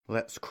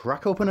Let's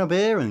crack open a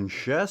beer and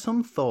share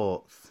some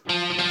thoughts.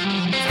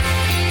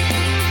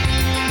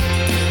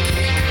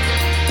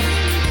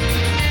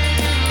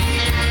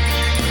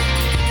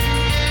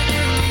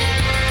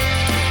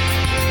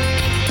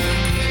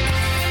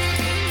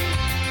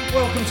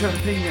 Welcome to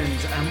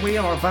Opinions, and we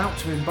are about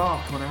to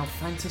embark on our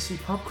fantasy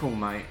pub crawl,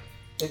 mate.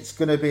 It's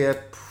going to be a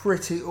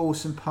pretty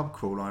awesome pub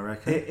crawl, I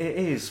reckon. It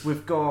is.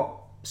 We've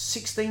got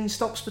 16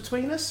 stops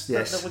between us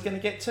Yes. that we're going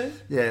to get to.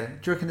 Yeah. Do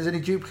you reckon there's any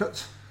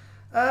duplicates?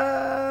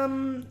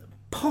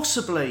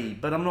 Possibly,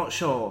 but I'm not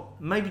sure.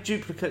 Maybe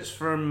duplicates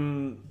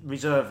from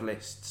reserve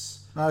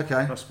lists.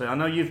 Okay. Possibly. I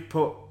know you've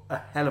put a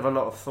hell of a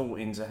lot of thought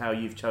into how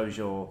you've chose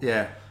your 8.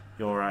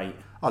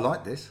 I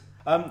like this.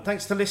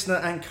 Thanks to listener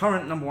and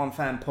current number one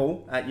fan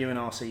Paul at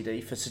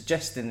UNRCD for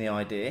suggesting the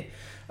idea.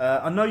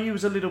 I know you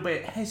was a little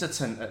bit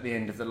hesitant at the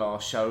end of the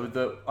last show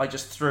that I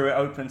just threw it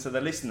open to the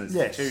listeners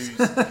Yes. to choose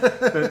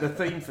the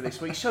theme for this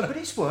week's show, but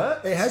it's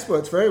worked. It has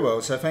worked very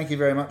well, so thank you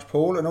very much,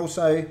 Paul. And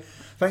also,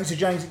 thanks to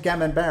James at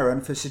Gammon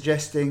Baron for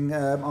suggesting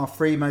our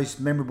 3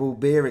 most memorable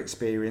beer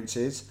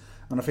experiences.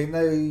 And I think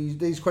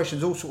these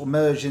questions all sort of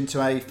merge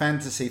into a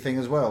fantasy thing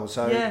as well.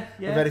 So Yeah.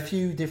 we've had a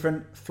few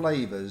different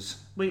flavours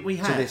We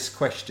to have this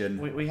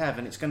question. we have,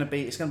 and it's going to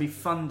be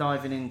fun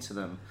diving into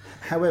them.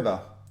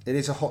 However, it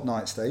is a hot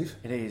night, Steve.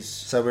 It is.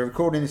 So we're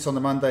recording this on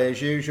the Monday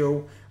as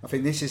usual. I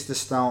think this is the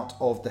start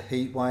of the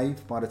heat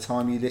wave. By the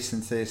time you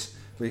listen to this,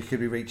 we could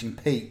be reaching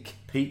peak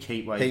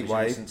Heat wave. heat as you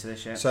wave. listen to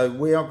this, yeah. So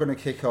we are going to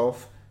kick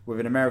off with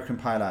an American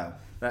Pale Ale.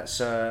 That's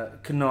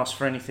couldn't ask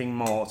for anything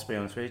more, to be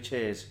honest with you.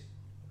 Cheers.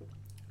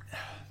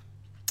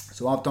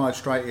 So I've dived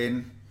straight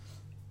in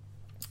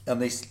on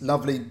this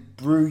lovely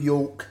Brew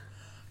York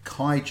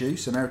Kai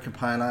Juice American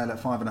Pale Ale at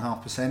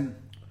 5.5%.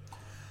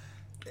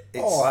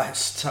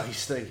 That's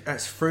tasty.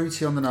 It's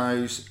fruity on the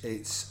nose.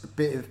 It's a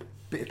bit of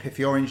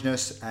piffy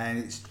orangeness, and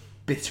it's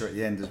bitter at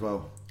the end as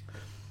well.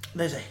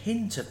 There's a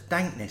hint of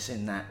dankness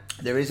in that.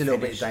 There is a little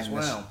bit of finish as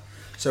dankness. well.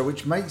 So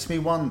which makes me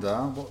wonder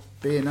what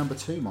beer number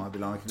 2 might be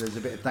like if there's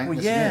a bit of dankness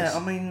Well, yeah, in this.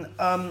 I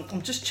mean,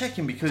 I'm just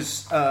checking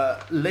because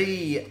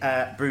Lee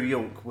at Brew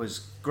York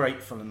was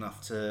grateful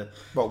enough to.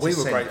 Well, we to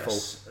were send grateful.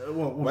 us-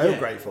 Well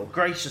grateful.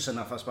 Gracious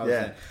enough, I suppose.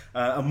 Yeah.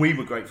 And we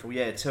were grateful,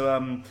 yeah,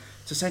 to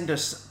send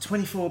us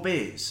 24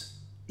 beers,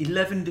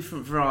 11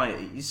 different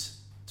varieties.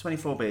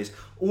 24 beers,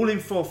 all in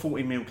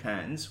 440ml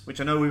cans,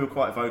 which I know we were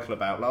quite vocal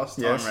about last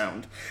time Yes.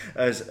 round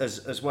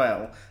as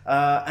well.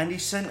 And he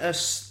sent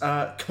us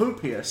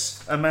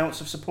copious amounts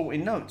of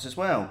supporting notes as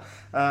well.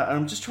 And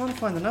I'm just trying to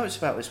find the notes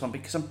about this one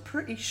because I'm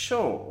pretty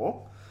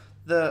sure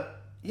that,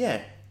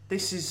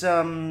 this is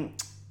only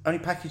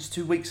packaged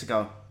 2 weeks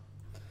ago.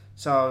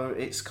 So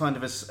it's kind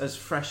of as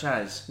fresh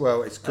as.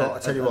 Well, it's got. I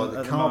tell you what, the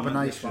at the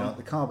moment, this one.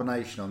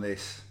 carbonation on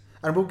this,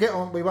 and we'll get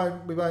on. We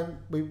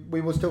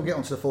will still get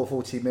onto the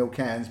 440ml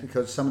cans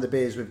because some of the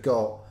beers we've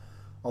got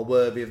are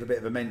worthy of a bit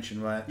of a mention,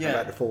 right? Yeah.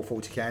 About the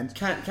 440 cans.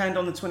 Canned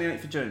on the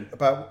 28th of June. He's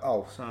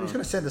going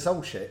to send us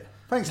old shit.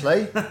 Thanks,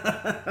 Lee.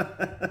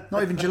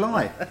 Not even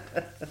July.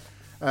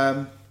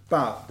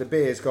 But the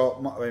beer's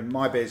got.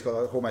 My beer's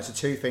got almost a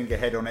 2-finger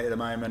head on it at the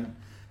moment.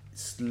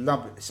 It's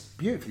lovely. It's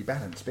beautifully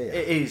balanced beer.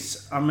 It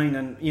is. I mean,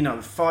 and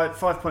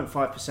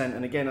 5.5%.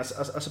 And again, I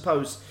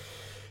suppose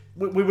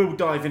we will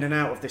dive in and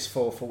out of this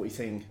 440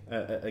 thing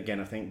again.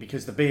 I think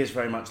because the beers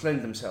very much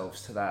lend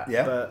themselves to that.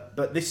 Yeah.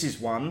 But this is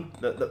one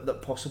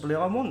that possibly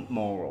I want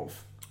more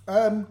of.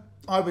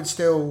 I would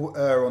still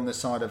err on the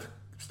side of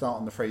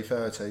starting the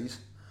 330s,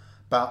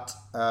 but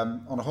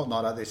on a hot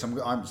night like this,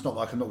 it's not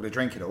like I'm not going to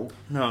drink it all.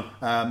 No.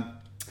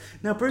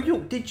 Now, Brew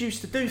York did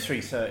used to do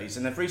 330s,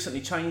 and they've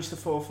recently changed to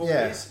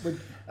 440s. Yeah.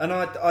 And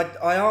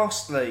I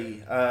asked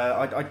Lee,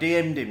 I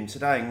DM'd him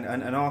today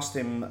and asked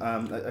him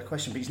a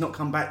question, but he's not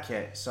come back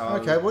yet. So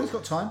Okay, well, he's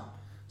got time.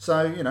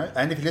 So,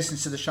 and if he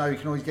listens to the show, you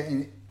can always get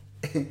in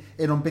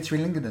on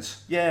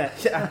Bitterinlingeness. Yeah,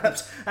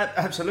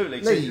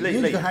 absolutely. Lee, use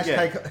Lee, the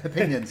hashtag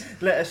opinions.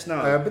 Let us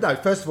know. But no,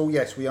 first of all,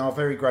 yes, we are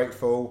very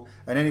grateful.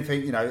 And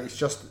anything, it's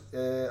just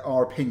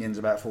our opinions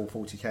about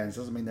 440 cans.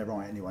 Doesn't mean they're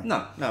right anyway.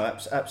 No,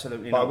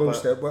 absolutely But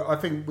not. I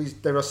think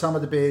there are some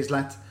of the beers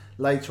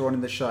later on in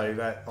the show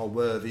that are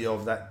worthy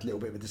of that little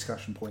bit of a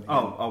discussion point. Again.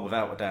 Oh,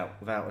 without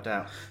a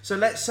doubt. So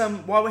let's,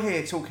 while we're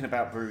here talking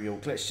about Brew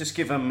York, let's just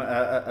give them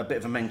a bit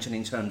of a mention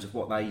in terms of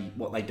what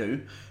they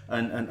do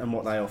and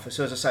what they offer.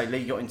 So as I say,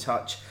 Lee got in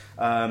touch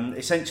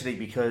essentially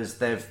because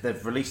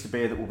they've released a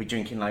beer that we'll be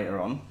drinking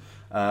later on.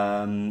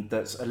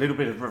 That's a little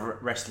bit of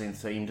wrestling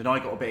themed, and I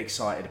got a bit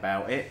excited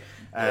about it.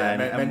 It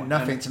meant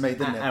nothing to me,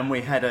 didn't it? And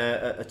we had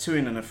a 2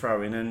 in and a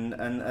throw in,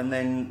 and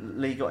then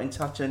Lee got in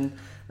touch and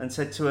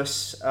said to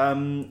us,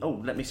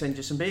 let me send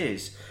you some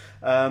beers.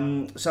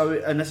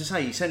 So, and as I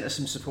say, he sent us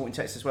some supporting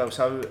text as well.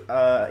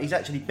 So he's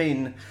actually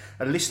been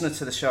a listener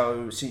to the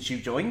show since you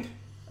joined.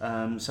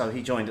 So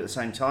he joined at the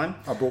same time.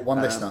 I brought one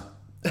listener.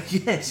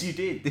 Yes, you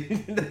did.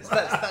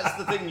 that's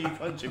the thing you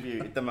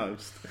contributed the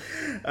most.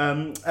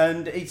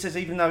 And he says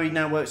even though he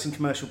now works in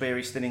commercial beer,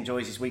 he still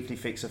enjoys his weekly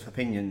fix of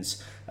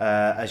opinions,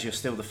 as you're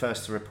still the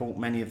first to report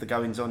many of the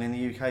goings-on in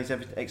the UK's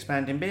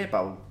expanding beer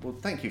bowl. Well,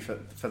 thank you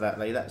for that,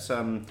 Lee. That's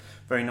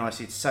very nice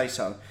of you to say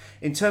so.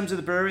 In terms of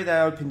the brewery, they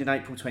opened in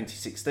April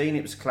 2016.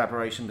 It was a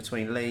collaboration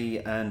between Lee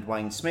and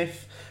Wayne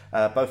Smith,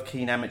 both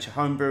keen amateur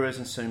homebrewers,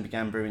 and soon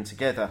began brewing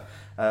together.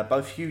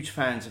 Both huge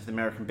fans of the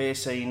American beer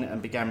scene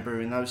and began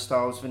brewing those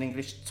styles with an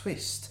English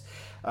twist.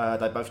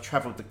 They both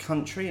travelled the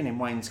country, and in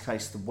Wayne's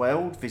case the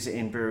world,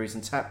 visiting breweries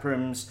and tap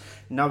rooms,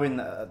 knowing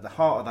that at the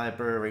heart of their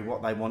brewery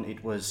what they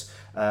wanted was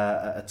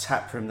a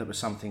tap room that was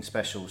something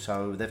special.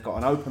 So they've got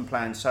an open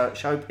plan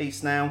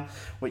showpiece now,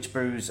 which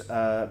brews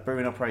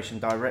brewing operation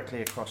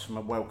directly across from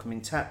a welcoming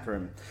tap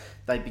room.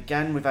 They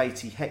began with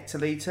 80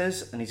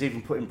 hectolitres, and he's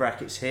even put in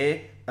brackets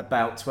here,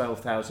 about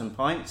 12,000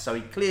 pints, so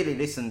he clearly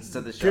listens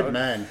to the show. Good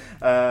man.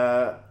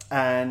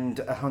 And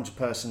a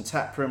 100-person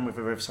tap room with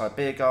a riverside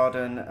beer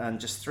garden, and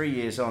just 3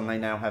 years on they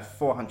now have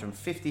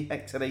 450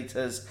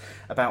 hectolitres,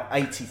 about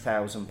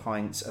 80,000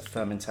 pints of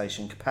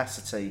fermentation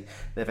capacity.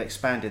 They've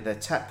expanded their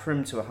tap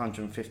room to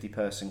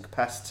 150-person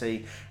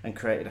capacity and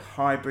created a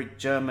hybrid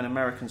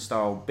German-American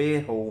style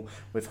beer hall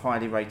with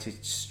highly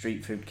rated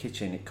street food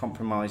kitchen. It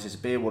compromises a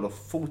beer wall of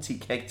 40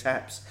 keg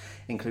taps,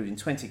 including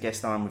 20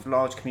 guest iron with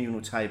large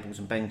communal tables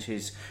and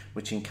benches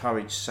which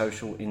encourage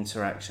social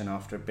interaction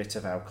after a bit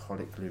of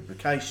alcoholic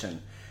lubrication.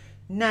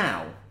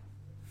 Now,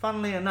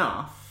 funnily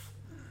enough,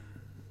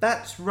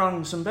 that's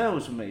rung some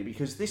bells with me,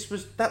 because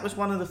that was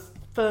one of the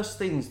first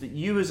things that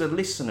you as a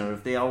listener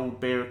of the old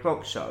Beer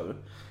O'Clock show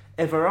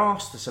ever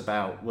asked us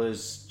about,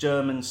 was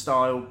German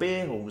style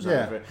beer halls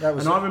over it.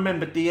 And I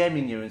remember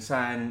DMing you and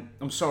saying,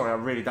 I'm sorry, I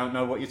really don't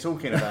know what you're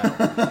talking about.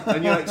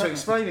 And you had to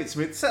explain it to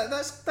me. So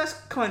that's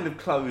kind of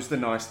closed a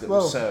nice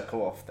little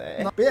circle off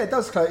there. But yeah, it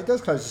does close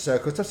the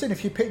circle. I've seen a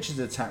few pictures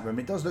of the tap room.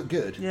 It does look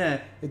good.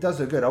 Yeah. It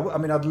does look good. I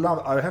mean,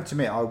 I have to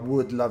admit, I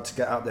would love to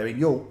get up there. In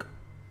York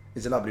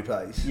is a lovely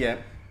place. Yeah.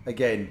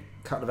 Again,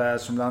 a couple of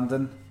hours from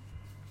London.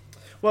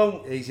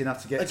 Well, easy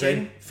enough to get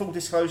again, to. Full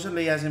disclosure,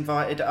 Lee has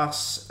invited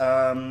us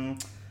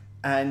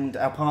and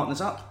our partners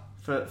up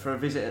for a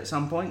visit at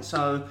some point,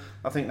 so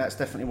I think that's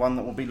definitely one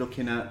that we'll be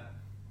looking at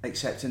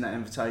accepting that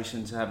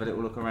invitation to have a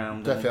little look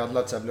around. Definitely, I'd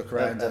love to have a look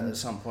around at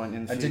some point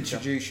in the future. And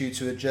introduce you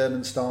to a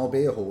German style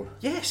beer hall.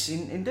 Yes,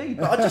 indeed.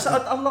 But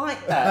I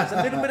like that.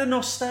 There's a little bit of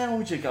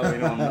nostalgia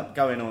going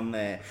on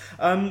there.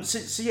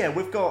 So yeah,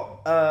 we've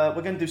got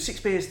we're going to do 6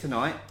 beers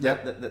tonight.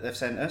 Yep. that they've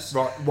sent us.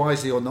 Right,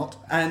 wisely or not.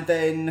 And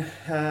then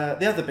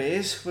the other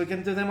beers, we're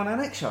going to do them on our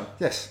next show.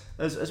 Yes.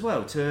 As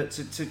well, to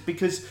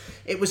because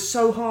it was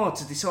so hard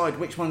to decide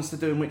which ones to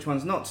do and which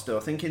ones not to do.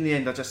 I think in the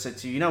end I just said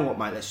to you, you know what,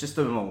 mate, let's just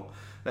do them all.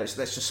 Let's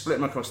just split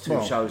them across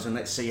 2 shows and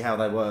let's see how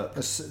they work.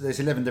 There's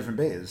 11 different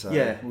beers, so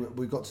yeah.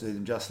 We've got to do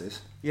them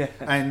justice. Yeah.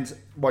 And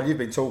while you've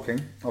been talking,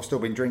 I've still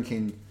been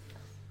drinking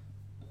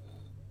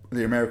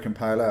the American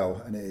Pale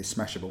Ale, and it is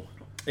smashable.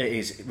 It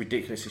is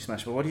ridiculously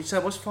smashable. What did you say?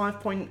 It was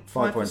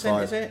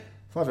 5.5%, is it?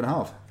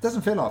 5.5. It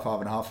doesn't feel like 5.5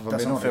 if I'm being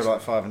honest. Doesn't feel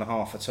like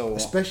 5.5 at all.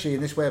 Especially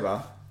in this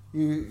weather.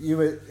 You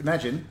would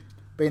imagine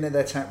being at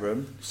their tap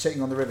room,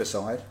 sitting on the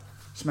riverside,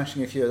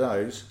 smashing a few of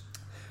those.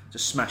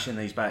 Just smashing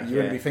these back. You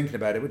wouldn't be thinking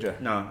about it, would you?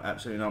 No,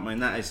 absolutely not. I mean,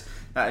 that is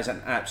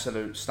an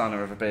absolute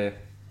stunner of a beer.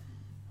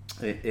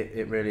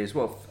 It really is.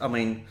 Well, I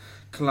mean,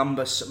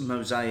 Columbus,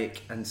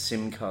 Mosaic, and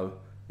Simcoe.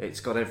 It's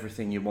got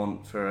everything you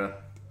want for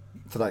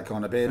that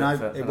kind of beer.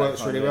 No, it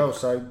works really well.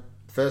 So,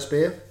 first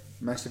beer,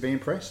 massively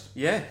impressed.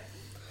 Yeah.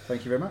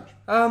 Thank you very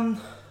much.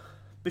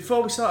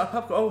 Before we start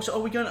our pub crawl,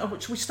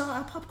 should we start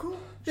our pub crawl?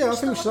 Yeah, I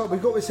think we start.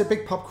 It's a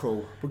big pub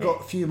crawl. We've got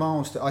a few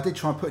miles. I did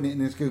try putting it in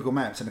his Google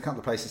Maps, and a couple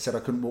of places said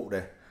I couldn't walk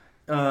there.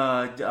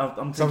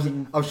 I'm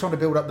thinking... I was trying to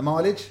build up the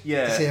mileage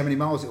to see how many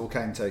miles it all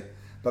came to,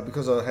 but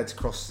because I had to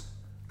cross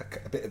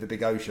a bit of a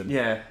big ocean,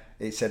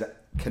 it said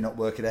cannot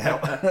work it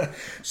out.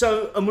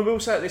 So, and we will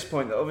say at this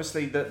point that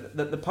obviously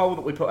the poll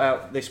that we put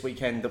out this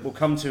weekend that we'll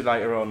come to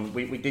later on,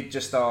 we did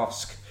just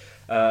ask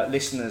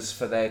listeners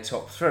for their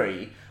top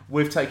 3.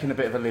 We've taken a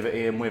bit of a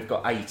liberty and we've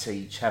got 8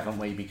 each, haven't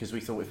we? Because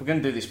we thought if we're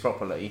going to do this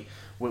properly,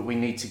 we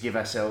need to give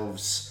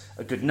ourselves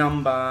a good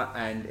number.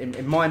 And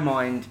in my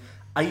mind,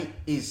 8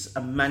 is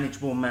a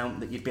manageable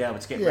amount that you'd be able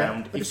to get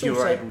round if you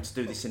were able to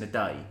do this in a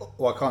day.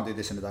 Well, I can't do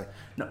this in a day.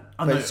 No,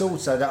 but it's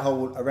also that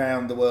whole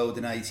around the world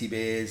in 80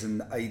 beers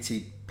and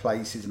 80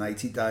 places and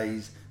 80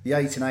 days. The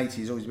 8 and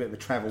 80 is always a bit of a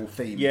travel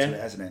theme to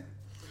it, hasn't it?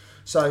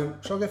 So,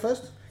 shall I go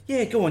first?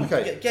 Yeah, go on.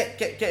 Okay.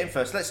 Get in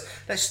first.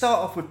 Let's start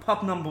off with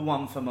pub number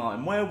 1 for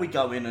Martin. Where are we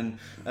going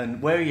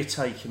and where are you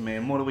taking me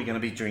and what are we going to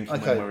be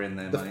drinking when we're in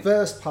there, The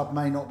first pub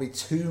may not be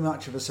too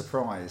much of a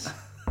surprise.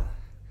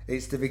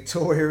 It's the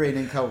Victoria Inn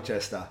in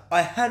Colchester.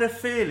 I had a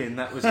feeling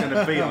that was going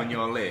to be on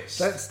your list.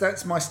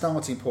 That's my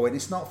starting point.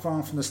 It's not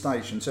far from the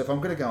station, so if I'm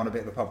going to go on a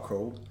bit of a pub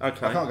crawl, I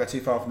can't go too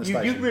far from the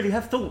station. You really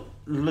have thought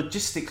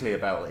logistically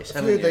about this,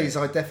 A few of these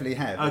I definitely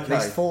have. Okay.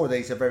 At least 4 of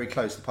these are very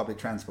close to public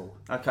transport.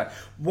 Okay.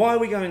 Why are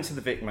we going to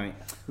the Vic, mate?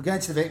 We're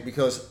going to the Vic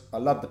because I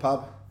love the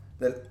pub.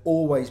 there'll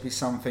always be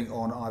something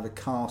on either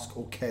cask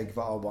or keg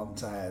that I want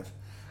to have.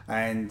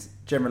 And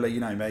generally,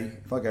 you know me,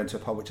 if I go into a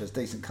pub which has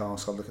decent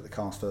cask, I'll look at the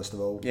cask first of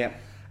all. Yeah.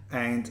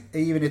 And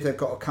even if they've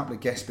got a couple of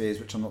guest beers,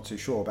 which I'm not too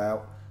sure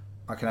about,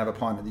 I can have a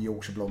pint of the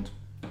Yorkshire Blonde,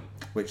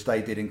 which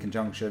they did in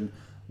conjunction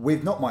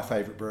with not my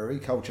favourite brewery,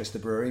 Colchester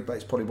Brewery, but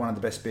it's probably one of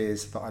the best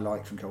beers that I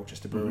like from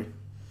Colchester Brewery.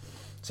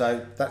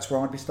 So that's where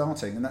I'd be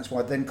starting, and that's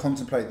why I then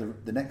contemplate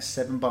the next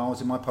 7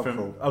 bars in my pub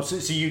crawl. Oh,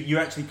 so you're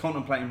actually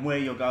contemplating where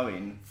you're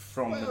going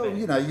from the Vic?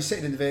 You know, you're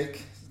sitting in the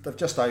Vic, they've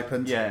just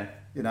opened. Yeah.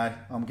 You know,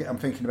 I'm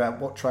thinking about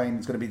what train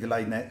is going to be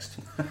delayed next.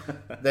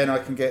 Then I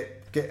can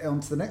get on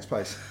to the next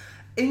place.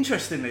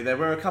 Interestingly, there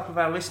were a couple of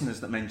our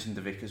listeners that mentioned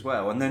the Vic as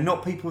well, and they're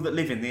not people that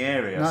live in the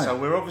area. No. So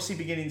we're obviously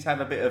beginning to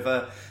have a bit of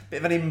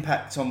an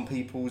impact on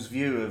people's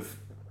view of,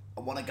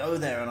 I want to go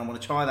there and I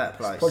want to try that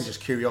place. Probably just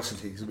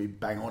curiosity because we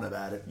bang on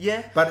about it.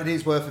 Yeah. But it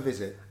is worth a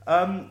visit.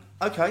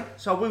 Okay,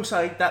 so I will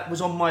say that was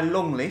on my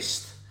long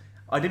list.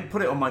 I didn't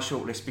put it on my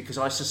short list because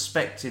I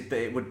suspected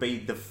that it would be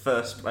the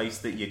first place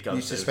that you'd go to.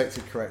 You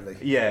suspected correctly.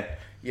 Yeah.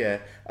 Do you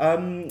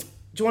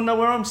want to know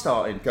where I'm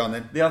starting? Go on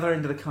then. The other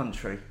end of the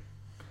country.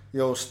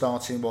 You're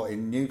starting, what,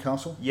 in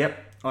Newcastle? Yep.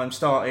 I'm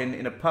starting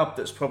in a pub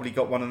that's probably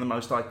got one of the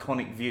most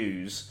iconic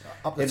views.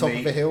 Up the top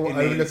of the hill,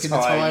 overlooking the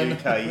Tyne.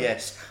 UK,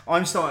 yes.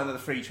 I'm starting at the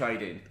Free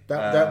Trade Inn.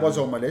 That was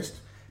on my list.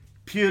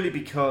 Purely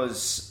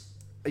because,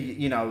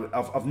 you know,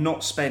 I've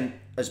not spent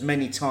as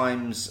many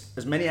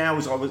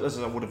hours as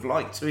I would have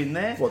liked to in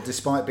there. What,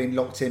 despite being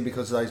locked in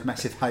because of those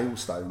massive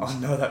hailstones? I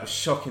know, that was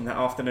shocking that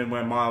afternoon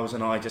where Miles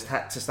and I just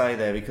had to stay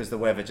there because the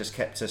weather just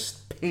kept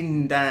us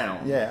pinned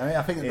down. Yeah, I mean,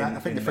 I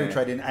think the Free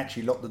Trade Inn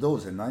actually locked the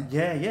doors, didn't they?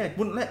 Yeah,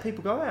 wouldn't let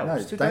people go out. No, It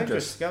was too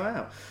dangerous. dangerous to go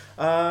out.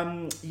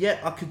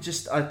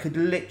 I could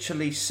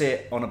literally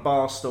sit on a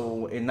bar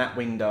stool in that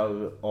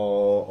window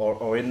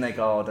or in their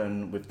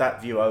garden with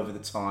that view over the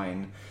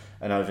Tyne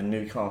and over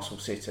Newcastle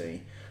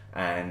City.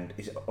 And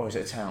is it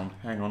a town?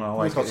 Hang on, I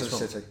always get this Newcastle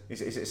wrong. City.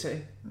 Is it a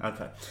city?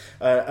 Okay.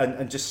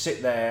 And just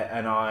sit there,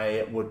 and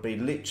I would be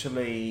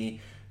literally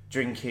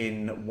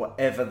drinking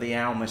whatever the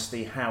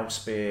Almasty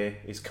house beer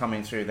is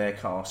coming through their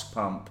cask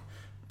pump,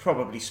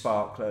 probably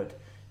sparklered,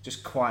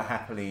 just quite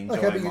happily enjoying.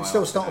 Okay, but you'd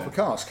still start off with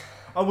cask.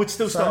 I would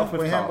still start off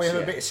with cask. We have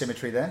yeah. a bit of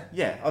symmetry there.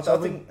 Yeah, I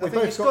So think we've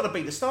it's both got to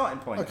be the starting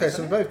point. Okay, so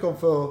hasn't we've it? both gone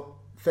for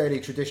fairly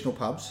traditional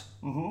pubs.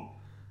 Mm-hmm.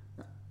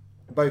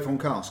 Both on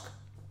cask.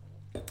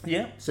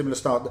 Yeah. Similar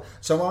start.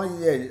 So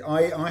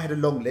I had a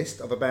long list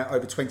of about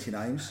over 20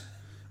 names,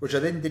 which I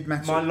then did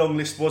match. My long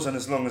list wasn't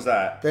as long as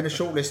that. Then a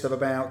short list of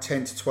about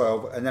 10 to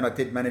 12, and then I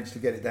did manage to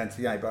get it down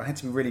to the 8, but I had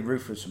to be really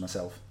ruthless with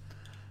myself.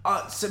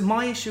 So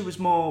my issue was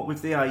more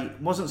with the 8,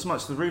 wasn't so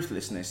much the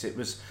ruthlessness, it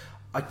was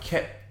I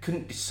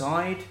couldn't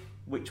decide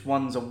which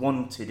ones I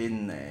wanted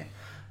in there.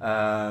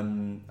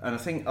 And I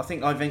think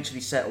I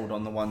eventually settled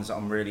on the ones that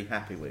I'm really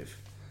happy with.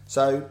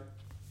 So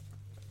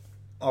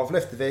I've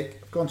left the Vic,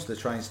 I've gone to the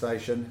train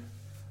station,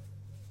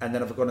 and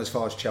then I've gone as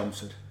far as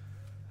Chelmsford.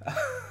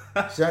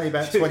 It's only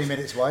about 20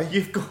 minutes away.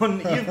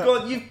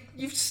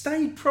 You've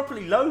stayed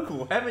properly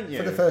local, haven't you?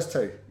 For the first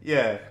 2.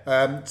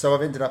 Yeah. So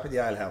I've ended up at the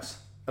Ale House.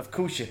 Of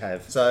course you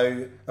have.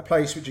 So a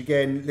place which,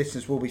 again,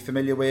 listeners will be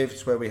familiar with.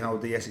 It's where we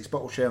hold the Essex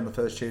Bottle Share on the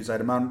first Tuesday of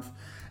the month,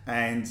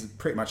 and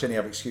pretty much any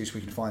other excuse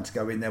we can find to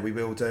go in there, we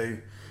will do.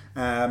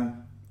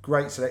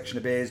 Great selection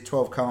of beers,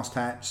 12 cask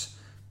taps,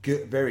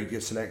 very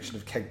good selection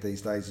of keg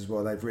these days as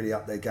well. They've really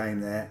upped their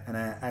game there. And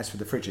as for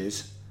the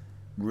fridges,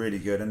 really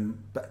good, and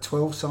about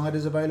 12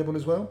 ciders available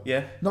as well.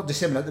 Yeah. Not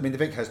dissimilar. I mean, the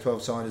Vic has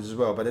 12 ciders as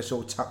well, but it's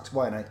all tucked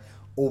away, and I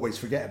always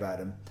forget about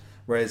them.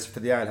 Whereas for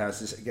the Ale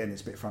House, it's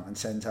a bit front and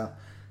centre,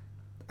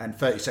 and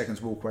 30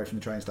 seconds walk away from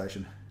the train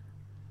station.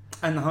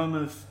 And the home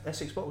of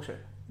Essex Bottle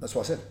Share. That's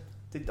what I said.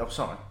 I'm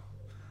sorry.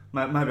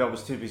 Maybe I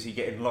was too busy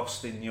getting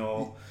lost in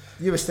your...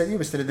 You were still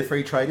in the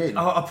Free Trade Inn.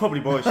 I probably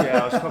was, yeah.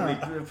 I was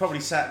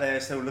probably sat there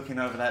still looking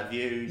over that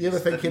view. You were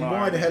thinking,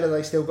 why the hell have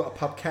they still got a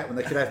pub cat when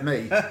they could have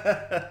me?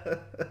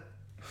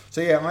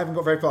 So yeah, I haven't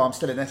got very far. I'm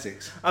still in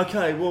Essex.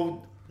 Okay,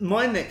 well,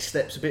 my next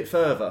step's a bit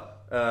further.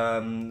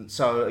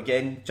 So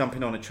again,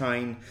 jumping on a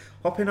train,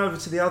 hopping over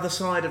to the other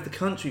side of the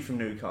country from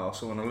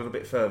Newcastle and a little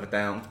bit further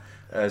down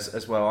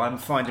as well. I'm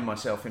finding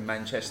myself in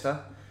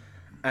Manchester.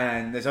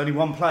 And there's only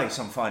one place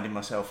I'm finding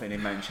myself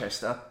in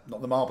Manchester.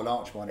 Not the Marble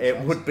Arch one.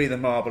 It would be the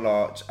Marble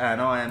Arch, and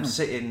I am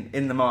sitting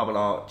in the Marble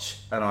Arch,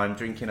 and I'm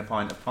drinking a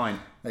pint of pint.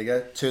 There you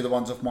go. 2 of the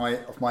ones off my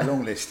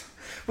long list.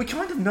 We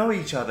kind of know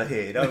each other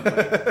here, don't we?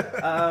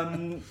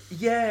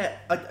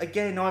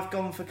 Again, I've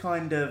gone for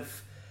kind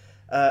of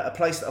a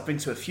place that I've been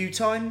to a few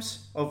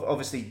times.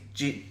 Obviously,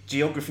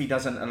 geography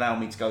doesn't allow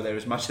me to go there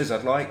as much as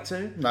I'd like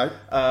to. No.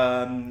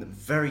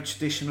 Very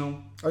traditional.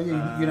 Oh,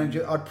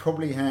 I'd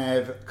probably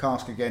have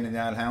cask again in the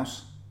Ale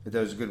House if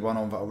there was a good one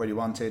on that I really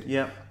wanted.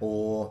 Yeah.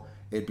 Or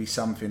it'd be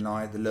something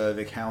like the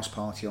Lerwick House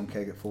Party on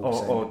keg at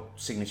 4%. Or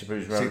Signature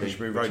Brews Roadie. Signature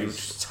Brews Roadie, which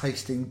was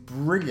tasting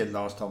brilliant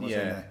last time I was in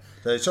Yeah.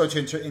 there. So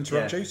sorry to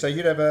interrupt you. So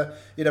you'd have a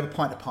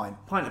pint of pint.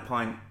 Pint of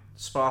pint,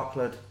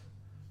 sparklered,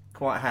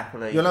 quite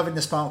happily. You're loving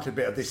the sparkling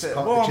bit of this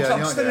part Well, of the journey, I'm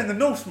aren't still you? in the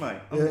north,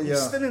 mate. I'm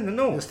still in the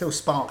north. You're still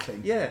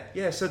sparkling.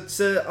 Yeah.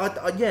 So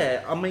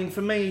I mean,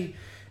 for me,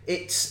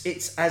 it's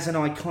as an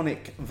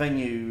iconic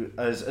venue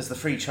as the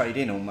Free Trade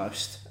Inn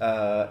almost.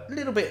 A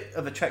little bit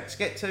of a trek to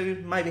get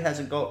to. Maybe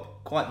hasn't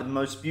got quite the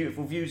most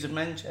beautiful views of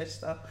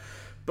Manchester,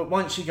 but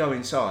once you go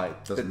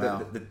inside,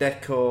 the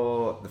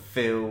decor, the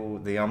feel,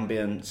 the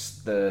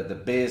ambience,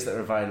 the beers that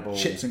are available,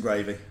 Chips and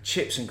gravy.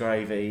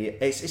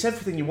 It's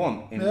everything you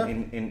want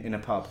in a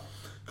pub.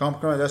 Can't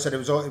complain. As I said, it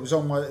was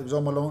on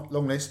my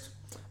long list.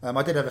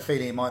 I did have a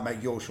feeling it might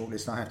make your short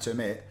list, I have to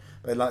admit.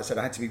 But like I said,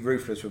 I had to be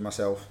ruthless with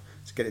myself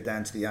to get it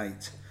down to the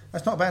 8.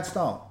 That's not a bad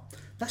start.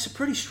 That's a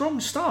pretty strong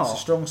start. It's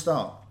a strong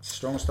start.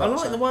 I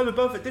like the way we're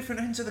both at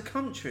different ends of the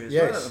country as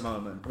well at the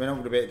moment. I mean, I'm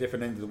going to be at a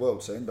different end of the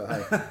world soon, but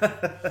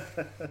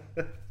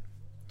hey.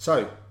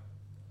 So,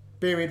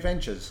 Beery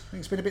Adventures. I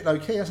think it's been a bit low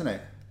key, hasn't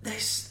it?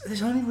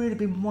 There's only really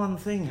been one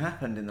thing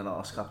happened in the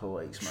last couple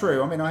of weeks, mate.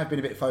 True. I mean, I have been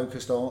a bit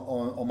focused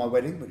on my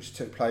wedding, which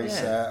took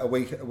place a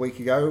week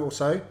ago or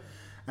so.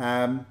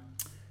 Had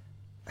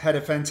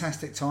a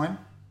fantastic time.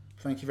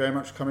 Thank you very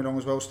much for coming along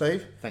as well,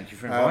 Steve. Thank you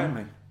for inviting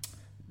me.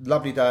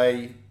 Lovely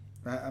day.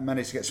 I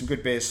managed to get some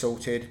good beers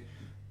sorted.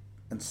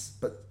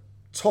 But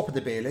top of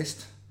the beer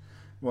list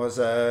was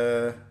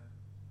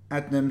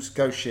Adnams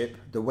Ghost Ship,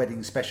 the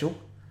wedding special.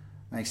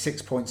 A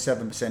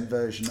 6.7%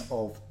 version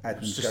of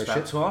Adnams Ghost Ship. I was just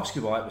about to ask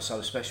you why it was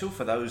so special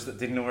for those that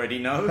didn't already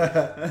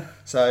know.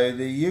 So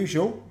the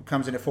usual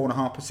comes in at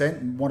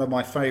 4.5%. One of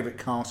my favourite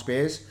cask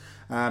beers.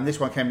 This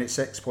one came in at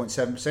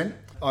 6.7%.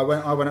 I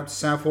went up to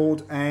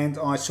Southwold and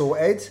I saw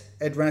Ed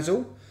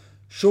Razzle,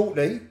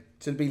 shortly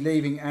to be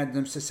leaving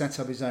Adnams to set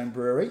up his own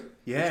brewery.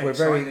 Yeah, we're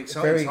very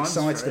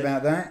excited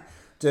about that,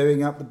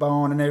 doing up the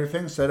barn and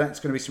everything. So that's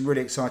going to be some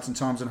really exciting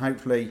times, and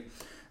hopefully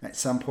at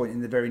some point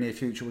in the very near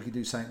future we can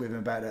do something with him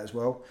about that as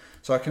well.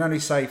 So I can only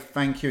say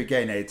thank you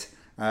again, Ed.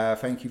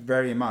 Thank you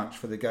very much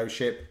for the Ghost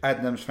Ship.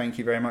 Adnams, thank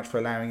you very much for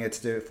allowing Ed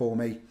to do it for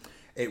me.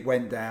 It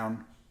went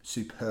down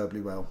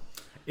superbly well.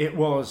 It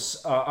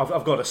was,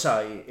 I've got to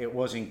say, it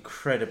was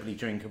incredibly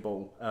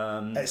drinkable.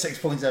 At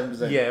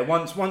 6.7%. Yeah,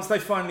 once they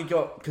finally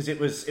got, because it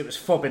was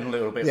fobbing a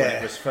little bit when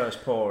it was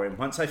first pouring.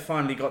 Once they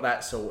finally got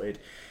that sorted,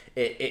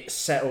 it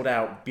settled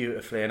out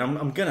beautifully. And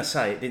I'm going to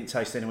say it didn't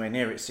taste anywhere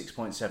near its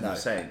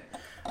 6.7%. No.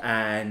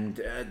 And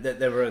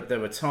there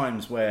were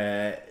times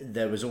where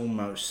there was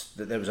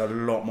a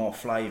lot more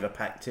flavour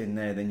packed in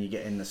there than you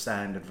get in the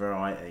standard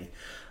variety.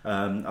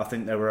 I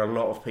think there were a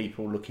lot of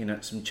people looking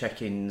at some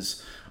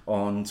check-ins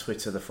on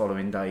Twitter the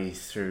following day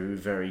through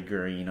very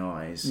green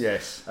eyes.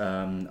 Yes.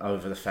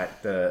 Over the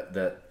fact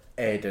that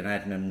Ed and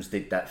Adnams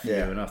did that for you,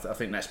 and I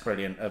think that's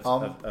brilliant.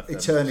 I'm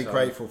eternally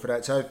grateful for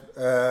that. So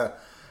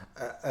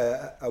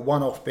a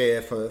one-off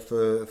beer for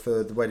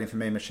the wedding for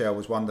me and Michelle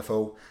was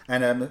wonderful,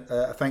 and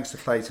thanks to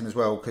Clayton as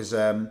well, because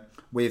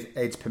with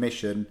Ed's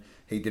permission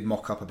he did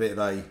mock up a bit of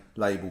a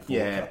label for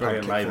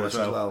brilliant label as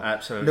well.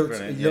 Absolutely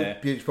brilliant. It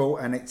looked beautiful,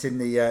 and it's in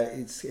the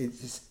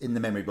it's in the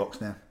memory box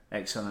now.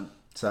 Excellent.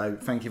 So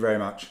thank you very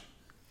much.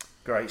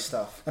 Great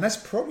stuff. And that's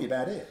probably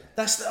about it.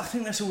 I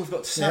think that's all we've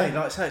got to say. Yeah.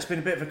 Like I say, it's been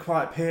a bit of a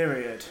quiet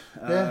period.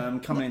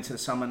 Coming into the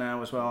summer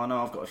now as well. I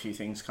know I've got a few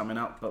things coming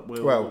up, but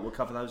we'll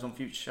cover those on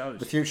future shows.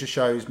 The future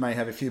shows may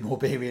have a few more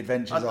beery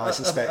adventures, I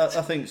suspect.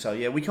 I think so,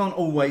 yeah. We can't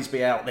always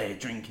be out there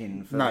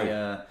drinking for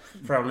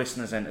our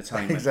listeners'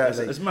 entertainment.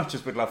 Exactly. As much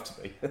as we'd love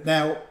to be.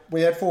 Now,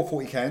 we had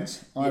 440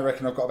 cans. I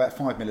reckon I've got about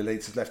 5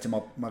 millilitres left in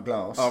my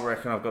glass. I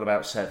reckon I've got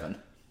about 7.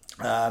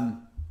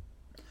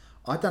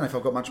 I don't know if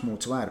I've got much more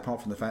to add,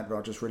 apart from the fact that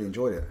I just really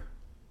enjoyed it.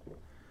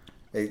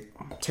 It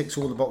ticks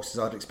all the boxes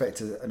I'd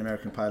expect an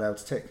American Pale Ale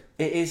to tick.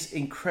 It is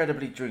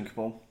incredibly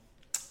drinkable.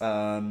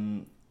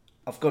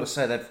 I've got to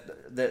say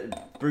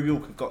that Brew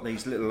York have got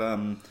these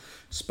little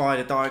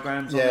spider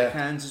diagrams on their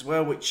cans as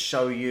well, which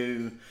show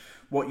you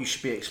what you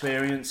should be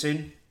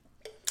experiencing.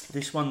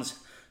 This one's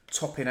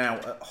topping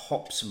out at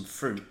hops and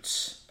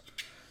fruits.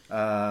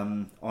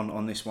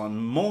 On this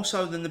one, more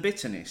so than the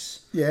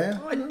bitterness. Yeah,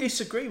 I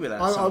disagree with that.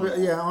 I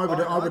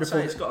would have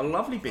say it's got a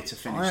lovely bitter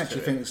finish. I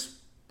actually think it's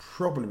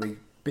probably a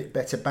bit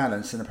better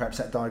balanced than perhaps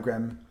that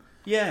diagram.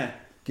 Yeah,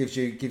 gives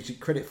you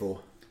credit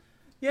for.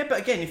 Yeah, but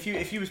again,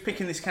 if you was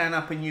picking this can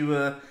up and you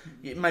were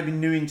maybe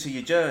new into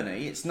your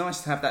journey, it's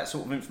nice to have that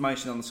sort of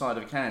information on the side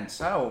of a can.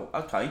 So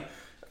okay.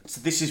 So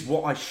this is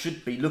what I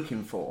should be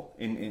looking for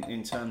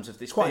in terms of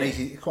this. Quite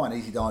an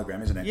easy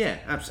diagram, isn't it? Yeah,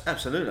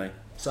 absolutely.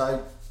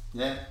 So.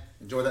 Yeah,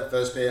 enjoy that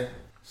first beer.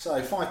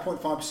 So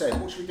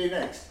 5.5%. What should we do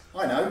next?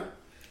 I know.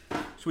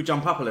 Should we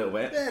jump up a little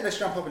bit? Yeah, let's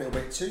jump up a little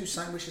bit too.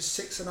 Sandwich is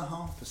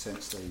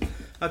 6.5%, Steve.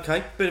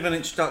 Okay, bit of an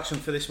introduction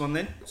for this one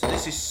then. So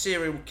this is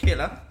Serial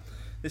Killer.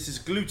 This is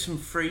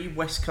gluten-free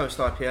West Coast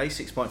IPA,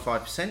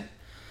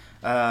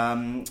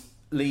 6.5%.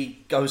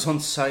 Lee goes on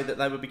to say that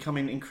they were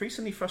becoming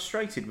increasingly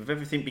frustrated with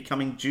everything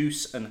becoming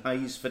juice and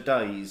haze for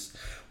days.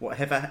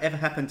 Whatever ever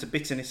happened to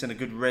bitterness and a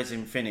good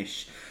resin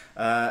finish?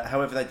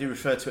 However, they do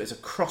refer to it as a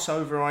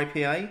crossover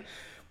IPA,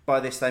 By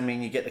this they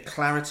mean you get the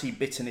clarity,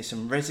 bitterness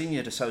and resin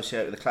you'd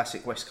associate with the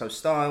classic West Coast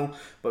style,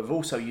 but we've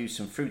also used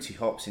some fruity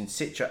hops in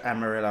Citra,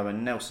 Amarillo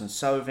and Nelson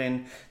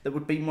Sauvin that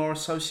would be more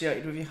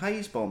associated with your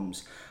haze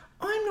bombs.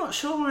 I'm not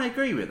sure I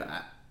agree with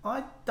that.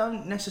 I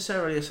don't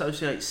necessarily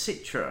associate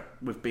Citra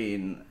with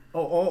being...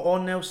 Or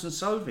Nelson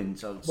Sauvin.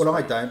 So well,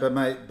 I don't,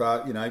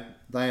 but you know,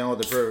 they are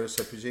the brewers,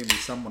 so presumably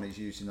someone is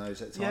using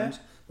those at times.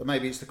 Yeah. But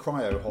maybe it's the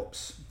cryo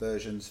hops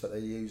versions that they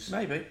use.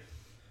 Maybe.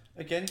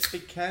 Again,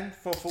 big can,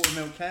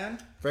 440ml can.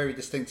 Very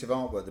distinctive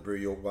artwork, the Brew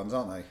York ones,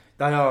 aren't they?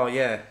 They are,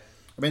 yeah.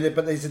 I mean,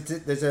 but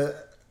there's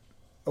a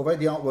although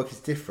the artwork is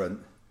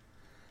different,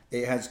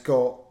 it has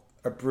got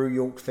a Brew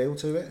York feel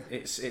to it.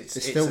 It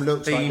still a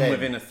looks like theme them.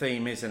 within a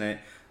theme, isn't it?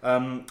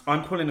 I'm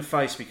pulling a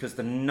face because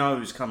the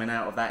nose coming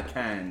out of that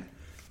can,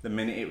 the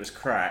minute it was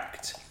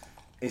cracked,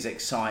 is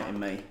exciting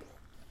me.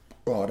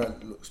 Oh,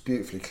 that looks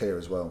beautifully clear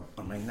as well.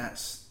 I mean,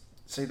 that's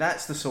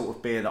the sort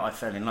of beer that I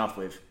fell in love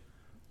with.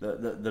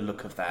 The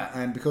look of that.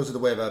 And because of the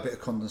weather, a bit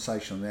of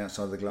condensation on the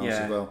outside of the glass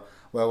Yeah. as well.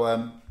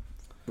 Well,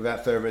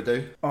 without further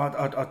ado,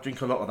 I'd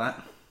drink a lot of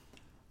that.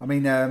 I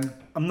mean, I'm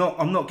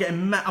I'm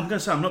getting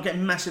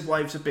massive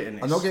waves of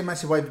bitterness. not getting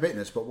massive wave of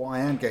bitterness, but what I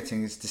am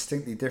getting is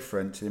distinctly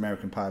different to the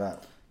American Pale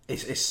Ale.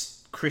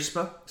 It's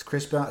crisper. It's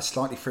crisper, it's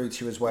slightly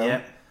fruitier as well.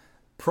 Yeah.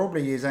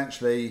 Probably is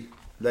actually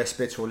less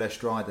bitter or less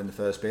dry than the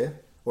first beer,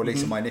 or at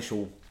least my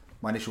initial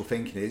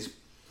thinking is.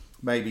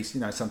 Maybe, you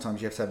know,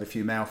 sometimes you have to have a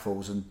few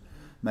mouthfuls, and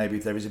maybe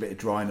if there is a bit of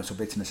dryness or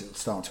bitterness, it'll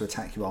start to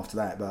attack you after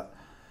that. But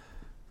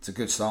it's a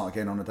good start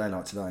again on a day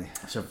like today.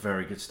 It's a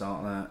very good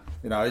start, that.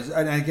 You know,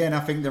 and again, I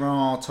think there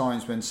are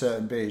times when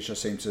certain beers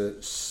just seem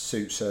to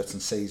suit certain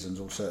seasons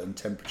or certain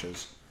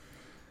temperatures.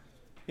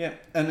 Yeah,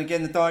 and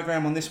again, the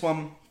diagram on this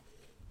one,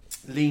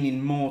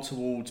 leaning more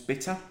towards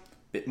bitter,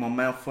 bit more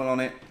mouthful on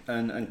it,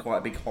 and quite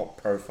a big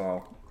hop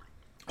profile.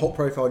 Hot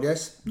profile,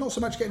 yes. Not so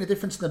much getting a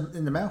difference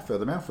in the mouthfeel.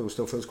 The mouthfeel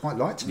still feels quite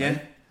light to me. Yeah.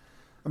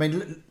 I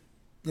mean,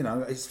 you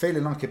know, it's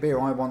feeling like a beer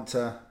I want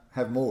to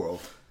have more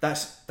of.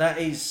 That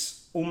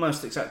is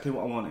almost exactly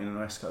what I want in an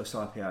West Coast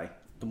IPA.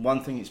 The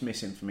one thing it's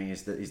missing for me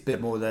is the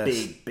more the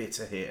big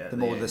bitter hit. At The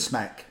more end. the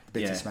smack,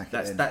 bitter smack.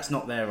 That's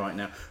not there right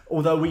now.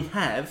 Although we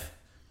have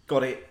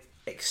got it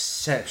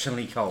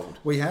exceptionally cold.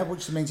 We have,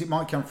 which means it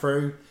might come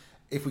through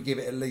if we give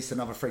it at least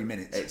another 3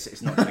 minutes.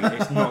 It's not going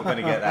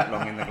to get that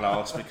long in the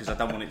glass because I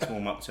don't want it to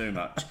warm up too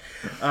much.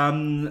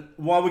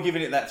 While we're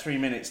giving it that 3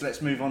 minutes,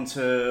 let's move on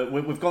to...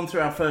 We've gone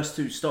through our first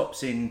two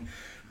stops in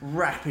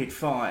rapid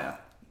fire.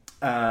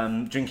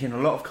 Drinking a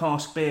lot of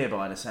cask beer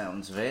by the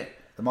sounds of it.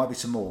 There might be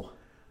some more.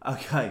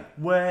 Okay,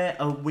 where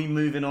are we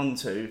moving on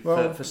to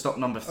for stop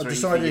number 3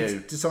 for you?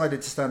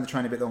 Decided to stay on the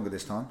train a bit longer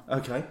this time.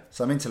 Okay.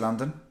 So I'm into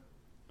London,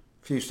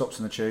 a few stops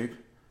on the tube,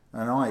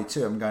 and I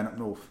too am going up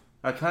north.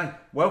 Okay,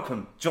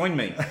 welcome. Join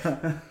me.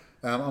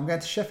 I'm going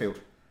to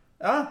Sheffield.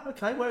 Ah,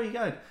 okay, where are you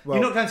going? Well-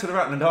 You're not going to the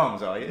Rutland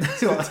Arms, are you?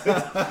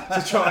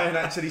 to try and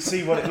actually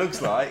see what it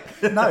looks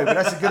like. No, but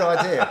that's a good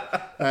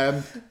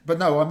idea. But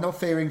no, I'm not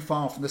fearing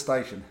far from the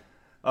station.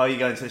 Oh, you're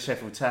going to the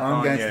Sheffield Tap, I'm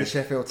aren't going you? to the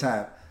Sheffield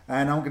Tap,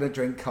 and I'm going to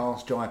drink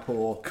Cask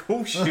Jaipur. Of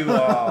course you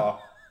are.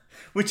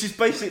 Which is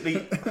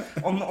basically,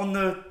 on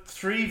the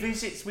 3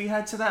 visits we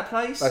had to that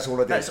place, That's all I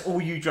did. That's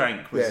all you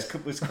drank was,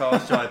 Yes. was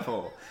Cask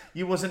Jaipur.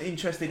 You wasn't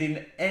interested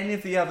in any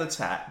of the other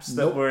taps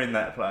that Nope. were in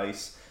that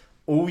place.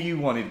 All you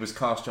wanted was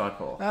Cask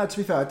Jaipur. To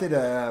be fair, I did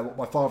what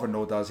my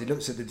father-in-law does. He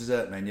looks at the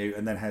dessert menu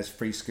and then has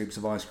 3 scoops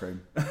of ice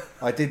cream.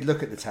 I did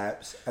look at the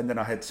taps, and then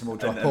I had some more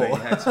And then Jaipur. you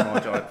had some more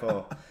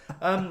Jaipur.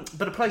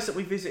 But a place that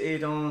we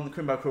visited on the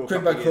Crimbo Crawl a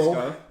couple Crimbo of years Crawl.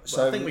 ago.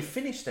 So I think we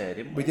finished there,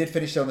 didn't we? We did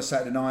finish there on a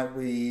Saturday night.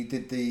 We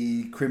did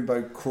the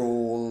Crimbo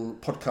Crawl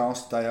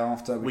podcast the day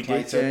after. We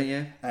played did, them,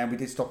 yeah. And we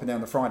did stop in there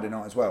on the Friday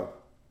night as well.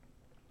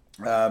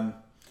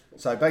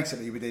 So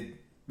basically,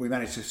 we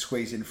managed to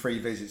squeeze in 3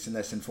 visits in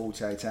less than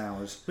 48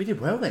 hours. We did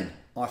well then.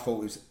 I thought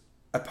it was,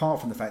 apart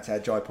from the fact it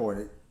had Jaipur in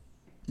it,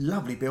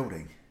 lovely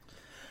building.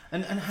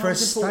 And how For a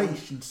is important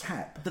station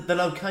tap. the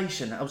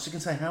location? I was just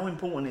going to say, how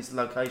important is the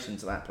location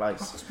to that place?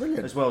 Oh, it's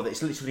brilliant. As well, that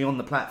it's literally on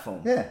the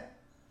platform. Yeah.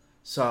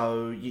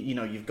 So you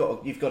know you've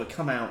got to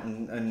come out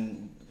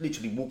and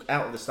literally walk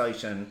out of the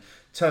station,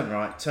 turn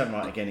right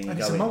again, and you And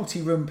go it's a in.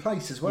 multi-room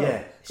place as well.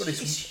 Yeah, You've got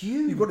it's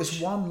huge. You've got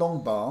this one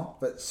long bar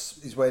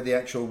is where the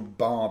actual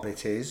bar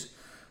bit is.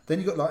 Then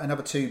you've got like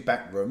another 2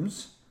 back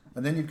rooms,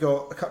 and then you've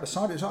got a couple of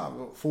side. It's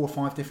like 4 or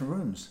 5 different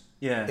rooms.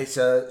 Yeah. It's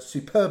a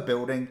superb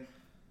building,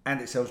 and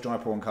it sells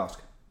Jaipur and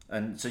cask.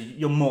 And so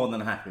you're more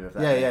than happy with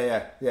that.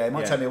 Yeah. It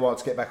might Yeah. take me a while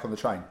to get back on the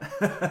train.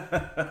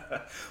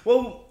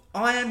 Well,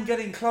 I am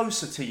getting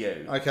closer to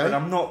you. Okay. But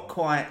I'm not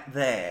quite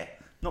there.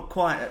 Not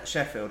quite at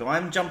Sheffield. I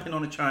am jumping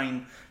on a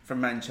train from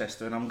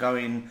Manchester, and I'm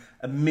going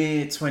a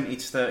mere 20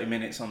 to 30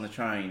 minutes on the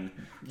train.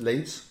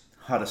 Leeds.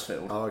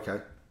 Huddersfield. Oh,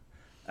 okay.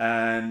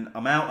 And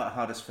I'm out at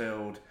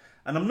Huddersfield,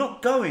 and I'm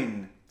not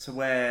going to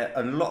where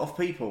a lot of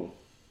people,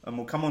 and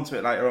we'll come on to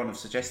it later on, have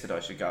suggested I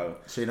should go.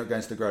 So you're not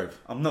going to the Grove.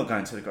 I'm not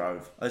going to the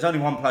Grove. There's only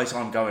one place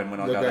I'm going when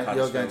I go to Huddersfield.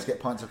 You're going to get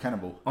pints of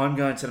Cannibal. I'm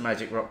going to the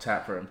Magic Rock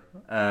Tap Room,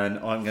 and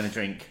I'm going to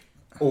drink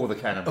or the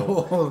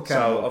Cannibal. Or the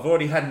Cannibal. So I've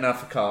already had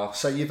enough of Cask.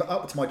 So you've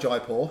upped my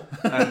Jaipur.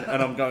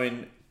 and I'm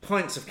going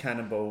pints of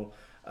Cannibal.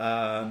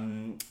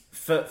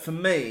 For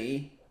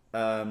me,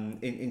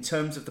 in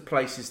terms of the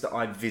places that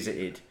I've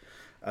visited,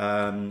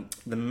 the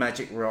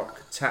Magic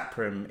Rock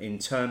taproom, in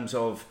terms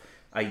of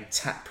a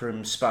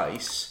taproom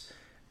space,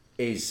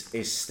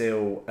 is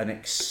still an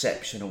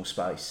exceptional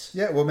space.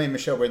 Yeah, well, me and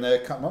Michelle were in there a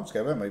couple of months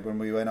ago, weren't we? When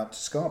we went up to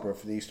Scarborough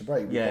for the Easter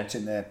break, we popped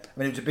in there. I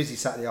mean, it was a busy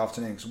Saturday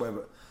afternoon because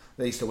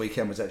the Easter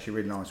weekend was actually a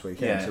really nice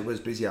weekend, so it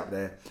was busy up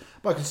there.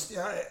 But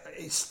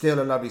it's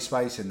still a lovely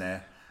space in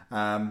there.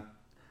 But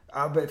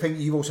I think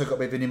you've also got a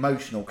bit of an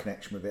emotional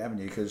connection with it, haven't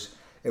you? Because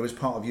it was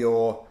part of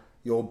your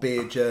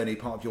beer journey,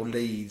 part of your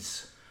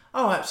Leeds.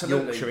 Oh,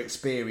 absolutely. Yorkshire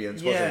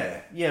experience, wasn't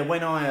it? Yeah.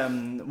 When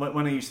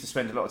I used to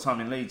spend a lot of time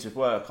in Leeds with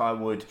work, I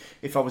would,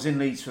 if I was in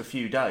Leeds for a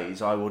few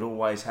days, I would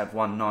always have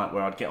one night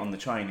where I'd get on the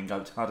train and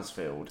go to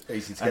Huddersfield.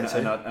 Easy to get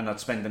to. And I'd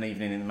spend an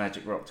evening in the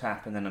Magic Rock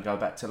tap, and then I'd go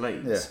back to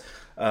Leeds.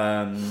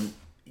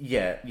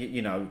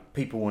 You know,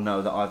 people will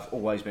know that I've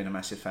always been a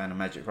massive fan of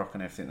Magic Rock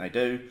and everything they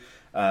do.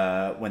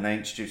 When they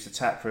introduced the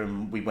tap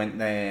room, we went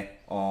there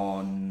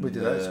on. We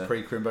did that as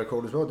pre-Crimbo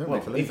Crawl as well, didn't we?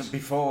 For even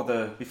before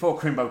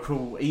Crimbo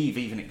Crawl Eve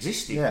even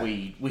existed,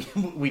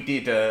 we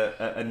did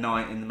a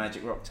night in the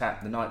Magic Rock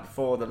tap the night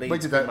before the Leeds. We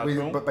did that,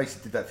 but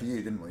basically did that for you,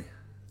 didn't we?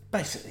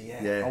 Basically,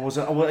 yeah. I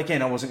wasn't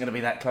going to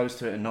be that close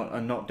to it and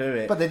not do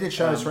it. But they did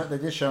show us. They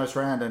did show us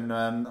around, and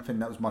I think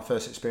that was my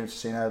first experience of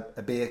seeing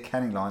a beer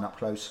canning line up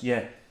close.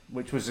 Yeah.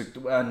 Which was,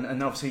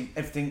 and obviously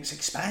everything's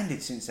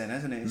expanded since then,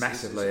 hasn't it?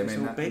 Massively. It's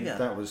all bigger.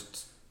 That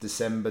was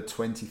December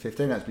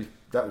 2015.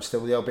 That was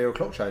still the old Beer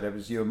O'Clock show. That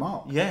was you and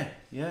Mark. Yeah.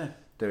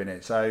 Doing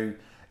it. So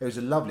it was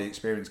a lovely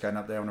experience going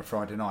up there on a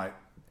Friday night.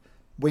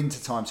 Winter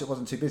time, so it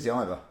wasn't too busy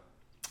either.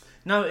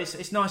 No,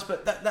 it's nice,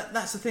 but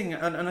that's the thing,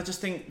 and I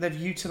just think they've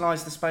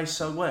utilised the space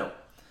so well,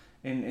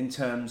 in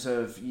terms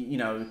of, you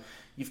know,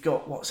 you've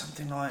got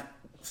something like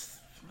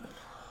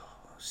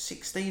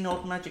 16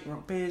 odd Magic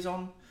Rock beers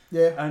on.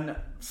 Yeah, and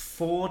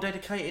 4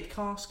 dedicated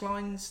cask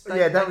lines.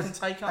 That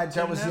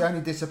was the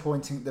only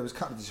disappointing. There was a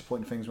couple of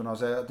disappointing things when I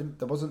was there. I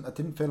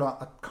didn't feel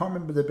like, I can't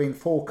remember there being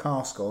 4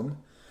 cask on,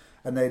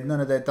 and they had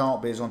none of their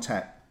dark beers on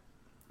tap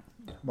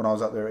when I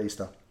was up there at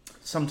Easter.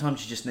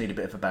 Sometimes you just need a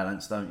bit of a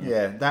balance, don't you?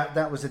 Yeah,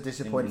 that was a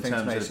disappointing thing to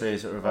me. In terms of the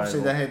beers that are available.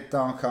 Obviously, they had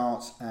Dark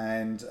Arts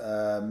and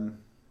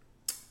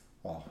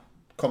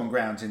Common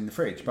Grounds in the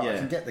fridge, but I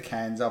can get the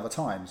cans other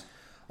times.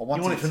 You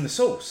want it from the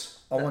source.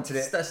 I wanted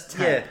it.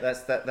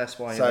 That's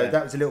why. So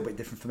that was a little bit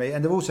different for me.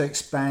 And they've also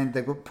expanded.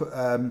 They've put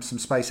some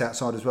space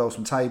outside as well,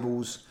 some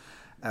tables,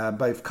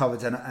 both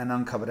covered and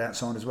uncovered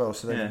outside as well.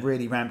 So they've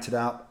really ramped it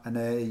up, and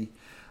I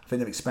think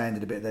they've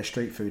expanded a bit of their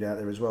street food out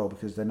there as well,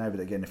 because they know that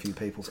they're getting a few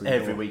people through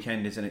every the door.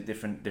 weekend, isn't it?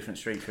 Different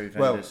street food vendors.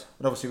 Well,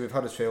 and obviously with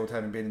Huddersfield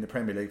having been in the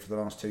Premier League for the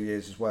last 2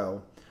 years as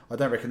well, I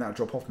don't reckon that'll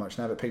drop off much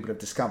now that people have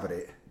discovered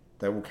it.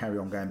 They will carry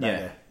on going back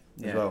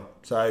there as well.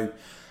 So.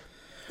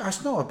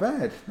 That's not a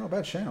bad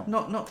shout.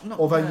 Not.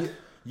 Although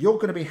you're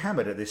going to be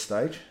hammered at this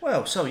stage.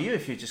 Well, so are you,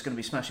 if you're just going to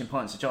be smashing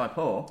pints of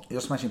Jaipur.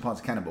 You're smashing pints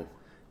of Cannibal.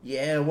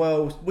 Yeah,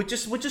 well, we're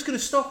just going to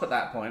stop at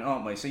that point,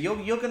 aren't we? So you're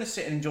going to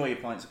sit and enjoy your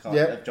pints of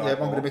Jaipur. Yeah, I'm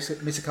going to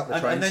miss a couple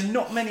of trains. And then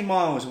not many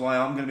miles away,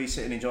 I'm going to be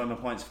sitting enjoying my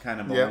pints of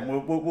Cannibal. Yeah.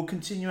 And we'll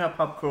continue our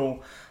pub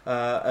crawl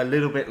a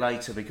little bit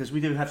later, because we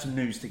do have some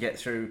news to get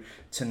through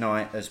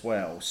tonight as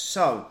well.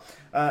 So,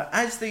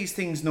 as these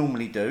things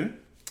normally do,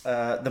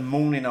 the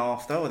morning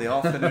after, or the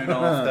afternoon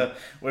after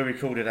we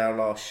recorded our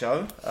last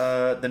show,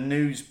 the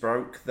news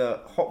broke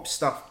that Hop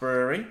Stuff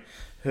Brewery,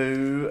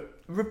 who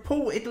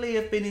reportedly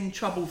have been in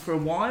trouble for a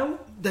while.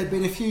 There've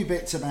been a few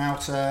bits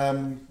about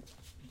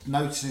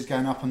notices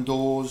going up on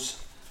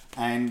doors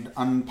and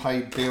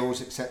unpaid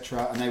bills,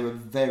 etc., and they were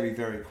very,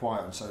 very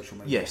quiet on social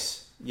media.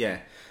 Yes, yeah.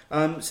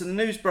 So the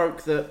news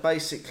broke that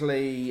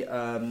basically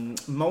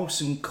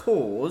Molson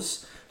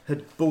Coors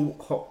had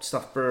bought Hop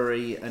Stuff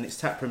Brewery and its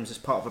tap rooms as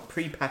part of a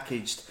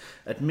pre-packaged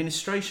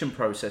administration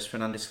process for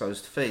an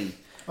undisclosed fee.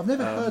 I've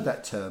never heard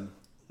that term.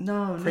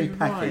 No,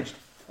 pre-packaged.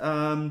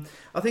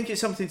 I think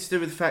it's something to do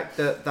with the fact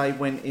that they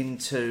went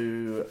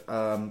into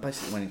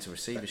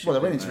receivership. Well,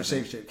 they went into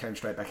receivership, came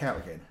straight back out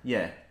again.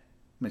 Yeah.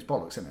 I mean, it's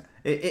bollocks, isn't it?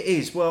 It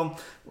is. Well,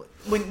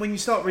 when you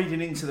start reading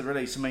into the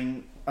release, I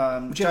mean,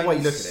 whichever way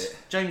you look at it,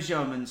 James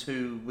Yeomans,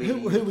 who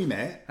we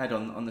met, had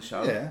on the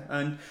show, yeah,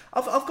 and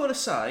I've got to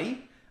say,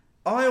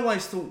 I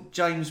always thought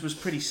James was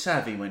pretty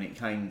savvy when it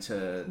came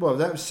to. Well,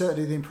 that was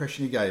certainly the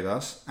impression he gave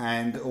us,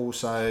 and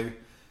also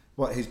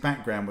what his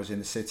background was in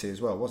the city as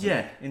well, wasn't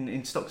it? Yeah,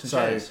 in stocks and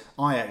shares. So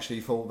I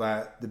actually thought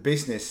that the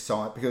business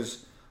side,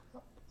 because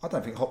I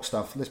don't think Hop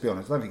Stuff, let's be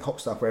honest, I don't think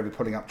Hop Stuff were ever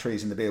pulling up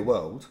trees in the beer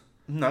world.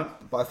 No.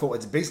 But I thought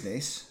as a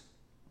business,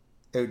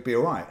 it would be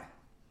all right.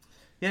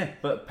 Yeah,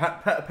 but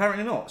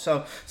apparently not.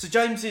 So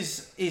James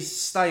is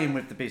staying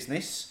with the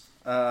business,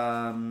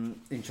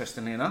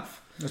 interestingly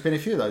enough. There's been a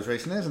few of those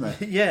recently, hasn't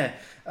there? Yeah.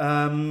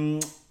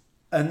 And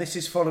this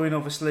is following,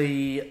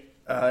 obviously,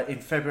 in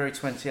February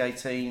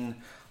 2018,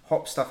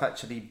 Hop Stuff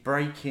actually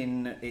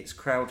breaking its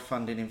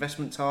crowdfunding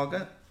investment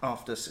target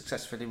after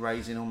successfully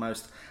raising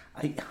almost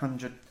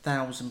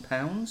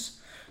 £800,000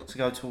 to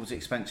go towards the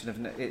expansion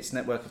of its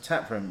network of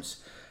tap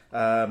rooms.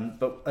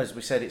 But as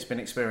we said, it's been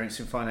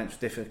experiencing financial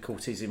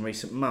difficulties in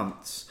recent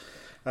months.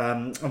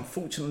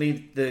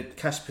 Unfortunately, the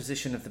cash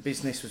position of the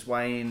business was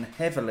weighing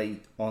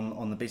heavily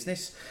on the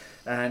business,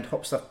 and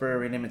Hopstuff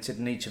Brewery Limited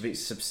and each of its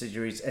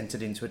subsidiaries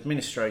entered into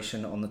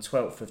administration on the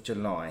 12th of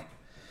July.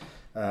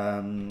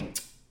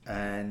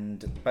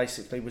 And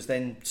basically was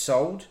then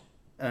sold,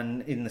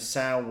 and in the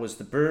sale was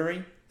the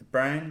brewery, the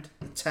brand,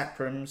 the tap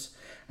rooms,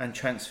 and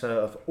transfer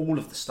of all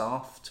of the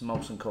staff to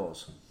Molson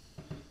Coors.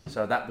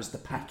 So that was the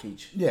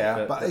package.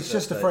 Yeah, but it's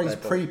just the phrase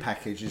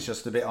pre-packaged is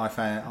just a bit I've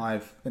seen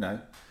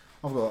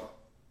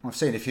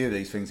a few of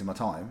these things in my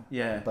time.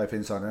 Yeah. Both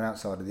inside and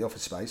outside of the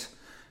office space.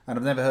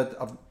 And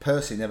I've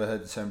personally never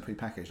heard the term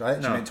pre-packaged. I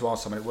actually meant to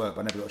ask someone at work,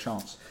 but I never got a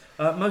chance.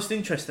 Most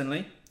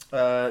interestingly,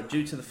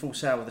 due to the full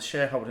sale of the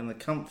shareholding in the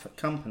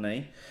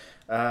company,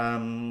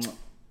 none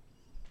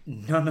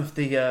of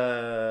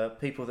the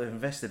people that have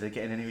invested are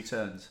getting any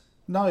returns.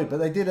 No, but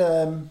they did.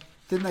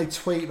 Didn't they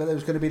tweet that there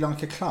was going to be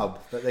like a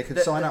club that they could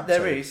sign up to?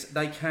 There is.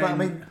 They can. But I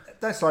mean,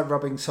 that's like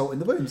rubbing salt in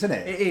the wounds, isn't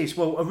it? It is.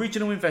 Well,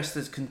 original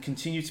investors can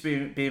continue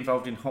to be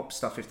involved in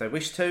Hopstuff if they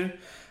wish to.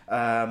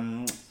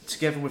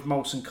 Together with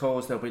Molson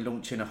Coors, they'll be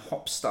launching a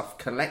Hopstuff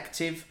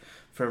Collective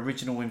for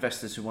original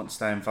investors who want to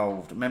stay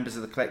involved. Members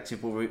of the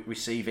collective will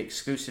receive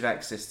exclusive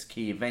access to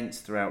key events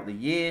throughout the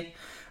year,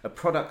 a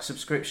product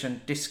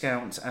subscription,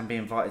 discounts, and be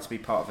invited to be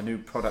part of a new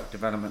product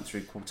development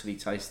through quarterly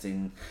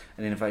tasting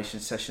and innovation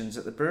sessions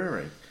at the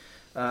brewery.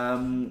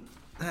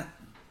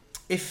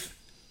 If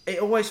it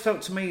always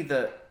felt to me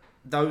that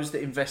those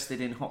that invested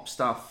in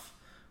Hopstuff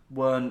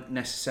weren't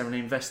necessarily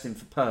investing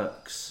for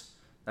perks.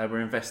 They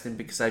were investing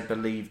because they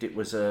believed it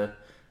was a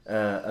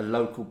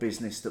local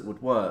business that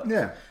would work.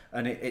 Yeah.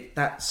 And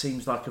that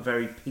seems like a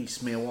very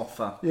piecemeal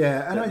offer.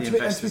 Yeah, and that to be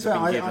fair,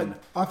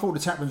 I thought the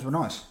tap rooms were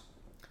nice.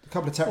 A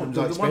couple of tap rooms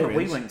I the one that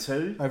we experienced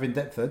went to over in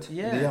Deptford,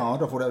 Yeah. the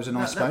yard. I thought that was a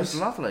nice that space.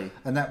 was lovely.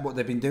 And that what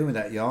they've been doing with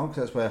that yard,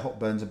 because that's where Hot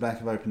Burns and Black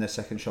have opened their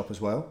second shop as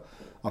well.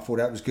 I thought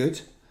that was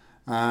good.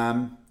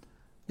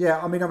 Yeah,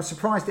 I mean, I was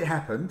surprised it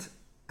happened,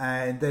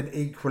 and then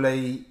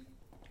equally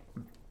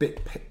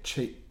bit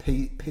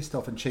pissed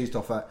off and cheesed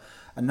off at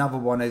another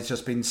one has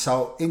just been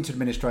sold into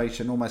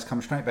administration, almost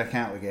come straight back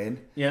out again.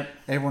 Yeah.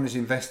 Everyone who's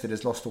invested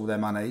has lost all their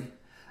money,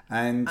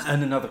 and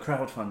another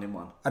crowdfunding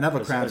one.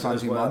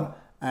 Crowdfunding one,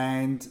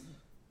 and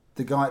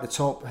the guy at the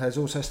top has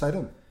also stayed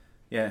on.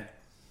 Yeah.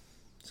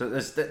 So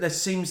there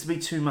seems to be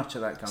too much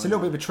of that going on. It's a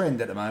little bit of a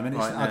trend at the moment.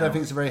 I don't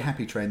think it's a very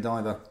happy trend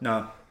either.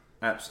 No,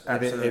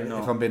 absolutely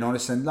not. If I'm being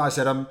honest, and like I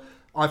said,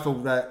 I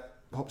thought that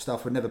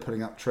Hopstuff were never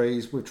putting up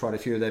trees. We've tried a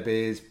few of their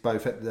beers,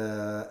 both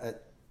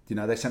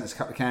they sent us a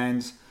couple of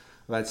cans.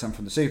 I've had some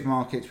from the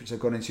supermarkets, which I've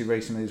gone into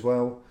recently as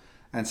well,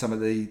 and some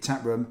of the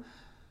tap room.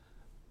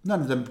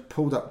 None of them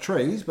pulled up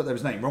trees, but there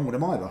was nothing wrong with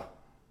them either.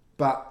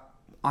 But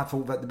I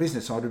thought that the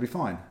business side would be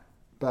fine.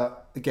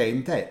 But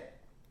again, debt.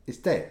 It's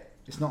debt.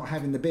 It's not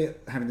having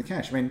the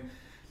cash. I mean,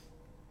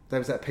 there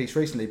was that piece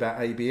recently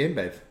about AB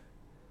InBev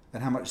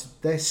and how much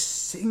they're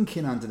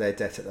sinking under their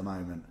debt at the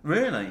moment.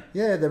 Really?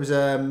 Yeah, there was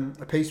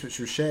a piece which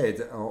was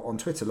shared on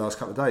Twitter the last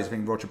couple of days. I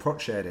think Roger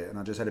Prott shared it, and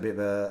I just had a bit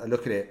of a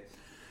look at it.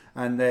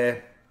 And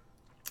their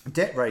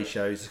debt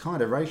ratio is the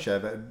kind of ratio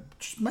that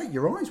just make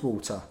your eyes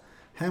water.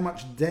 How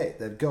much debt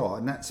they've got,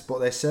 and that's what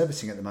they're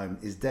servicing at the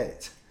moment is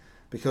debt.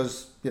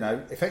 Because,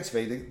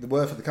 effectively, the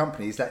worth of the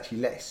company is actually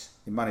less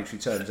in monetary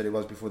terms than it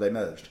was before they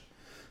merged.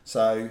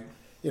 So,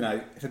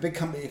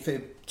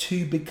 if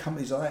two big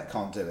companies like that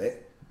can't do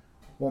it,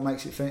 what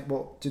makes it think?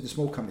 What do the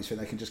small companies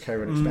think they can just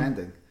carry on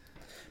expanding?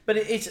 But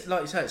it's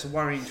like you say, it's a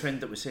worrying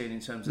trend that we're seeing in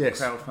terms of the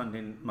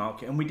crowdfunding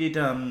market. And we did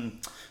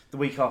the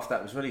week after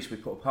that was released, we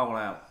put a poll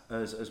out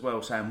as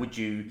well saying, would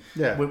you,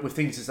 with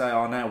things as they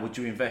are now, would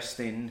you invest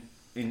in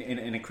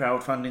a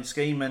crowdfunding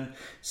scheme? And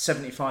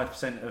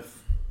 75% of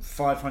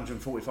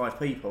 545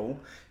 people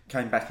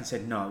came back and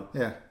said no.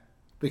 Yeah,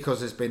 because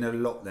there's been a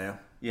lot now.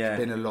 Yeah, there's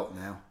been a lot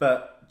now.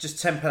 But just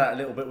temper that a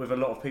little bit with a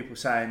lot of people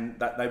saying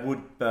that they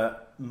would,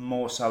 but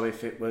more so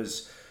if it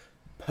was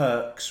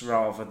perks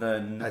rather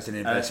than as an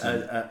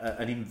investment,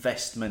 an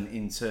investment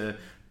into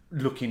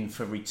looking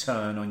for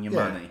return on your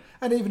money.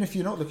 And even if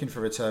you're not looking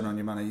for return on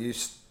your money,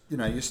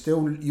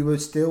 you were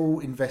still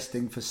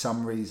investing for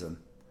some reason.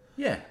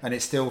 Yeah, and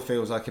it still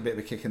feels like a bit of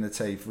a kick in the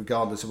teeth,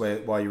 regardless of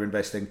why you're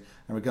investing,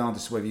 and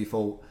regardless of whether you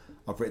thought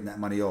I've written that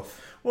money off.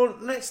 Well,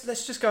 let's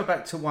just go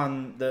back to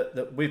one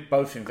that we've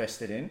both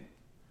invested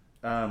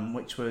in,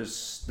 which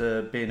was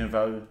the Beer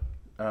Nouveau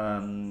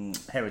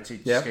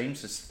heritage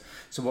schemes.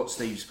 So what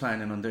Steve's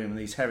planning on doing with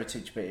these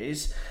heritage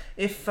beers.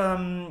 If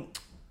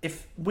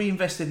we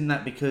invested in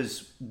that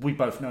because we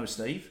both know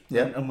Steve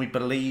and we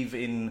believe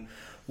in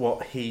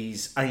what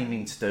he's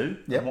aiming to do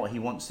and what he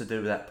wants to do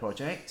with that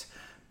project.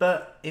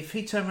 But if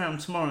he turned around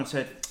tomorrow and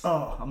said,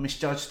 "Oh, I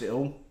misjudged it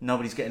all.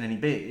 Nobody's getting any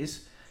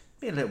beers,"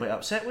 be a little bit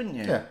upset, wouldn't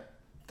you? Yeah,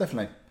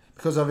 definitely.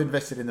 Because I've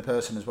invested in the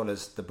person as well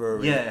as the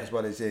brewery, as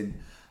well as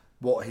in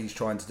what he's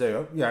trying to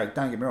do. Don't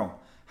get me wrong.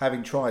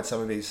 Having tried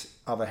some of his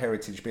other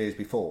heritage beers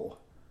before,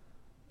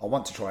 I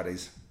want to try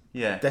these.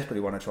 Yeah.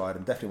 Definitely want to try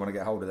them. Definitely want to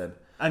get hold of them.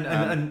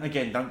 And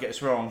again, don't get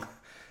us wrong.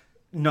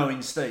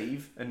 Knowing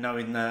Steve and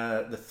knowing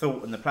the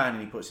thought and the planning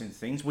he puts into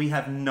things, we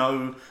have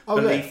no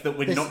belief that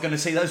we're not going to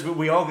see those, but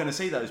we are going to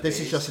see those. This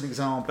is just an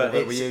example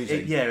that we're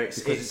using.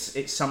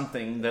 It's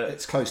something that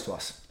it's close to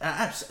us.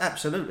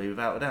 Absolutely,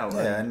 without a doubt.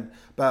 Yeah,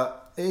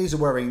 but it is a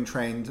worrying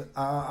trend.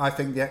 I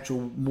think the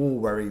actual more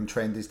worrying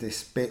trend is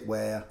this bit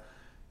where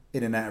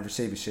in and out of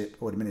receivership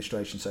or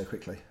administration so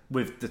quickly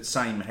with the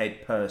same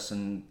head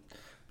person.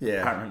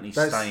 Apparently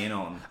staying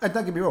on. And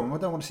don't get me wrong, I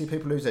don't want to see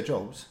people lose their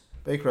jobs.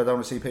 But equally, I don't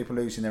want to see people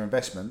losing their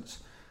investments.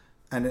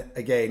 And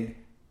again,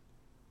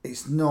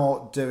 it's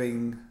not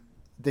doing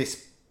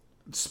this,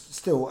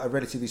 still a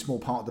relatively small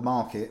part of the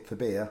market for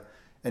beer,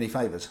 any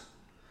favours.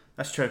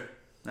 That's true.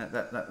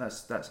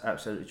 That's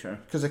absolutely true.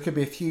 Because there could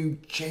be a few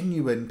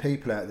genuine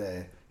people out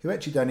there who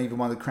actually don't even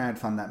want to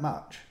crowdfund that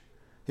much.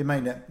 Who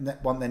may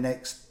want their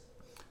next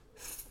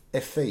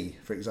FE,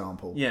 for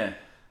example. Yeah.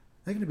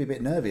 They're going to be a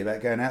bit nervy about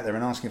going out there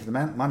and asking for the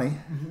money.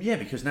 Yeah,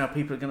 because now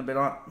people are going to be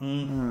like,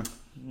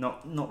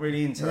 not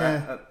really into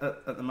that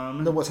at the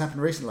moment. Look what's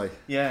happened recently.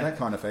 Yeah. That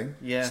kind of thing.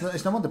 Yeah.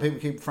 It's no wonder people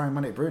keep throwing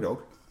money at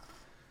Brewdog.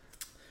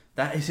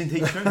 That is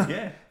indeed true,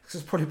 yeah. Because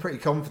it's probably pretty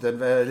confident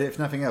that if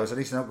nothing else, at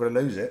least they're not going to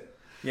lose it.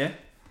 Yeah.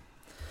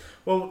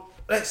 Well,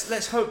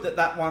 let's hope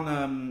that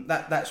one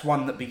that's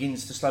one that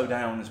begins to slow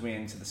down as we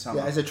enter the summer.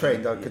 Yeah, as a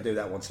trend, I could do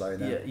that one slowing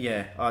down.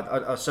 Yeah.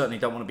 I certainly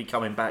don't want to be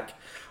coming back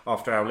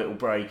after our little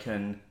break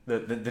and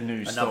the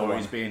news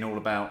stories being all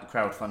about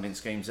crowdfunding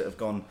schemes that have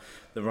gone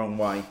the wrong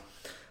way.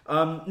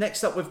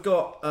 Next up, we've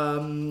got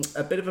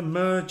a bit of a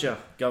merger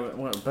going.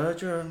 Well, a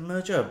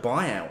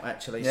buyout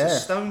actually. Yeah. So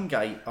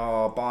Stonegate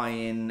are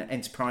buying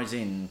Enterprise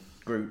Inn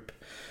Group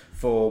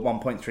for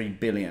 1.3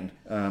 billion.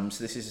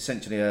 So this is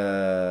essentially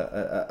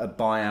a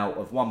buyout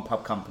of one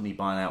pub company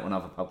buying out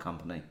another pub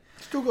company.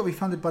 Still got to be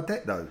funded by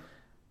debt though.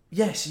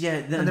 Yes, yeah.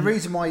 And the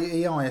reason why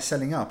EI is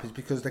selling up is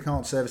because they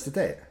can't service the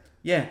debt.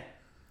 Yeah.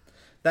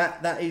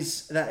 That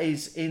is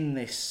in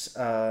this.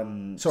 Sorry,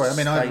 I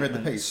mean I haven't read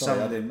the piece.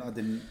 Sorry, I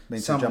didn't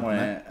mean to jump on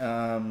that.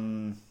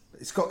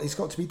 It's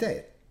got to be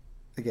debt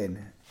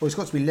again. Well, it's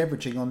got to be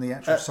leveraging on the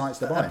actual sites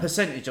they're buying. A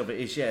percentage of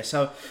it is, yeah.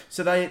 So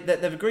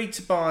they've agreed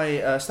to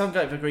buy.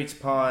 Stonegate have agreed to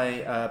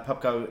buy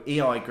Pubco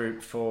EI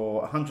Group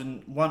for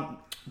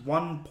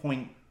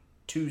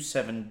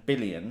 1.27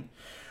 billion,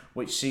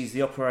 which sees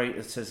the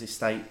operator's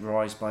estate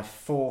rise by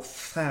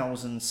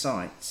 4,000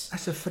 sites.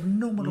 That's a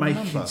phenomenal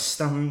making number.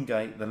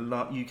 Stonegate the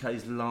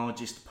UK's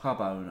largest pub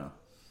owner.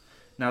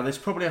 Now, there's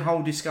probably a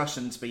whole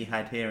discussion to be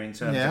had here in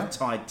terms of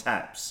tied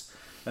taps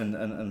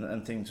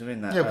and things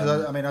within that. Yeah,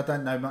 because I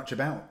don't know much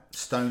about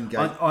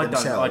Stonegate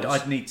themselves.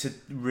 I'd need to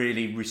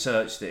really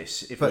research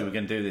this if we were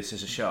going to do this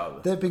as a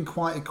show. They've been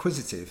quite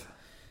acquisitive.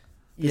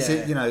 Yeah.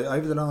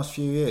 Over the last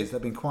few years,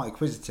 they've been quite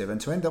acquisitive, and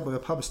to end up with a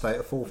pub estate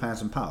of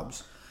 4,000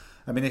 pubs,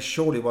 I mean, it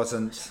surely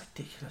wasn't. It's a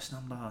ridiculous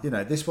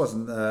number. This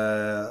wasn't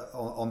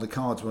on the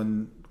cards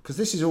when, because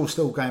this is all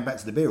still going back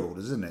to the beer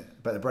orders, isn't it?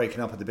 But they're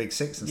breaking up at the Big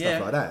Six and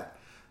stuff like that.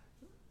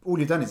 All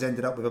you've done is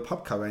ended up with a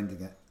pubco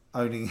owning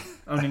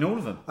all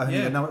of them.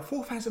 Owning a number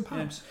 4,000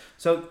 pubs. Yeah.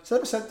 So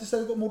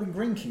they've got more than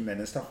Green King then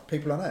and stuff.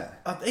 People on there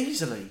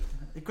easily.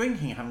 Green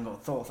King haven't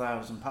got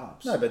 4,000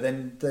 pubs. No, but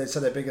then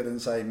they're bigger than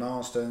say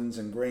Marston's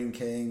and Green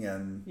King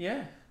and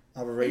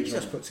other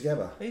regionals put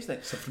together. Easily.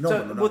 It's a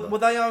phenomenal number. Will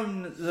they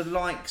own the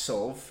likes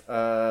of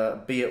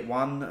Be At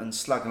One and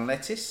Slug and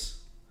Lettuce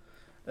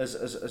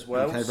as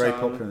well? Okay, very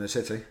popular in the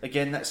city.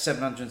 Again, that's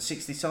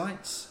 760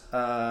 sites.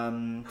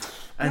 And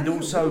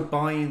also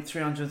buying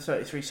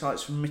 333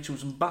 sites from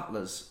Mitchells and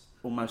Butlers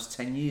almost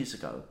 10 years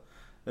ago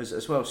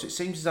as well. So it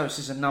seems as though this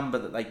is a number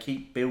that they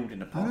keep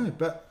building upon. I know,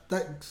 but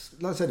that's,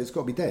 like I said, it's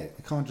got to be debt.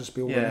 It can't just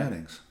be all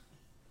earnings.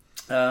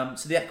 So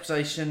the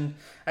acquisition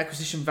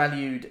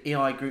valued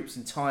EI Group's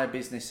entire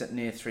business at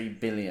near 3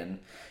 billion,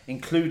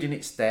 including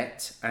its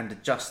debt and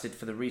adjusted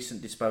for the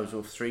recent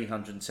disposal of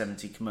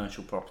 370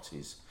 commercial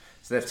properties.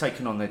 So they've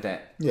taken on their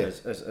debt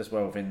as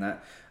well within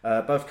that.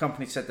 Both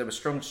companies said there were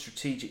strong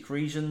strategic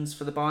reasons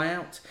for the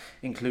buyout,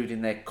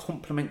 including their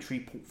complementary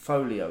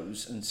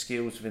portfolios and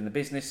skills within the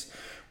business,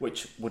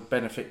 which would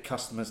benefit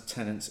customers,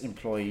 tenants,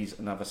 employees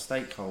and other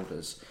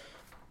stakeholders.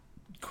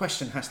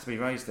 Question has to be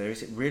raised there.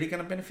 Is it really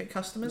going to benefit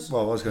customers?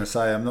 Well, I was going to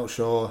say, I'm not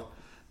sure.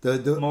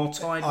 More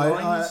tied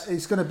lines?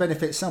 It's going to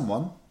benefit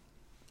someone,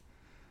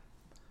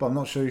 but I'm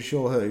not sure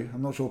who.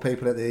 I'm not sure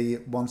people at the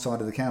one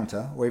side of the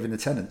counter or even the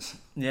tenants.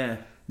 Yeah.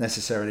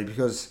 Necessarily,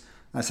 because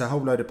that's a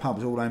whole load of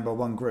pubs all owned by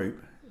one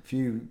group. If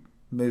you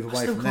move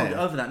away from there, get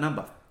over that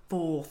number.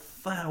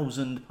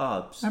 4,000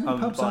 pubs. How many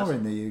pubs are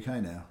in the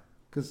UK now?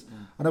 Because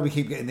I know we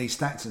keep getting these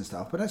stats and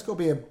stuff, but that's got to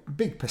be a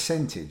big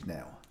percentage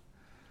now.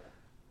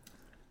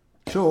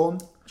 Sean,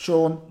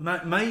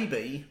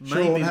 maybe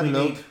Sean, have we a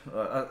look.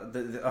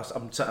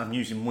 need. I'm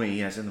using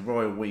we as in the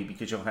royal we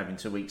because you're having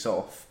 2 weeks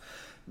off.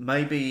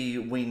 Maybe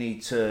we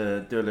need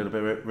to do a little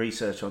bit of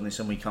research on this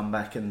and we come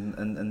back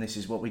and this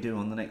is what we do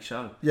on the next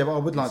show. Yeah, but I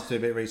would like to do a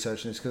bit of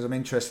research on this because I'm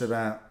interested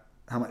about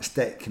how much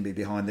debt can be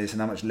behind this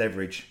and how much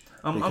leverage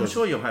I'm because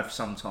sure you'll have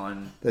some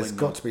time. There's when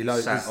got you're to be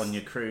loads. sat on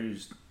your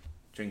cruise,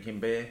 drinking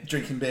beer.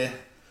 Drinking beer.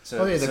 To,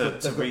 they've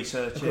to got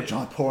research they've got it.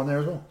 giant pour on there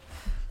as well.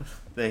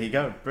 There you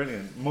go,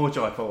 brilliant. More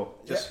Jaipur,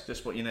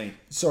 just what you need.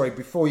 Sorry,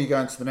 before you go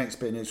into the next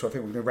bit of news, so I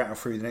think we're going to rattle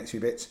through the next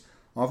few bits.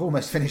 I've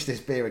almost finished this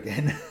beer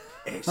again.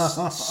 It's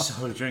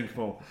so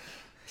drinkable.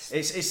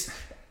 It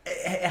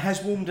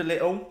has warmed a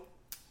little.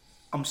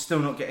 I'm still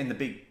not getting the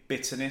big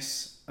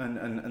bitterness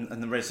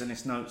and the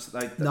resinous notes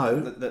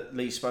that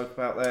Lee spoke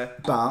about there.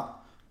 But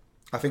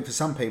I think for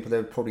some people, they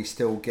would probably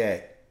still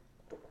get,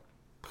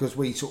 because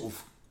we sort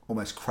of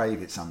almost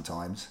crave it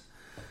sometimes.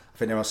 I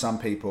think there are some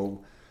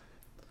people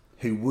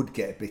who would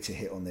get a bitter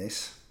hit on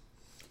this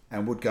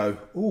and would go,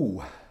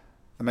 ooh,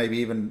 and maybe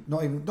even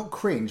not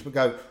cringe, but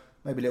go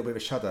maybe a little bit of a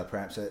shudder,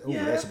 perhaps. Oh,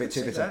 Yeah, that's a I bit could too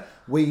see bitter. that.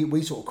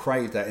 We sort of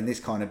crave that in this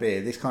kind of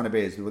beer. This kind of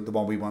beer is the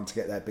one we want to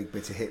get that big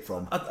bitter hit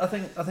from. I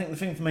think the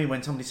thing for me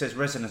when somebody says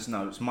resinous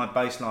notes, my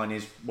baseline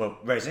is, well,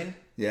 resin.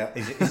 Yeah.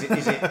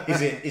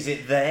 Is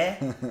it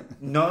there?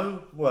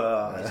 No.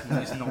 Well,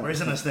 it's not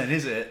resinous then,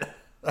 is it?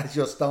 That's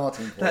your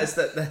starting point.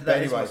 That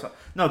Anyway. is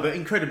no, but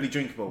incredibly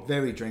drinkable.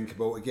 Very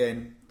drinkable.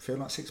 Again, feel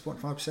like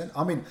 6.5%.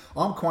 I mean,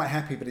 I'm quite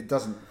happy, but it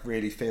doesn't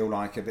really feel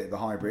like a bit of a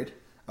hybrid,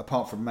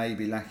 apart from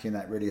maybe lacking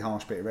that really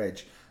harsh bitter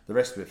edge. The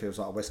rest of it feels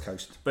like a West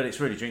Coast. But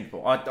it's really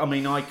drinkable. I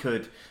mean, I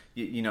could,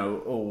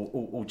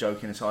 all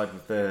joking aside,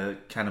 with the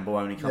Cannonball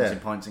only comes Yeah.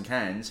 in pints and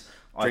cans.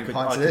 Drink I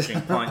pints could of this.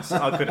 drink pints.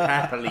 I could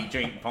happily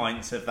drink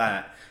pints of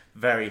that,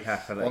 very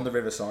happily. On the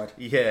riverside.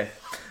 Yeah.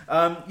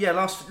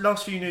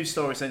 Last few news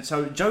stories then.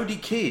 So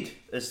Jodie Kidd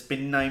has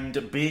been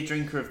named Beer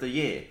Drinker of the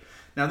Year.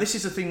 Now this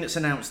is a thing that's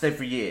announced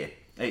every year.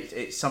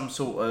 It's some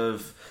sort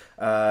of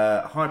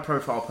high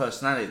profile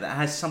personality that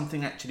has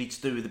something actually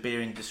to do with the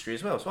beer industry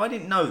as well. So I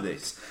didn't know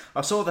this.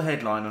 I saw the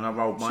headline and I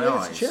rolled my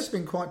eyes. She has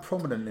been quite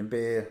prominent in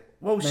beer.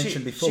 Well,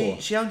 mentioned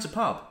before. She owns a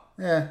pub.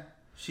 Yeah.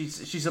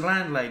 She's a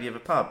landlady of a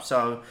pub.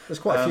 So There's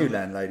quite a few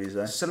landladies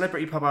there.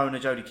 Celebrity pub owner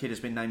Jodie Kidd has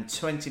been named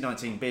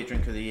 2019 Beer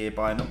Drinker of the Year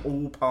by an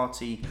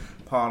all-party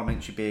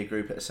parliamentary beer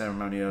group at a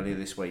ceremony earlier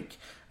this week.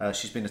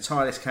 She's been a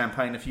tireless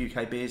campaigner for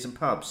UK beers and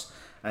pubs,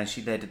 and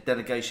she led a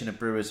delegation of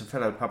brewers and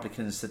fellow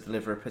publicans to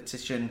deliver a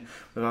petition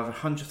with over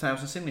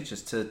 100,000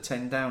 signatures to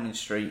 10 Downing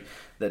Street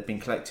that had been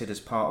collected as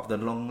part of the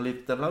Long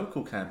Live the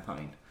Local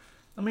campaign.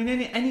 I mean,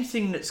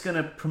 anything that's going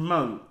to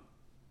promote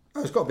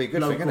Oh, it's got to be a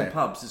good local thing, isn't it?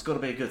 pubs, it's got to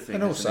be a good thing.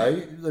 And hasn't also,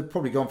 it? they've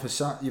probably gone for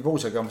some. You've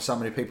also gone for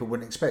somebody people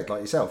wouldn't expect,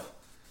 like yourself.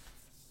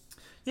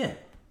 Yeah.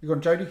 You've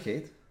gone Jodie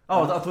Kidd.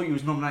 Oh, I thought you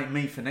was nominating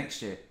me for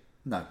next year.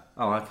 No.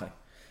 Oh, okay.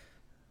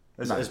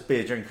 No. As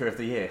Beer Drinker of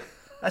the Year.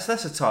 That's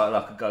a title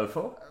I could go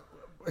for.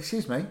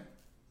 Excuse me.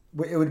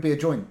 It would be a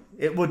joint.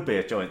 It would be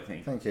a joint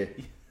thing. Thank you.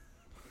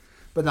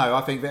 But no,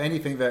 I think that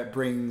anything that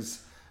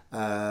brings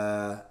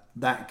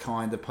that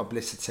kind of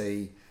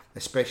publicity,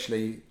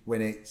 especially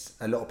when it's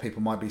a lot of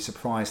people might be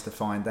surprised to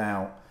find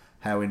out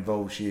how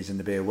involved she is in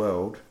the beer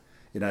world.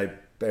 You know,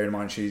 bear in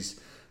mind she's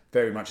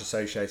very much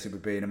associated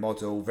with being a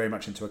model, very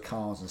much into her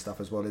cars and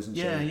stuff as well, isn't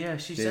she? Yeah.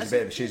 She's a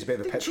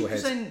bit of a petrol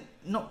head. Didn't she present,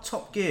 not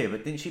Top Gear,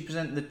 but didn't she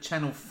present the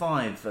Channel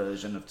 5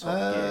 version of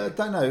Top Gear?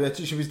 Don't know.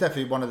 She was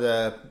definitely one of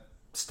the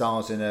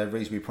stars in a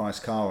reasonably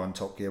priced car on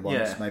Top Gear once,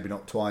 Yeah. maybe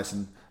not twice.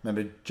 And I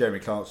remember Jeremy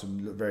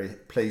Clarkson looked very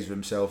pleased with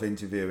himself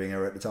interviewing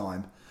her at the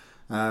time.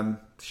 Did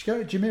she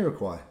go to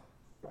Jamiroquai?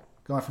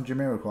 Guy from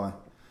Jamiroquai.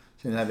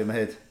 Didn't have it in my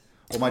head.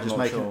 Or am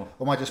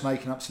I just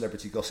making up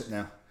celebrity gossip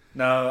now?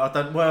 No, I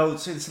don't. Well,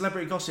 see, the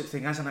celebrity gossip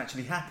thing hasn't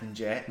actually happened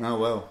yet. Oh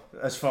well.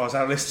 As far as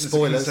our listeners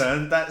Spoilers. are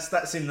concerned,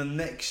 that's in the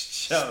next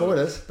show.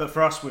 Spoilers. But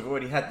for us, we've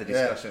already had the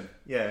discussion.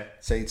 Yeah.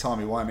 See,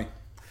 timey-wimey.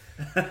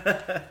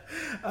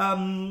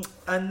 And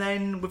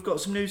then we've got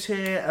some news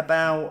here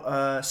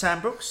about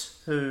Sam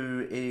Brooks,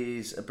 who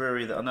is a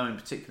brewery that I know in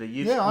particular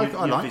you've like.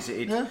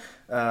 visited Yeah.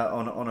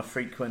 on a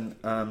frequent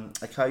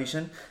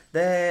occasion.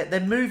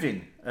 They're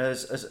moving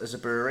as a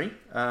brewery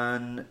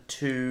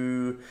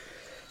to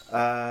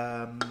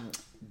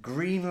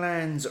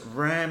Greenland's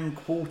Ram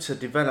Quarter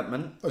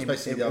development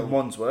in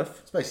Wandsworth.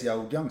 It's basically the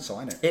old young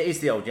site, isn't it? It is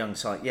the old young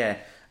site, yeah.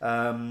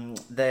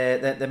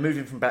 They're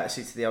moving from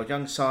Battersea to the old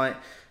young site,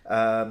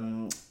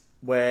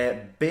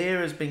 where beer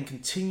has been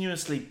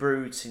continuously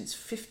brewed since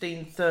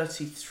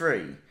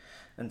 1533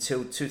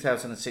 until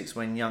 2006,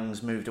 when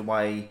Young's moved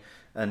away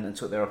and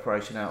took their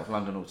operation out of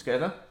London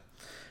altogether.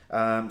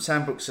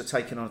 Sam Brooks are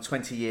taking on a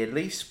 20-year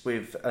lease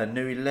with a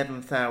new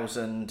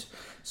 11,000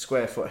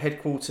 square foot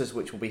headquarters,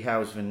 which will be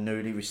housed in a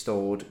newly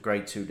restored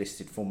Grade 2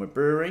 listed former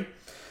brewery.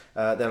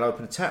 They'll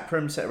open a tap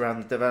room set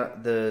around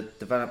the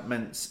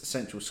development's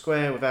central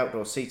square with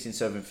outdoor seating,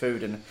 serving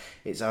food and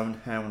its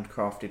own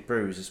handcrafted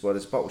brews, as well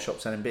as bottle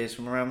shops selling beers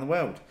from around the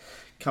world.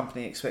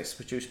 Company expects to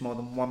produce more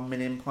than 1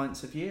 million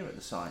pints a year at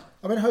the site.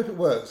 I mean, I hope it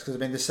works, because I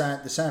mean the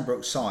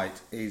Sandbrook site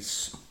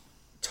is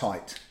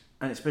tight.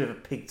 And it's a bit of a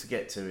pig to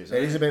get to, isn't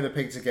it? It is a bit of a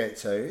pig to get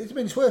to.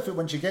 It's worth it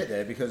once you get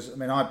there, because I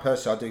mean, I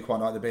personally do quite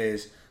like the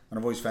beers, and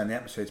I've always found the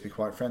atmosphere to be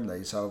quite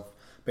friendly. So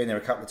I've been there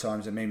a couple of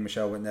times, and me and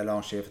Michelle went there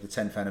last year for the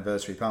 10th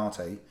anniversary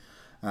party.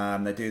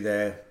 They do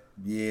their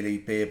yearly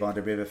beer by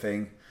the river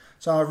thing.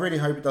 So I really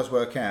hope it does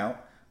work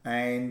out.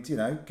 And,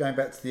 going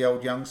back to the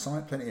old Young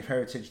site, plenty of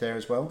heritage there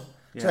as well.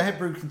 Yeah. So they have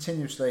brewed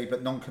continuously,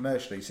 but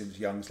non-commercially since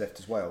Young's left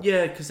as well.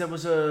 Yeah, because there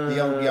was The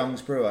old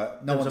Young's brewer.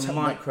 There was a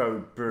micro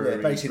brewery.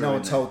 Yeah, basically no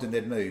one brewing told them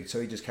they'd moved,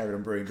 so he just carried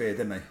on brewing beer,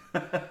 didn't he?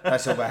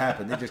 That's all that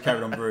happened. He just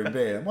carried on brewing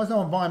beer. Why's no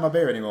one buying my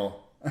beer anymore?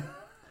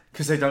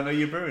 because they don't know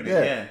you're brewing it.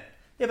 Yeah.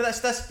 Yeah, but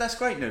that's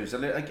great news.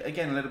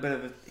 Again, a little bit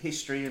of a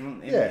history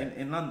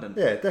in London.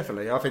 Yeah,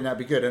 definitely. I think that'd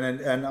be good,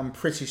 and I'm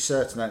pretty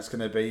certain that's going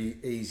to be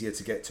easier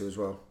to get to as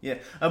well. Yeah,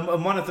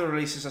 and one of the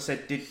releases I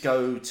said did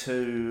go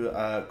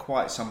to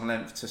quite some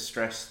length to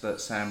stress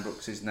that Sam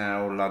Brooks is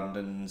now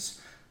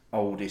London's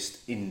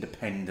oldest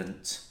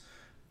independent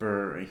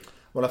brewery.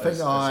 Well, I think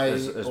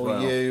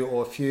you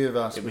or a few of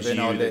us it was within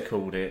you our that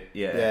called it.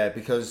 Yeah, yeah,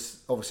 because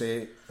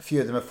obviously a few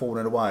of them have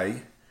fallen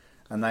away,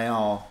 and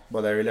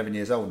they're 11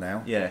 years old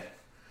now. Yeah.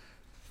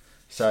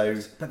 So,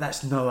 but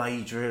that's no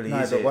age really, no,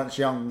 is but it? once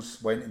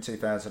Young's went in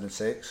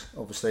 2006,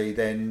 obviously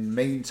then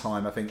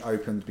Meantime I think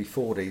opened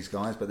before these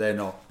guys, but they're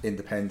not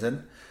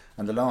independent,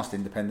 and the last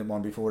independent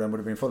one before them would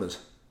have been Fuller's.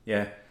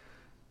 Yeah.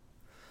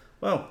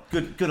 Well,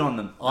 good on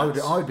them. I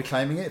would be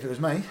claiming it if it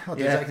was me. I'd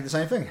do exactly the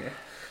same thing. Yeah.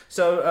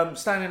 So,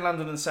 staying in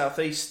London and South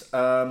East,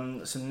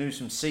 some news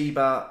from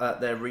SIBA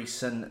at their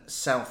recent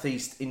South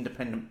East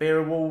Independent Beer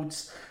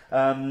Awards.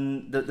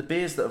 The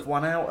beers that have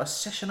won out are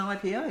session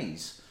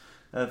IPAs.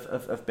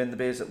 Have been the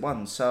beers that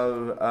won.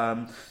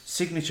 So,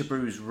 Signature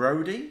Brews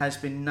Roadie has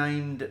been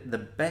named the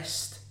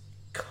best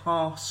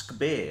cask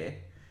beer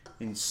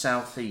in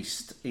South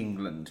East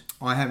England.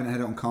 I haven't had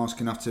it on cask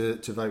enough to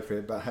vote for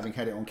it, but having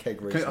had it on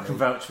keg recently, I can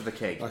vouch for the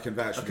keg. I can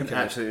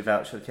absolutely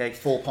vouch for the keg.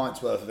 4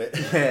 pints worth of it.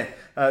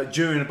 Yeah,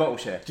 during a bottle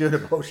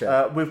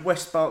share. With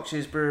West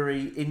Berkshire's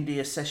brewery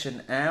India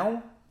Session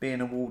Ale being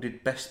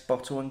awarded best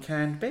bottle and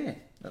canned beer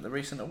at the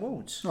recent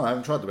awards. No, I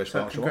haven't tried the West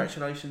Berkshire one.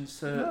 Congratulations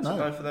to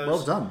both of those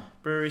well done.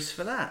 breweries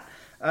for that.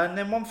 And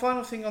then one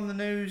final thing on the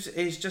news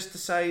is just to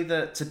say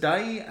that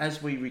today,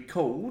 as we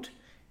record,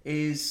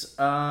 is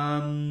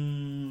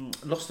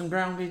Lost and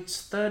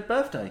Grounded's 3rd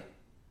birthday.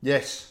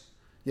 Yes.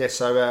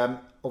 So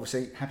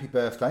obviously, happy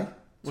birthday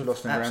to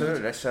Lost and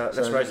Grounded.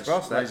 Absolutely. Let's raise a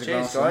glass to that.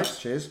 Cheers, guys.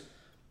 Cheers.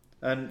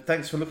 And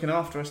thanks for looking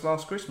after us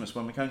last Christmas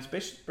when we came to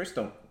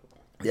Bristol.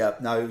 Yeah,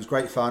 no, it was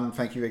great fun.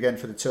 Thank you again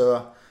for the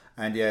tour.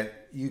 And yeah,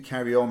 you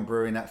carry on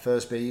brewing that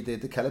first beer you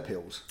did, the Keller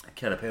Pils.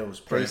 Keller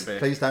Pils, brilliant beer.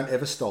 Please don't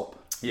ever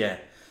stop. Yeah,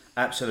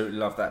 absolutely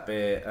love that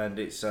beer, and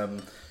it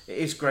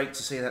is great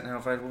to see that now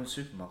available in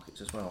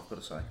supermarkets as well, I've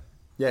got to say.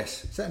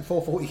 Yes, it's in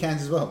 440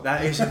 cans as well.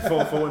 That is in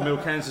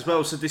 440ml cans as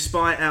well. So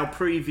despite our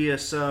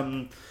previous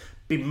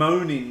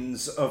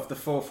bemoanings of the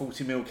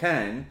 440ml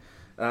can,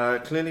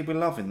 clearly we're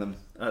loving them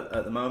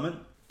at the moment.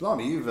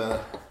 Blimey, you've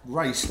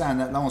raised Stan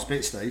that last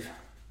bit, Steve.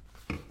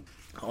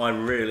 I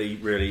really,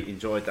 really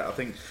enjoyed that. I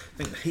think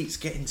the heat's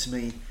getting to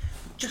me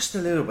just a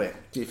little bit.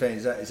 Do you think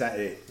is that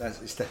it?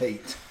 It's the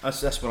heat.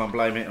 That's what I'm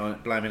blaming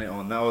it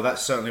on. No,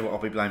 that's certainly what I'll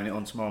be blaming it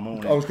on tomorrow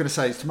morning. I was going to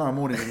say it's tomorrow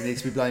morning that you need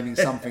to be blaming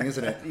something,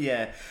 isn't it?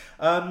 Yeah.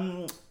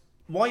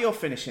 While you're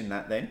finishing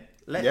that, then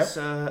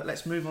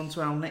let's move on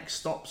to our next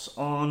stops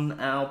on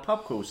our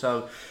pub crawl.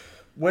 So,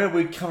 where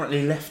we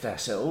currently left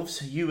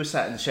ourselves, you were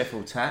sat in the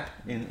Sheffield Tap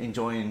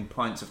enjoying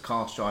pints of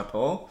cast dry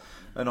pour,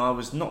 and I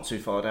was not too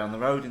far down the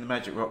road in the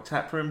Magic Rock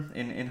Tap Room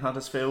in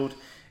Huddersfield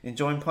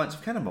enjoying pints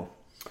of Cannonball.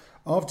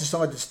 I've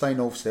decided to stay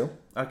north still.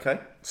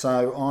 Okay.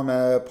 So I'm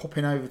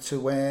popping over to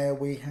where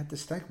we had the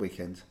stag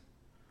weekend.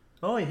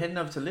 Oh, you're heading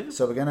over to Liverpool?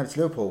 So we're going over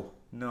to Liverpool.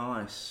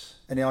 Nice.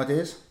 Any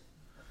ideas?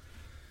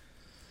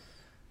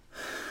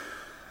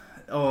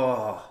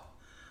 Oh,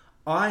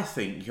 I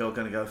think you're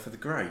going to go for the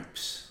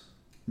grapes.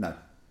 No.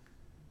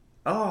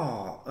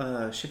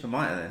 Oh, Shipper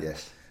Mitre then?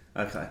 Yes.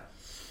 Okay.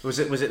 Was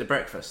it the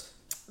breakfast?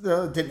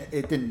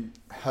 It didn't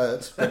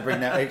hurt when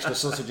bringing out extra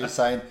sausages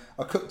saying,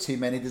 I cooked too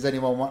many, does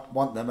anyone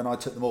want them? And I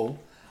took them all.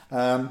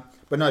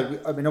 But no,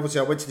 I mean, obviously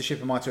I went to the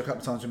Shipper Mitre a couple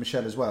of times with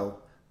Michelle as well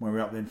when we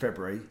were up there in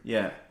February.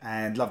 Yeah.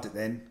 And loved it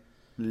then.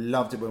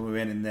 Loved it when we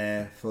went in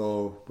there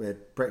we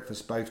had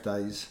breakfast both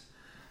days.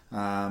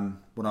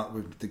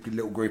 With the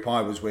little group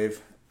I was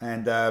with.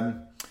 And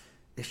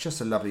it's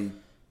just a lovely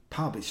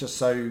pub. It's just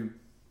so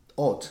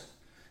odd.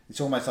 It's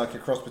almost like a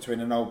cross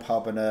between an old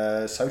pub and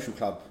a social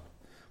club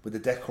with the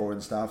decor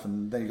and stuff,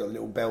 and then you've got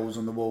little bells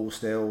on the wall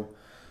still,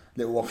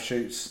 little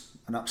offshoots,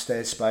 an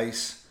upstairs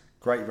space,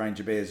 great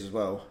range of beers as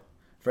well.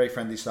 Very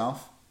friendly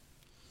staff.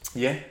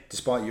 Yeah.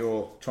 Despite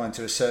your trying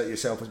to assert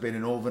yourself as being a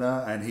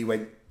northerner, and he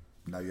went,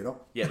 no, you're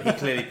not. Yeah, he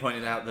clearly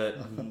pointed out that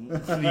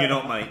you're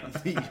not, mate.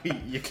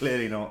 You're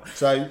clearly not.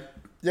 So,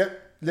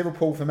 yep,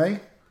 Liverpool for me,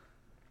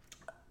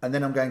 and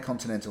then I'm going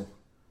continental.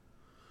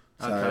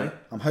 So okay.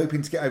 I'm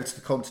hoping to get over to the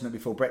continent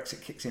before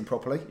Brexit kicks in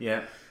properly.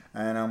 Yeah.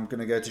 And I'm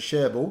going to go to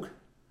Cherbourg.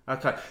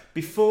 Okay.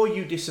 Before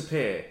you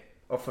disappear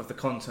off of the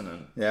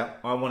continent, yeah,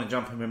 I want to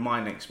jump in with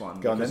my next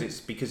one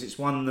because it's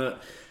one that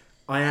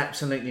I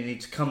absolutely need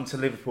to come to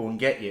Liverpool and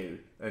get you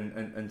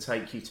and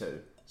take you to.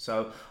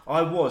 So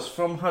I was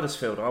from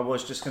Huddersfield. I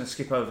was just going to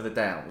skip over the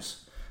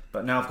Downs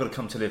but now I've got to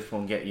come to Liverpool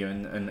and get you,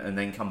 and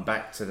then come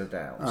back to the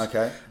Downs.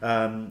 Okay.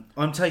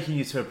 I'm taking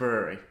you to a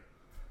brewery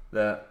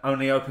that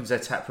only opens their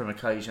tap room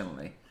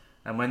occasionally,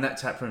 and when that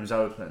tap room's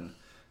open,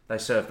 they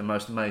serve the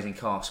most amazing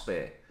cask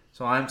beer.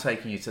 So I am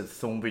taking you to the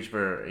Thornbridge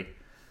Brewery,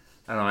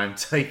 and I am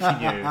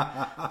taking you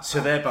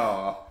to their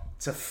bar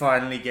to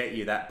finally get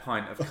you that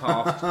pint of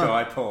cask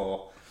dry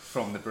pour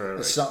from the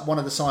brewery. One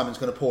of the Simon's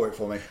going to pour it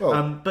for me.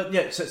 Well, But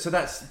yeah, so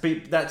that's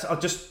I'll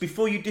just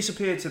before you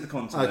disappear to the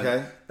continent.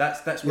 Okay.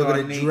 That's You're where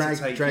I gonna need drag-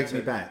 to take drag you me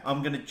to. back.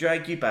 I'm going to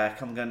drag you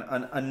back. I'm going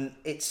and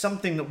it's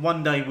something that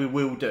one day we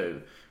will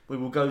do. We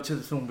will go to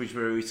the Thornbridge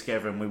Brewery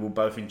together, and we will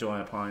both enjoy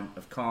a pint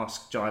of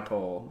cask dry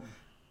pour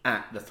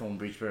at the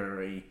Thornbridge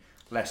Brewery,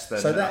 less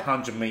than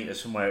 100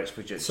 metres from where it's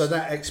produced. so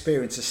that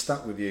experience has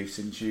stuck with you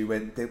since you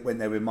went there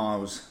with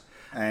Miles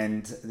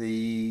and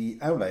the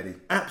old lady.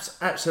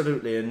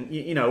 Absolutely, and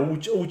you know,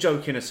 all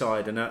joking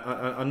aside, and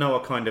I know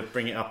I kind of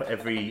bring it up at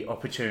every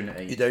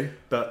opportunity. You do?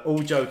 But all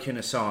joking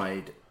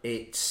aside,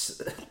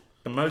 it's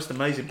the most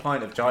amazing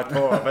pint of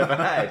Jaipur I've ever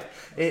had.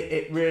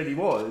 It really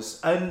was,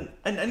 and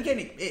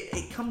again,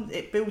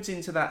 it builds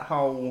into that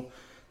whole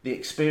the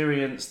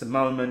experience, the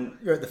moment.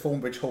 You're at the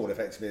Thornbridge Hall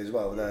effectively as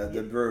well,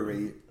 the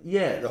brewery.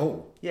 Yeah, the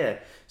hall. Yeah,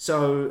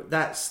 so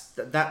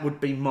that would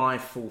be my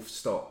fourth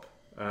stop.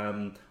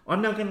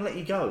 I'm now going to let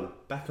you go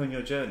back on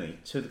your journey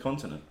to the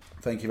continent.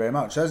 Thank you very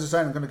much. So as I say,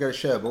 I'm going to go to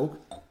Cherbourg.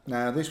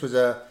 Now this was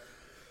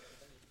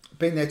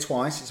been there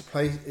twice.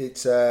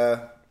 It's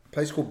a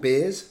place called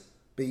Beers,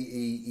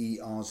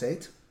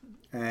 Beerz,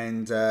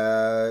 and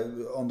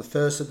on the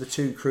first of the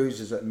two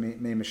cruises that me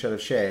and Michelle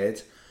have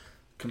shared,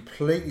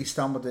 completely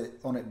stumbled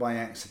on it by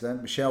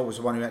accident. Michelle was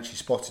the one who actually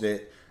spotted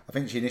it. I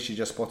think she initially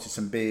just spotted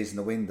some beers in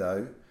the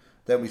window.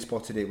 Then we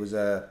spotted it was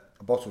a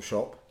bottle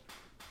shop,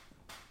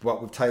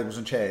 but with tables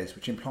and chairs,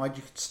 which implied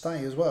you could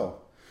stay as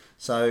well.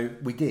 So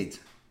we did.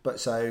 But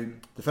so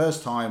the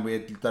first time we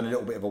had done a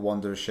little bit of a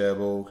wander of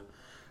Cherbourg,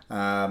 bit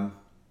of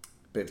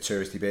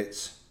touristy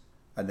bits,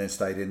 and then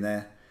stayed in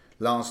there.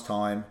 Last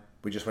time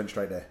we just went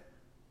straight there.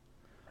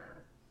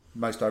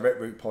 Most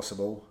direct route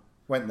possible.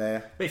 Went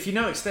there. But if you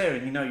know it's there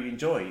and you know you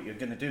enjoy it, you're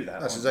going to do that.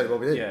 That's exactly what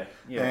we did. Yeah,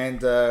 yeah.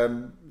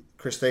 And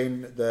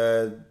Christine,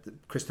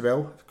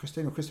 Christabel,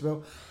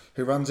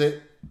 who runs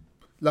it,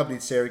 lovely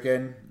to see her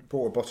again.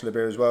 Brought her a bottle of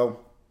beer as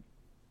well.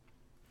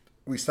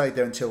 We stayed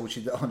there until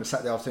on a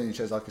Saturday afternoon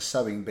she has like a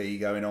sewing bee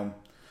going on,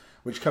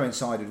 which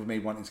coincided with me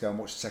wanting to go and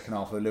watch the second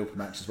half of the Liverpool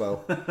match as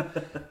well.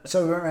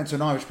 So we went round to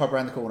an Irish pub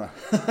around the corner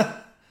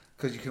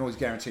because you can always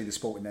guarantee the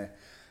sport in there.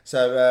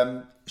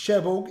 So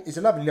Cherbourg is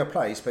a lovely little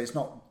place, but it's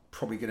not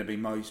probably going to be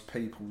most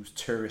people's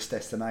tourist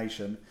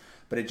destination.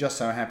 But it just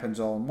so happens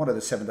on one of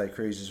the 7-day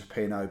cruises of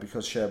P&O,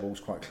 because Cherbourg's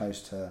quite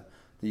close to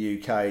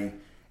the UK,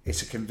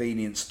 it's a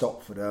convenient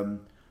stop for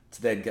them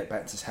to then get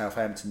back to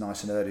Southampton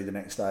nice and early the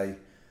next day.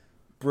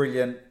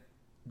 Brilliant,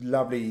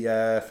 lovely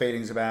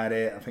feelings about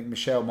it. I think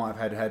Michelle might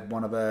have had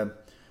one of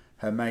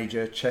her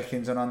major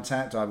check-ins on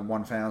Untapped, either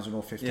 1,000 or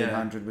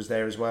 1,500 was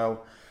there as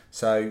well.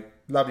 So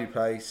lovely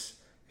place.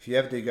 If you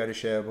ever do go to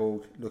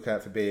Cherbourg, look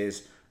out for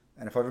beers.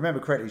 And if I remember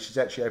correctly, she's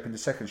actually opened a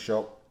second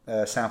shop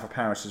south of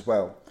Paris as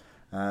well,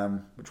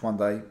 which one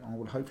day I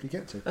will hopefully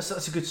get to.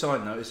 That's a good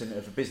sign, though, isn't it?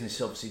 If a business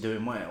is obviously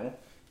doing well,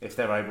 if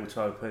they're able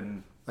to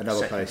open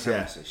another place,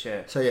 premises,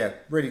 yeah. So yeah,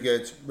 really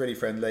good, really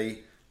friendly,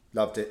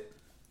 loved it.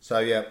 So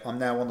yeah, I'm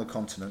now on the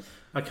continent.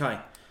 Okay,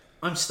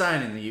 I'm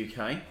staying in the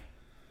UK,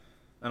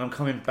 and I'm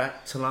coming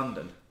back to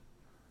London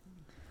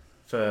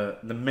for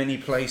the many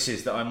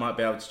places that I might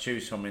be able to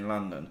choose from in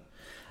London.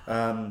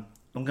 I'm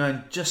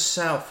going just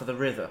south of the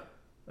river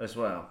as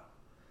well,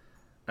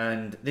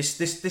 and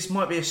this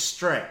might be a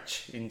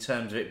stretch in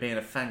terms of it being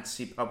a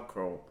fantasy pub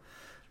crawl,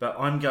 but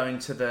I'm going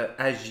to the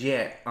as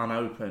yet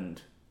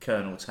unopened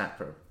Colonel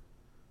Taproom.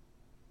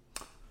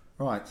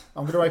 Right,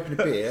 I'm going to open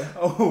a beer.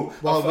 I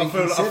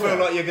feel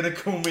like you're going to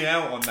call me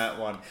out on that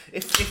one.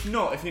 If you're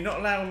not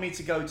allowing me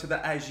to go to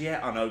the as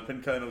yet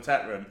unopened Colonel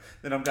Taproom,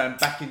 then I'm going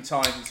back in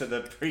time to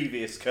the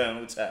previous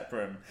Colonel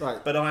Taproom.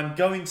 Right. But I'm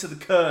going to the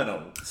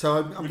Colonel.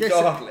 So I'm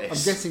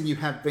guessing you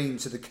have been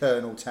to the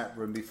Colonel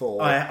Taproom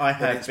before. I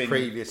have in its been.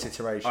 Previous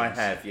iterations. I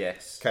have,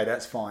 yes. Okay,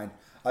 that's fine.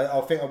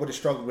 I think I would have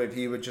struggled with if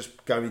you would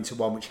just go into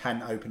one which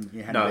hadn't opened and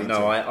you hadn't been to.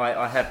 No,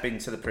 I have been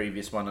to the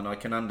previous one, and I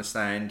can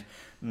understand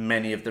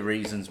many of the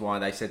reasons why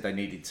they said they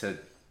needed to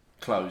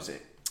close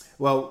it.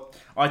 Well,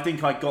 I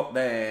think I got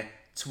there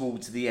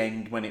towards the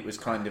end when it was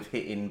kind of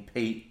hitting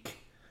peak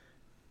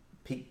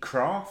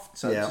craft,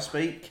 so to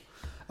speak.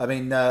 I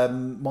mean,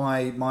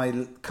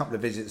 my couple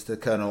of visits to the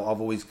Colonel,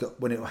 I've always got,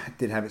 when it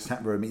did have its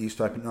tap room, it used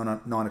to open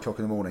at 9 o'clock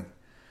in the morning.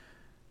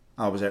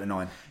 I was there at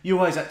 9. You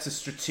always had to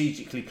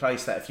strategically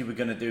place that if you were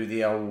going to do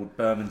the old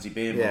Bermondsey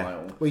Beer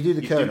Mile. Well, you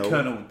do the Colonel. Do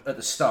Colonel at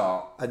the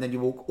start. And then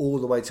you walk all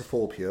the way to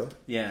Fourpure.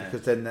 Yeah.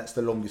 Because then that's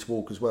the longest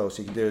walk as well.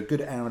 So you can do a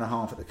good hour and a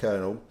half at the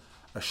Colonel,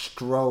 a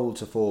stroll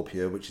to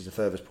Fourpure, which is the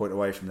furthest point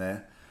away from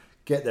there,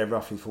 get there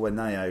roughly for when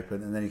they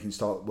open, and then you can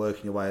start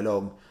working your way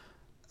along,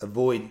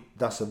 avoiding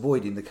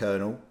the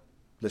Colonel.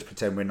 Let's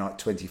pretend we're in like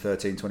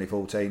 2013,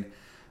 2014,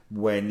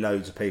 when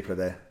loads of people are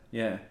there.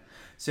 Yeah.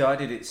 See, I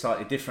did it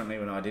slightly differently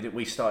when I did it.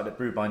 We started at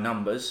Brew by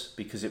Numbers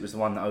because it was the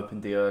one that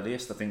opened the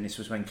earliest. I think this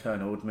was when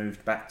Colonel had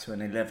moved back to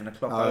an 11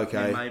 o'clock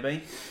opening,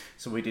 maybe.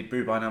 So we did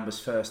Brew by Numbers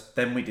first,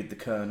 then we did the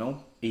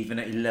Colonel. Even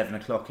at 11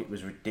 o'clock, it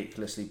was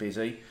ridiculously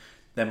busy.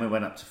 Then we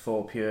went up to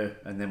 4 Pure,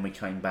 and then we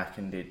came back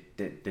and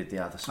did the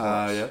other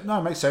spots. Yeah. No,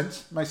 it makes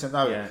sense.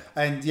 No. Yeah.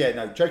 And yeah,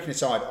 no, joking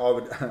aside,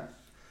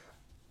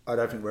 I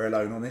don't think we're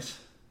alone on this.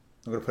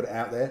 I'm going to put it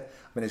out there. I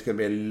mean, there's going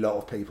to be a lot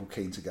of people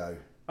keen to go.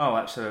 Oh,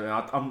 absolutely.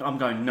 I'm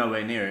going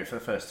nowhere near it for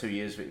the first 2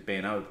 years of it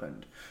being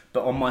opened.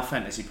 But on my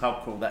fantasy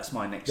pub crawl, that's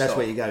my next That's stop.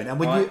 where you're going. And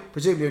when you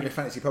presumably in your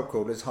fantasy pub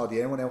crawl, there's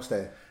hardly anyone else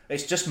there.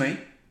 It's just me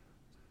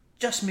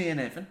and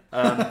Evan.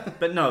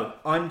 But no,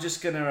 I'm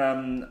just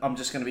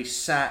gonna be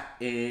sat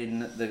in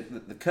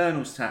the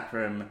Colonel's tap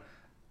room,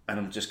 and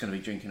I'm just gonna be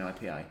drinking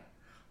IPA.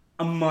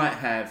 I might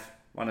have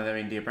one of their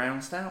India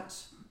Brown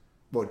Stouts.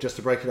 What, just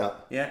to break it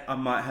up? Yeah, I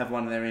might have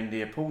one of their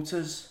India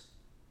Porters.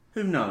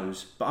 Who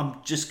knows? But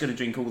I'm just going to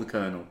drink all the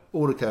Colonel.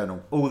 All the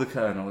Colonel. All the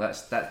Colonel.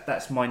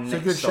 That's my next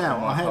It's a good stop shout.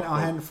 on my pub crawl.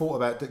 I hadn't thought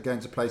about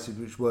going to places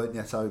which weren't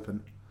yet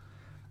open.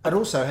 And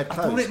also had I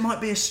closed. thought it might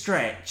be a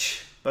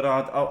stretch, but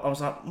I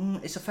was like,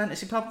 it's a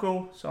fantasy pub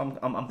crawl, so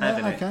I'm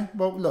having it. Okay.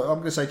 Well, look, I'm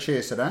going to say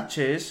cheers to that.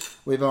 Cheers.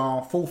 With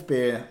our third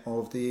beer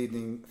of the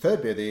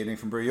evening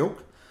from Brew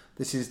York.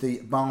 This is the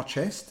Bar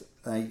Chest,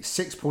 a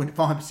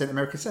 6.5%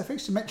 American Stout. Very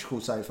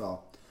symmetrical so far.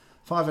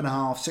 5.5,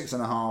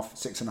 6.5,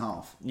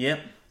 6.5.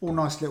 Yep. All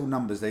nice little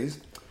numbers,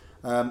 these.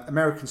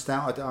 American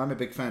Stout, I'm a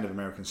big fan of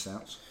American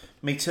Stouts.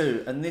 Me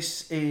too. And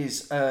this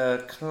is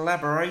a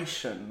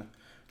collaboration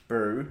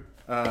brew.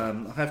 I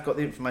have got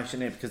the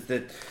information here because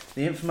the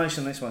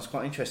information on this one's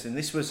quite interesting.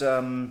 This was...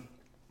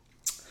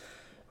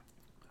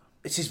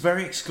 this is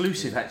very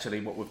exclusive, actually,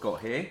 what we've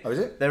got here. Oh, is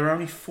it? There are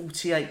only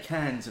 48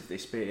 cans of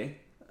this beer.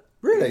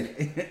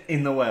 Really?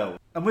 In the world.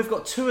 And we've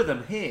got 2 of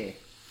them here.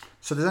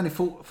 So there's only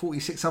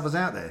 46 others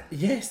out there?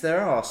 Yes, there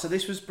are. So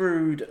this was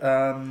brewed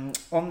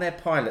on their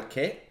pilot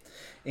kit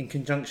in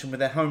conjunction with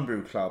their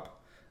homebrew club,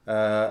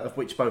 of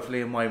which both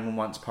Lee and Wayne were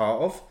once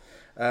part of,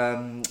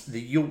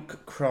 the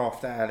York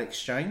Craft Ale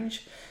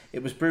Exchange.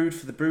 It was brewed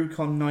for the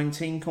BrewCon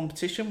 19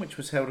 competition, which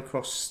was held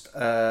across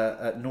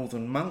at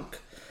Northern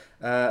Monk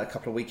a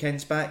couple of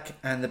weekends back,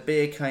 and the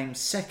beer came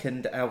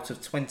second out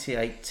of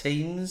 28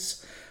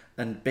 teams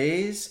and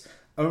beers,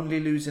 only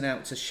losing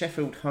out to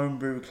Sheffield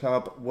Homebrew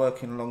Club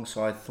working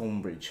alongside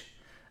Thornbridge.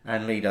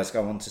 And Lee does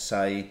go on to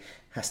say,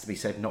 has to be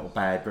said, not a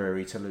bad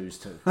brewery to lose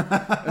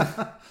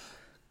to.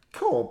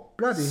 Cool,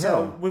 bloody So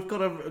hell. we've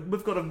got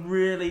a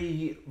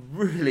really,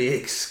 really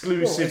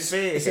exclusive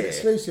beer It's an here.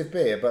 exclusive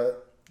beer,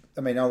 but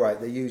I mean, all right,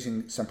 they're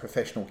using some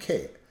professional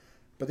kit,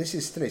 but this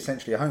is still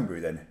essentially a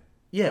homebrew then.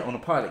 Yeah, on a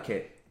pilot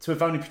kit. So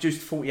we've only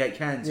produced 48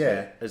 cans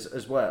here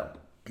as well.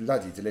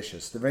 Bloody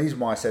delicious. The reason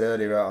why I said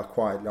earlier I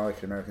quite like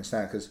an American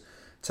Stout, because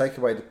take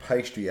away the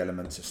pastry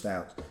elements of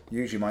stout.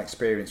 Usually my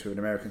experience with an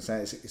American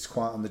Stout is it's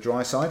quite on the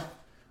dry side,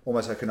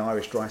 almost like an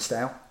Irish dry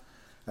stout,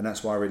 and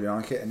that's why I really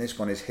like it. And this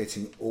one is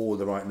hitting all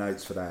the right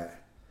notes for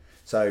that.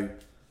 So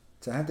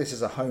to have this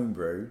as a home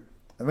brew,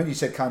 and when you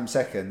said come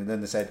second, and then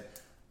they said,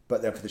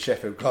 but then for the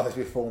Sheffield guys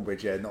with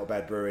Thornbridge, yeah, not a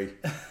bad brewery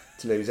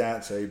to lose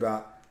out to,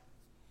 but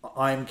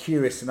I'm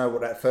curious to know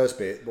what that first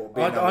bit.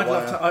 I'd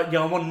love to.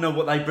 I want to know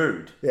what they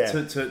brewed Yeah.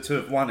 to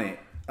have won it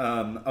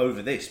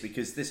over this,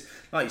 because this,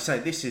 like you say,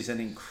 this is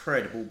an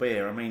incredible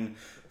beer. I mean,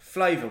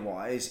 flavour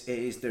wise, it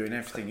is doing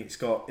everything. It's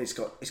got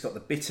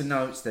the bitter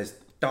notes. There's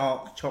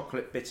dark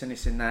chocolate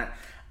bitterness in that,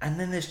 and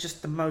then there's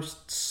just the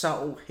most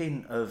subtle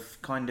hint of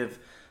kind of,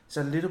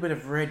 there's a little bit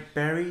of red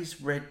berries,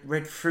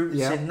 red fruits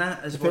in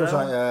that as well. It feels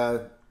like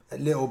a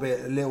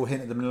little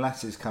hint of the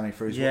molasses coming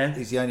through.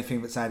 Is the only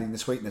thing that's adding the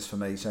sweetness for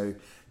me. So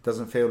it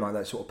doesn't feel like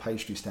that sort of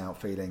pastry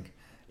stout feeling.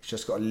 It's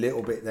just got a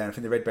little bit there. I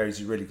think the red berries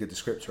is a really good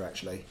descriptor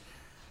actually.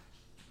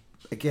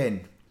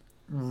 Again,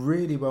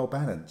 really well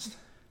balanced.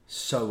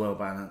 So well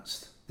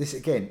balanced. This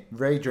again,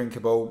 very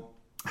drinkable.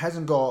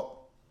 Hasn't got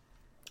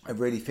a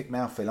really thick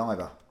mouthfeel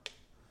either.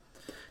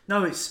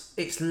 No,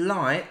 it's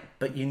light,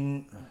 but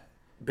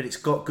it's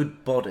got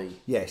good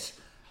body Yes.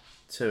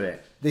 to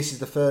it. This is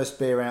the first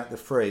beer out the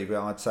three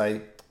where I'd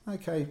say,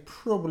 okay,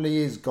 probably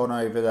is gone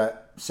over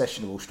that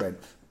sessionable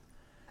strength.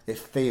 It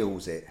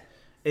feels it.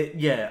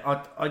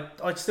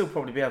 I'd still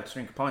probably be able to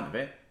drink a pint of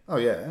it. Oh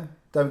yeah,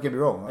 don't get me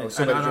wrong.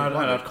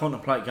 I'd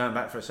contemplate going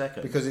back for a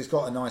second. Because it's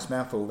got a nice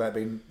mouthfeel without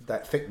being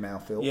that thick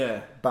mouthfeel.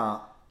 Yeah.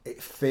 But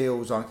it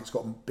feels like it's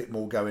got a bit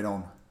more going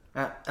on.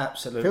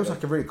 Absolutely. Feels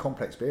like a really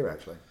complex beer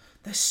actually.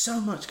 There's so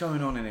much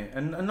going on in it,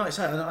 and like I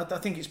say, I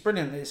think it's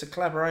brilliant. It's a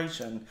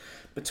collaboration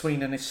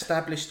between an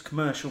established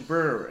commercial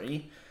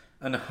brewery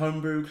and a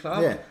homebrew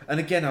club. Yeah. And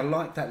again, I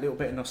like that little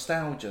bit of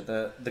nostalgia.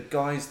 The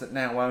guys that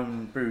now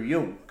own Brew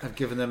York Have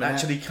given them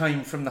actually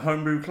came from the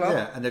homebrew club.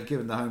 Yeah, and they've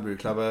given the homebrew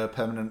club a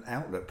permanent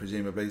outlet,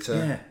 presumably,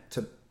 to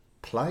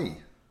play.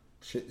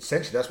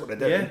 Essentially, that's what they're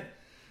doing. Yeah.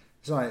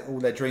 It's like all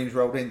their dreams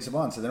rolled into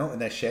one. So they're not in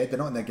their shed, they're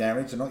not in their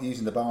garage, they're not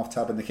using the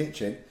bathtub and the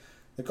kitchen.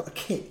 They've got a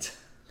kit.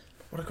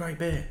 What a great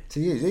beer. To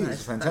use,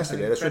 it's fantastic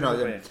beer. That's really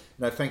nice. beer.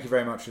 No, thank you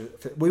very much.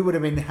 We would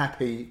have been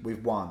happy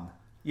with one.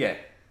 Yeah.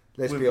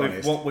 Let's be honest.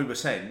 With what we were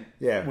saying,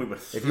 Yeah. we were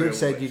thrilled. If you had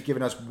said you'd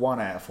given us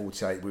 1 out of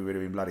 48, we would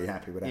have been bloody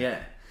happy with that. Yeah,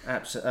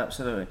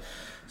 absolutely.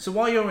 So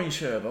while you're in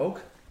Cherbourg,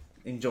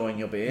 enjoying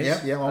your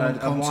beers, Yeah, I'm on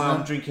the and while I'm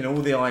continent. drinking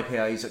all the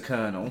IPAs at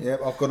Colonel, Yeah,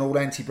 I've gone all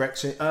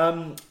anti-Brexit.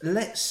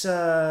 let's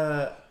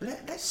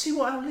see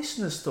what our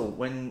listeners thought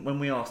when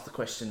we asked the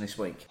question this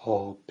week.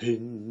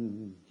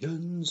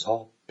 Opinions,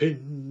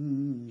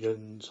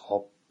 opinions,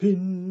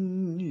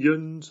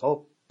 opinions,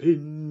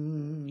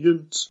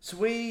 opinions. So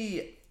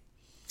we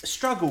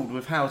struggled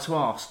with how to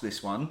ask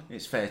this one,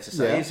 it's fair to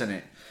say, Yeah. isn't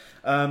it?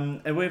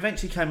 And we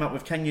eventually came up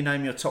with, can you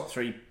name your top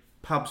 3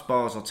 pubs,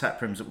 bars or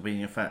tap rooms that would be in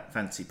your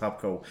fancy pub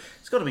crawl?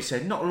 It's got to be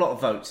said, not a lot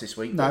of votes this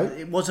week. No. But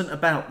it wasn't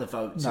about the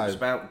votes, No. it was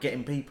about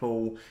getting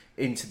people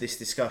into this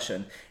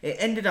discussion. It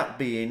ended up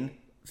being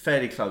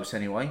fairly close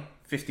anyway.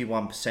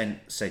 51%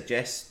 said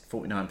yes,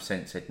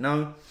 49% said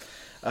no.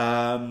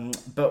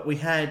 But we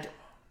had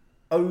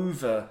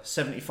over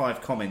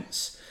 75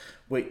 comments,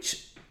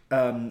 which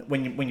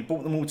when you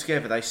brought them all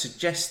together, they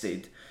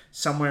suggested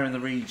somewhere in the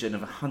region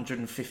of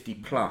 150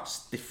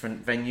 plus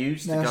different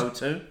venues to go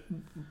to.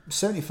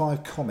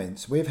 75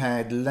 comments. We've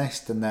had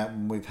less than that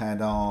when we've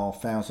had our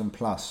 1,000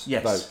 plus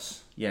Yes.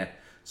 votes. Yeah.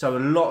 So a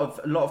lot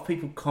of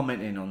people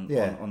commenting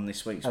on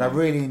this week's And I one.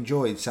 really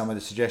enjoyed some of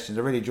the suggestions.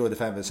 I really enjoyed the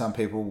fact that some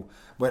people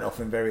went off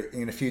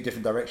in a few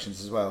different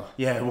directions as well.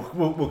 Yeah,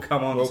 we'll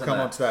come on. We'll to come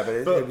that. on to that,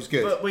 but it was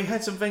good. But we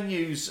had some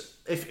venues.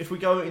 If we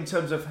go in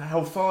terms of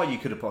how far you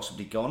could have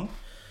possibly gone,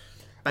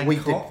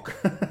 Bangkok,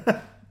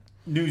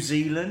 New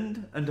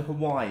Zealand, and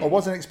Hawaii. I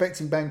wasn't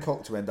expecting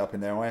Bangkok to end up in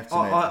there, I have to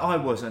admit. I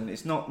wasn't.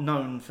 It's not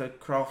known for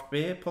craft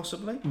beer,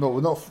 possibly. Well,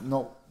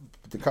 not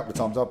the couple of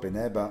times I've been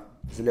there, but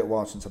it's a little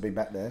while since I've been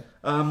back there.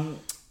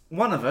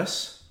 One of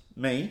us,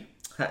 me,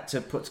 had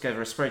to put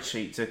together a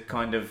spreadsheet to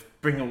kind of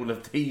bring all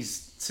of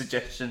these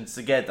suggestions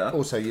together.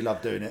 Also, you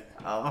love doing it.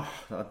 Oh,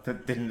 I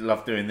didn't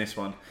love doing this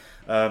one.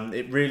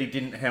 It really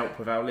didn't help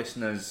with our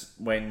listeners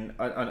when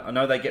I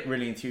know they get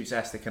really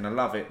enthusiastic, and I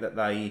love it that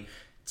they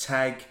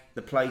tag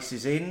the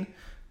places in,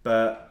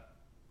 but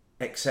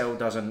Excel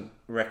doesn't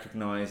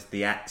recognise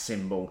the @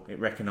 symbol. It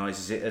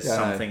recognises it as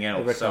something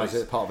else. It recognises So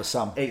it as part of a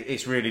sum.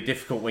 it's really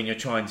difficult when you're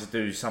trying to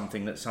do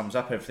something that sums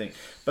up everything.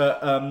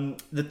 But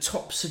the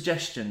top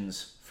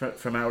suggestions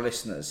from our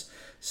listeners.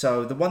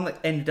 So the one that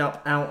ended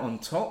up out on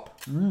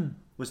top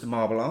was the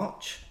Marble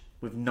Arch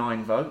with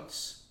 9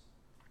 votes.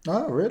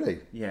 Oh, really?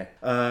 Yeah.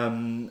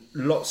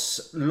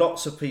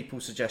 Lots of people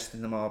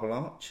suggesting the Marble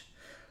Arch.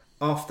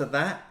 After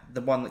that,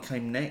 the one that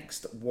came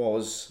next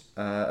was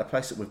a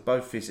place that we've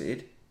both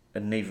visited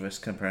and neither of us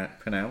can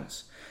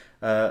pronounce.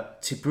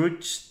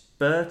 Tibruj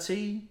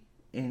Bertie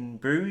in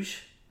Bruges.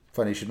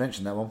 Funny you should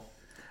mention that one.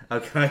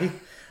 Okay.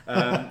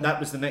 That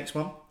was the next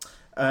one.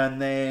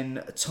 And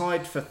then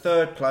tied for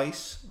third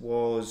place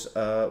was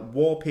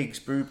War Pigs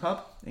Brew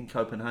Pub in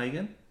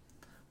Copenhagen,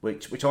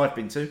 which I've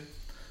been to.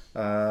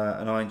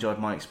 And I enjoyed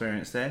my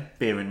experience there.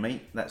 Beer and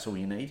meat, that's all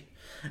you need.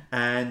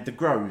 And the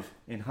Grove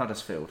in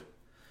Huddersfield.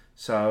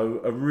 So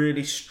a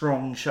really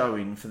strong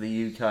showing for the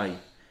UK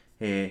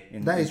here.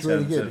 That is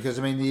really good because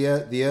I mean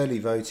the early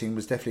voting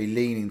was definitely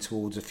leaning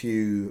towards a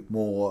few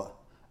more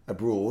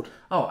abroad.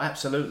 Oh,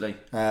 absolutely.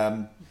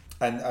 And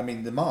I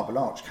mean the Marble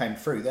Arch came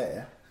through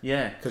there.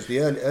 Yeah. Because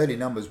the early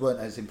numbers weren't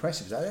as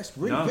impressive. So that's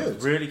really good.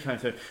 It really came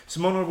through.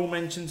 Some honourable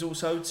mentions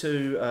also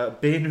to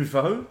Beer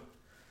Nouveau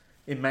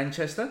in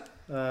Manchester,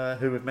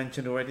 who we've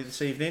mentioned already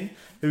this evening,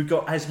 who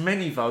got as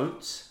many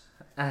votes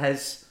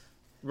as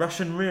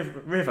Russian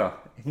River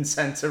in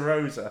Santa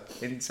Rosa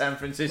in San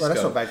Francisco. Well,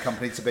 that's not bad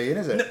company to be in,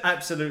 is it? No,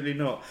 absolutely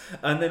not.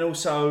 And then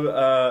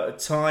also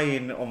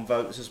tie-in on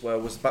votes as well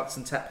was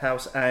Buxton Tap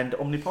House and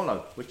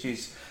Omnipolo, which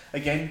is,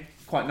 again,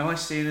 quite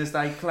nice seeing as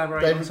they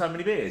collaborate on so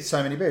many beers.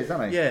 So many beers, don't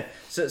they? Yeah,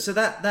 so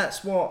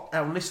that's what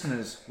our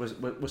listeners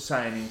was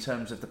saying in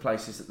terms of the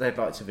places that they'd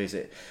like to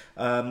visit.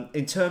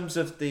 In terms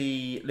of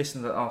the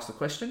listener that asked the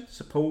question,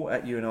 so Paul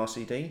at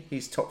UNRCD,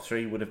 his top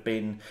 3 would have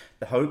been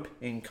the Hope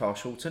in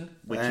Carshalton,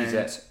 which is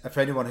at... for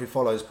anyone who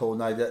follows Paul,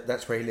 know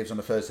that's where he lives on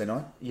a Thursday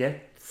night. Yeah,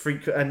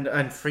 frequent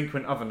and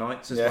frequent other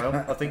nights as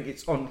well. I think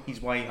it's on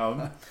his way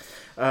home.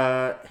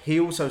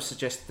 He also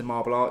suggested the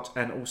Marble Arch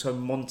and also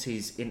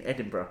Monty's in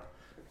Edinburgh.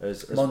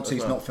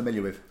 Monty's not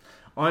familiar with.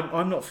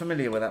 I'm not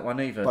familiar with that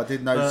one either. But I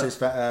did notice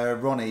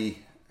that Ronnie,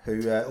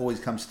 who always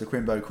comes to the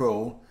Crimbo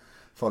Crawl,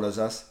 follows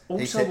us.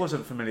 Also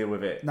wasn't familiar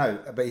with it. No,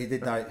 but he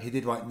did know. He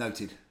did write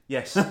noted.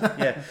 Yes,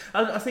 yeah.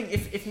 I think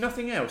if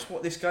nothing else,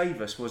 what this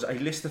gave us was a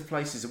list of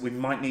places that we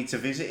might need to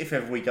visit if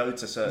ever we go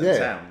to certain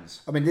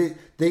towns. I mean,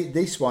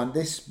 this is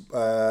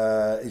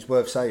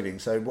worth saving.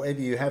 So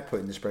whatever you have put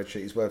in the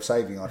spreadsheet is worth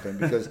saving, I think,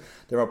 because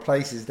there are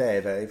places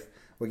there that if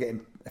we're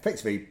getting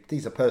effectively,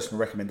 these are personal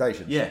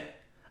recommendations. Yeah,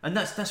 and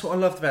that's what I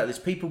loved about this.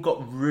 People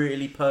got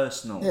really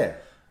personal. Yeah.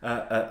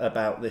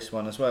 About this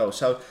one as well.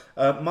 So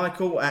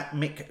Michael at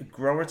Mick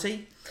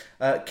Grority,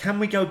 can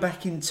we go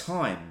back in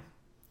time?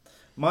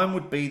 Mine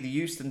would be the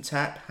Euston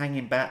Tap,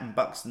 Hanging Bat and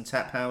Buxton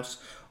Tap House,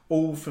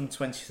 all from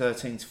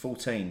 2013 to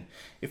 14.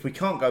 If we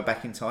can't go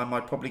back in time,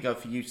 I'd probably go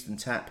for Euston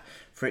Tap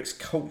for its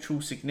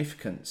cultural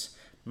significance.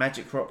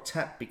 Magic Rock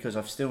Tap because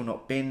I've still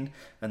not been,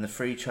 and the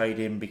Free Trade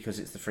Inn because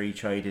it's the Free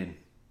Trade Inn.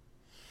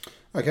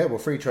 Okay, well,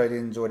 Free Trade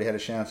Inn's already had a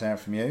shout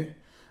out from you.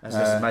 As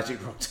is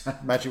Magic Rock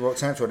Tap. Magic Rock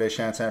Tap's already had a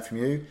shout out from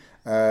you.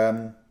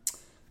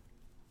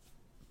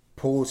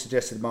 Paul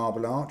suggested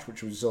Marble Arch,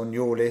 which was on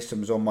your list and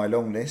was on my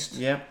long list.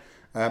 Yeah.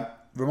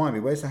 Remind me,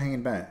 where's the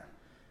Hanging Bat?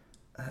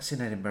 That's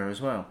in Edinburgh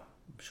as well.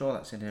 I'm sure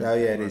that's in Edinburgh. Oh,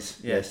 yeah, it is.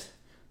 Yes.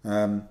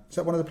 Is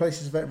that one of the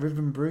places that River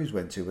and Brews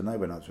went to when they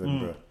went up to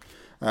Edinburgh?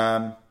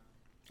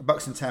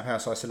 Buxton Tap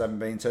House I still haven't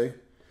been to.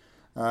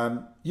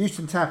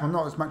 Euston Tap, I'm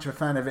not as much of a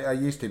fan of it as I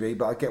used to be,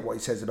 but I get what he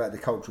says about the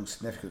cultural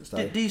significance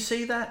though. Do you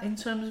see that in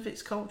terms of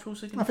its cultural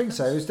significance? I think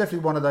so. It was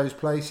definitely one of those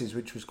places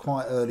which was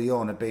quite early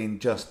on of being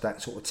just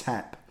that sort of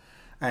tap.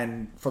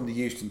 And from the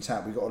Euston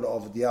Tap, we got a lot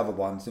of the other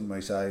ones, didn't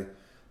we? So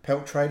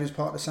Pelt Traders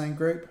part of the same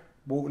group,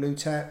 Waterloo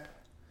Tap.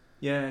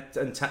 Yeah,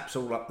 and taps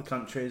all up the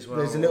country as well.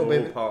 There's a little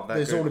bit. Part of that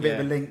there's group, all a bit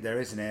of a link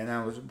there, isn't there? And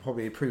that was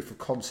probably a proof of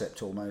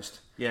concept almost.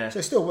 Yeah. So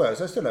it still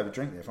works. I still have a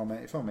drink there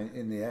if I'm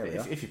in the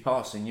area. If you're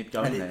passing, you'd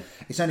go in there.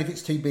 It's only if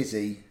it's too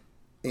busy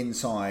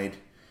inside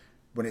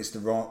when it's the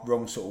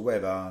wrong sort of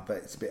weather, but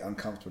it's a bit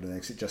uncomfortable in there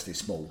because it just is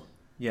small.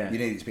 Yeah. You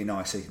need it to be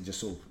nice so you can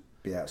just sort of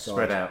be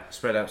outside.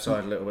 Spread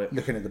outside a little bit.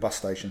 Looking at the bus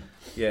station.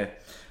 Yeah.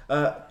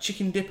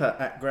 Chicken Dipper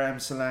at Graham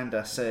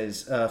Solander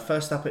says,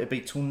 first up it'd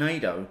be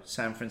Tornado,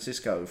 San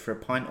Francisco, for a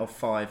pint of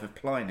 5 of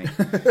Pliny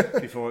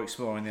before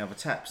exploring the other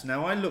taps.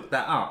 Now I looked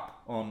that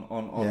up on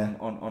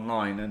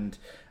online,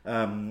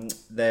 and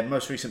their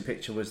most recent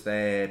picture was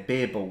their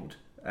beer board,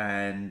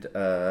 and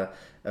a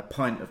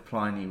pint of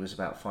Pliny was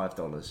about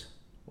 $5,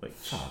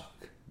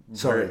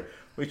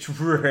 which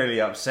really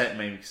upset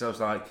me because I was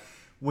like,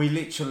 we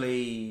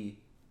literally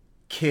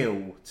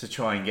kill to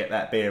try and get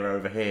that beer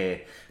over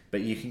here.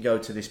 But you can go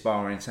to this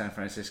bar in San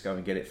Francisco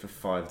and get it for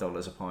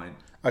 $5 a pint.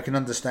 I can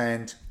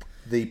understand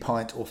the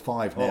pint or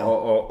 5 now.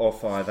 Or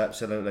 5,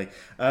 absolutely.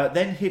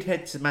 Then he'd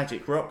head to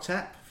Magic Rock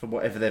Tap for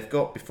whatever they've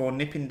got before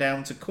nipping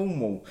down to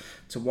Cornwall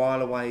to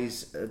while away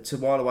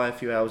a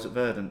few hours at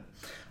Verdant.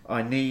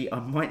 I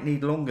might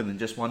need longer than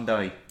just one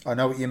day. I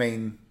know what you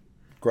mean,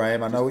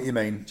 Graham. I know what you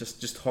mean.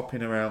 Just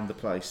hopping around the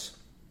place.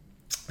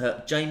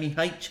 Jamie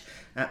H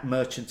at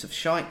Merchant of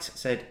Shite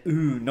said,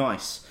 ooh,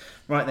 nice.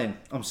 Right then,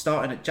 I'm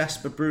starting at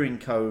Jasper Brewing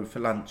Co. for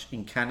lunch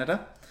in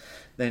Canada,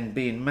 then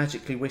being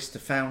magically whisked to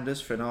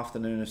Founders for an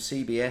afternoon of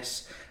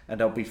CBS,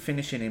 and I'll be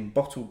finishing in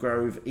Bottle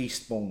Grove,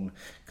 Eastbourne,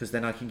 because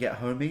then I can get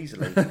home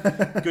easily.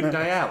 Good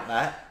day out,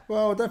 that.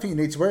 Well, I don't think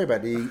you need to worry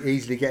about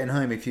easily getting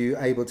home if you're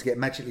able to get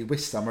magically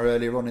whisked somewhere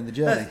earlier on in the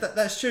journey.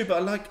 That's true,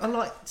 but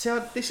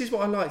this is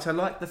what I liked. I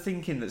like the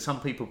thinking that some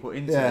people put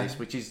into this,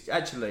 which is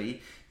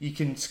actually you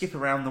can skip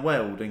around the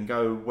world and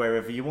go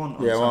wherever you want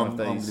on some of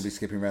these. I'm going to be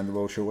skipping around the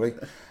world shortly.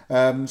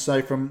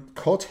 So from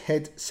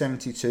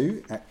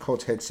Codhead72 at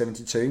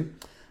Codhead72,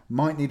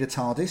 might need a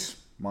TARDIS,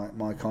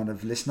 my kind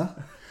of listener.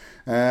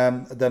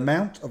 The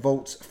Mount of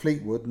Vaults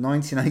Fleetwood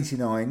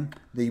 1989,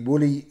 the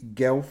Woolly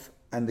Guelph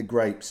and the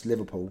Grapes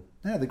Liverpool.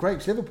 Yeah, the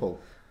Grapes Liverpool.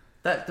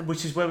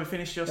 Which is where we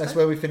finished your stag? That's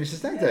where we finished the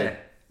stag do. Yeah.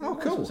 Oh,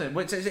 cool.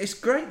 It's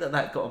great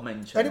that got a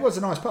mention. And it was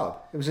a nice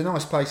pub. It was a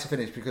nice place to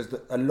finish because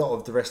a lot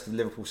of the rest of the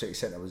Liverpool city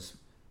centre was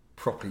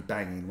properly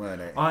banging, weren't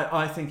it?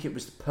 I think it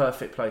was the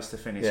perfect place to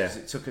finish because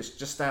it took us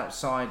just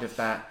outside of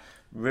that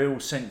real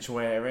central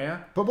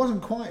area. But it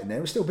wasn't quiet in there.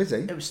 It was still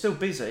busy. It was still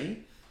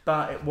busy,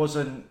 but it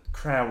wasn't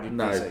crowded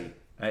busy.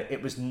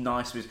 It was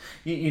nice. It was,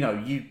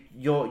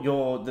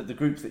 the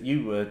group that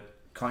you were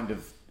kind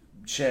of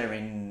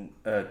sharing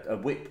a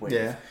whip with.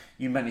 Yeah.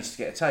 You managed to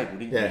get a table,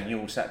 didn't you? And you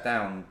all sat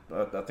down.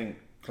 I think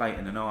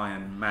Clayton and I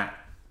and Matt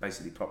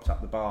basically propped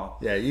up the bar.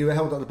 Yeah, you were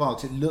held up the bar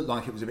because it looked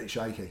like it was a bit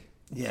shaky.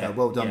 Yeah, so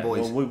well done,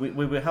 boys. Well,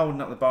 we were holding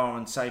up the bar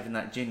and saving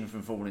that gin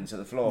from falling to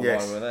the floor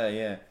while we were there.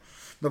 Yeah.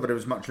 Not that there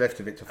was much left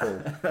of it to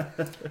fall.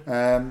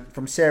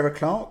 From Sarah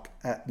Clark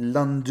at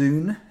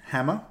Lundoon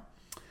Hammer.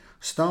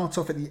 Start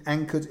off at the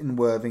Anchored in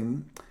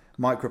Worthing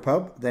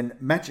Micropub, then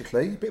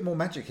magically, a bit more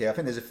magic here. I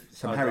think there's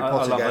some Harry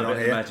Potter going on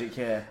here. Magic,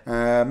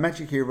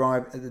 magically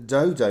arrive at the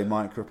Dodo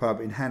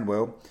Micropub in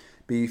Hanwell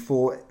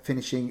before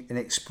finishing in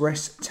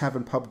Express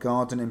Tavern Pub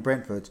Garden in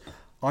Brentford.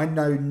 I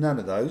know none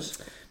of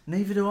those.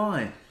 Neither do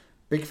I.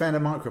 Big fan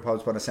of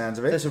micropubs by the sounds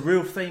of it. There's a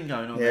real theme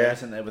going on there,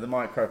 isn't there, with the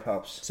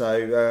micropubs?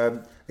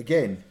 So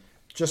again,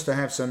 just to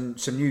have some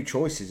new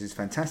choices is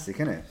fantastic,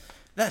 isn't it?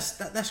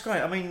 That's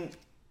great. I mean,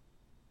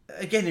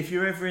 again, if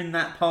you're ever in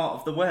that part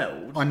of the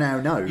world, I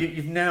now know.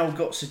 You've now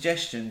got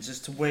suggestions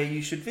as to where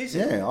you should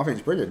visit. Yeah, I think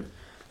it's brilliant.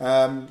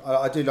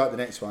 I do like the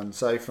next one.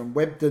 So from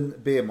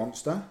Webden Beer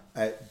Monster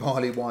at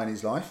Barley Wine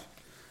is Life,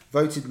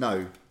 voted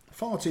no.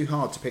 Far too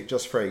hard to pick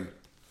just 3.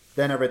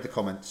 Then I read the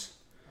comments.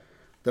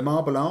 The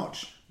Marble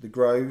Arch, the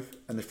Grove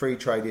and the Free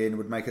Trade Inn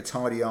would make a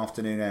tidy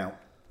afternoon out.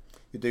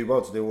 You'd do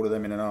well to do all of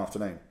them in an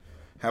afternoon.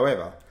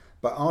 However,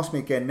 but ask me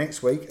again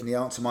next week and the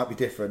answer might be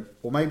different.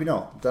 Or maybe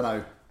not. Don't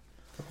know.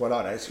 I quite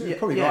like that. It's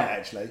probably right,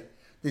 actually.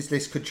 this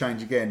list could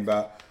change again,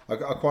 but I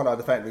quite like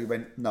the fact that we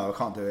went, no, I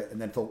can't do it, and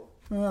then thought,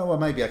 oh, well,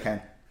 maybe I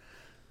can.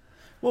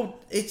 Well,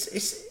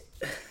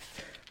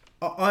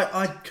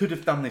 I could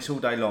have done this all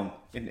day long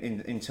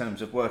in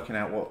terms of working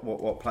out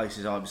what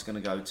places I was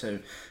going to go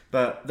to,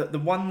 but the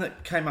one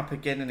that came up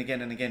again and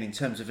again and again in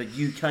terms of a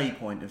UK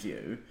point of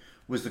view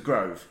was the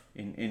Grove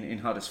in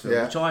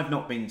Huddersfield, which I've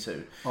not been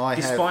to,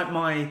 despite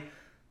my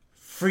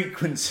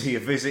frequency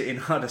of visiting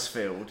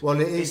Huddersfield.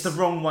 Well, it's the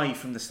wrong way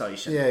from the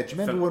station. Yeah, do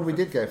you remember when we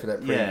did go for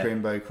that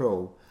Crimbo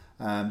crawl?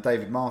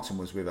 David Martin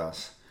was with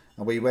us.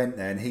 And we went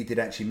there, and he did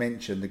actually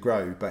mention the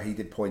Grove, but he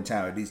did point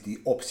out it is the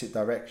opposite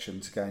direction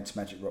to going to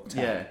Magic Rock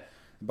Town. Yeah.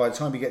 By the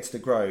time you get to the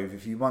Grove,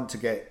 if you want to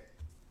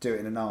do it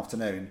in an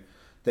afternoon,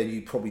 then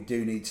you probably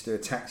do need to do a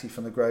taxi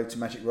from the Grove to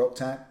Magic Rock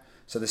Town.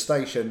 So the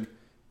station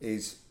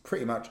is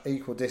pretty much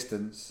equal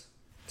distance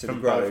to from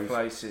the Grove both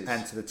places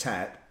and to the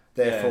Tap.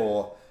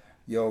 Therefore,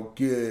 you're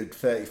good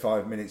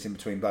 35 minutes in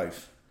between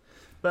both.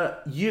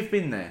 But you've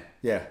been there.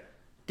 Yeah.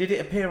 Did it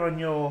appear on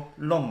your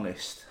long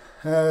list?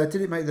 Did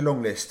it make the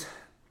long list?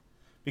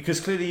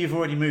 Because clearly you've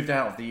already moved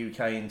out of the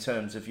UK in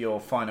terms of your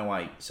final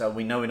 8, so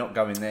we know we're not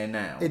going there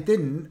now. It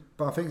didn't,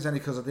 but I think it's only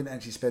because I didn't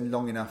actually spend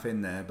long enough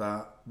in there.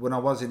 But when I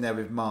was in there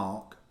with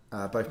Mark,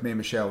 both me and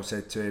Michelle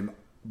said to him,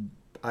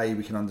 A,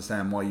 we can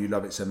understand why you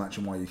love it so much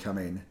and why you come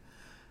in.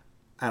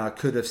 And I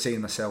could have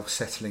seen myself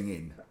settling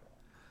in.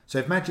 So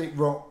if Magic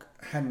Rock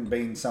hadn't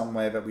been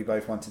somewhere that we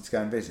both wanted to go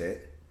and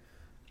visit,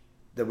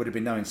 there would have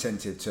been no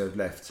incentive to have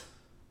left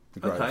the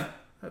Grove. Okay,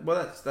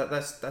 well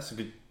that's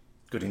a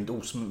good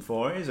endorsement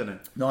for it, isn't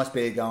it? Nice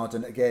beer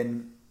garden,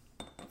 again,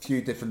 a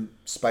few different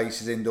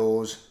spaces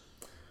indoors,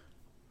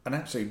 an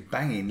absolute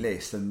banging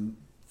list, and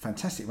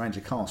fantastic range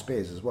of cask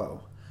beers as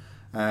well.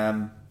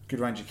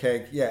 Good range of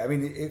keg. Yeah, I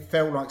mean, it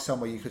felt like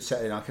somewhere you could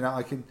settle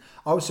in.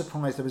 I was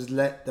surprised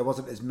there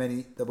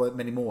weren't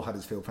many more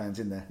Huddersfield fans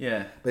in there.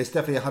 Yeah, but it's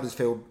definitely a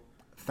Huddersfield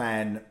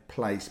fan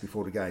place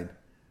before the game.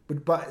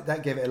 But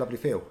that gave it a lovely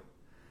feel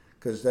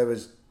because there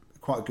was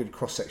quite a good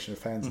cross section of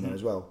fans in there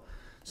as well.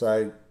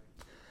 So.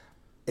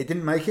 It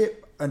didn't make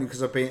it only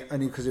because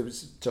it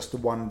was just the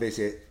one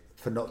visit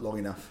for not long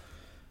enough.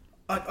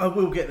 I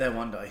will get there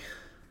one day.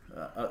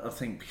 I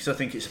think it's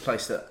a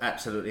place that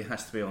absolutely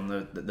has to be on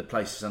the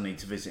places I need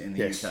to visit in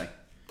the UK.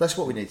 That's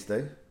what we need to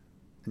do.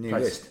 A new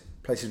list.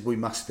 Places we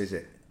must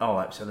visit. Oh,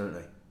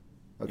 absolutely.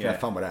 Okay, have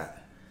fun with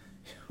that.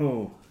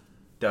 Oh,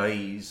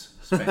 days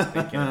spent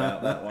thinking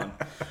about that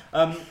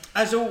one.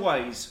 As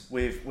always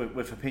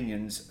with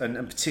opinions, and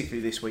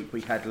particularly this week,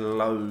 we had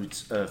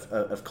loads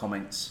of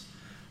comments.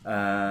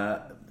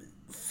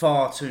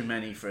 Far too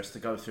many for us to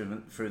go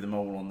through them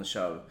all on the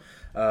show.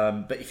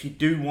 But if you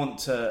do want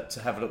to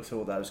have a look through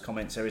all those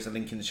comments, there is a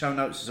link in the show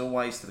notes as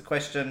always to the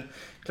question.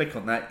 Click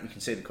on that, you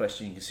can see the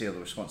question, you can see all the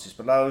responses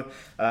below.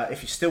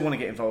 If you still want to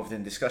get involved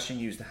in discussion,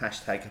 use the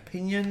hashtag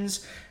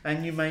opinions,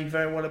 and you may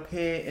very well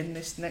appear in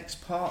this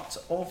next part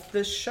of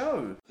the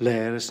show.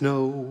 Let us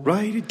know,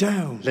 write it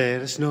down.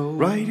 Let us know,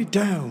 write it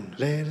down.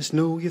 Let us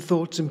know your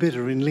thoughts and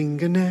bitter and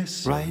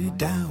lingerness. Write it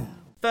down.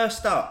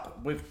 First up,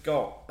 we've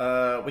got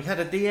we had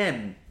a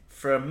DM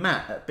from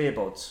Matt at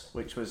Beerbods,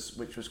 which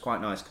was quite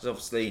nice because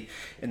obviously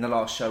in the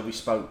last show we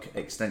spoke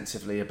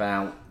extensively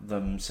about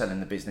them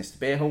selling the business to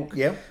Beerhawk.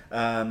 Yeah.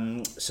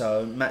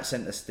 So Matt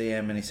sent us a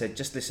DM and he said,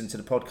 just listen to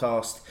the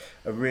podcast,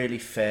 a really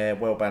fair,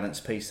 well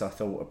balanced piece. I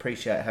thought,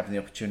 appreciate having the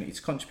opportunity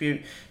to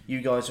contribute.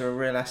 You guys are a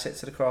real asset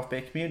to the craft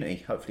beer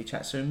community. Hopefully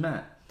chat soon,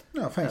 Matt.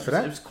 No, thanks for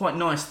that. It was quite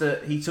nice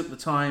that he took the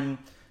time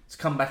to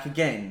come back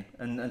again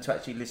and to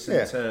actually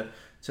listen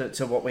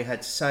to what we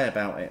had to say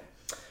about it.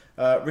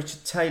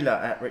 Richard Taylor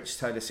at Richard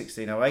Taylor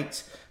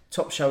 1608.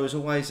 Top show as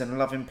always and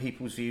loving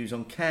people's views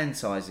on can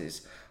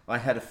sizes. I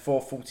had a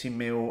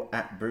 440ml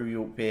at Brew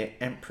York Beer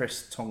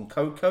Empress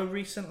Toncoco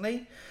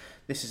recently.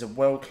 This is a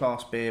world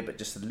class beer but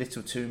just a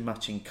little too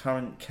much in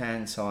current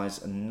can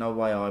size and no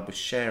way I was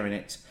sharing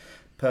it.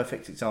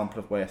 Perfect example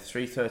of where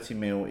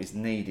 330ml is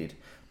needed.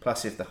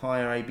 Plus if the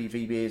higher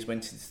ABV beers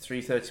went into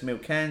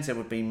 330ml cans there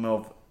would be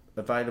more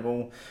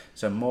available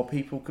so more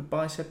people could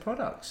buy said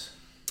products.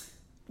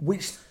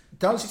 Which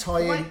does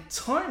tie in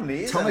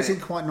timely, isn't ties it? in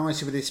quite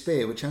nicely with this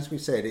beer, which as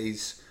we've said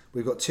is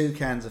we've got 2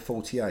 cans of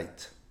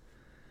 48.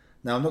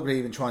 Now I'm not going to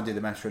even try and do the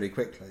maths really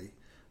quickly,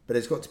 but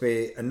there's got to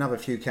be another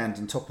few cans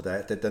on top of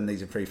that if they've done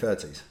these in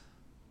 330s.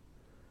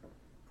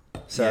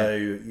 So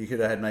you could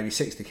have had maybe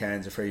 60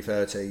 cans of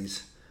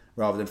 330s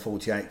rather than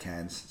 48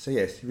 cans. So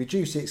yes, you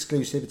reduce the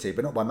exclusivity,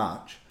 but not by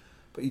much.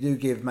 But you do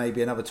give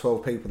maybe another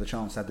 12 people the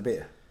chance to have the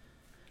beer.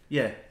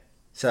 Yeah.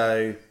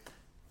 So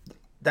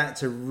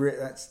that's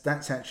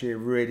actually a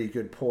really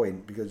good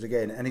point because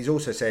again, and he's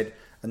also said,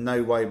 "And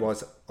no way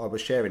was I was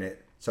sharing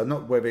it." So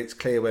not whether it's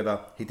clear whether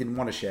he didn't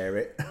want to share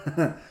it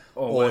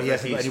or he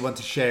hasn't got anyone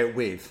to share it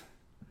with.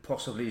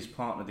 Possibly his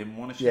partner didn't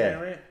want to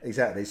share it.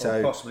 Exactly. Or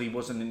So possibly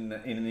wasn't in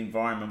an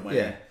environment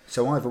where.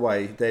 So either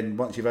way, then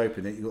once you've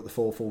opened it, you've got the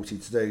 440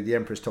 to do. The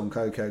Empress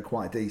Toncoco,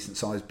 quite a decent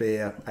sized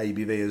beer,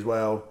 ABV as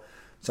well.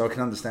 So I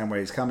can understand where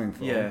he's coming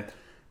from. Yeah.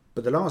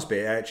 But the last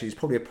bit actually is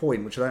probably a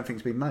point which I don't think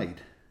has been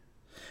made.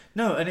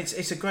 No, and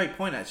it's a great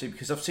point actually,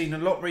 because I've seen a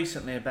lot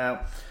recently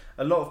about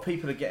a lot of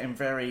people are getting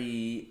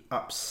very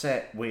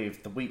upset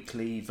with the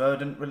weekly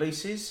Verdant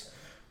releases,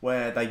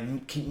 where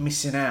they keep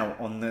missing out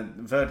on the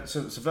Verdant.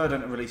 So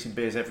Verdant are releasing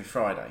beers every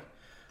Friday.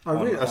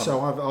 Oh, really?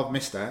 So I've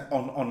missed that.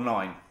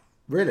 Online.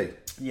 Really?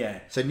 Yeah.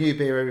 So new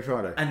beer every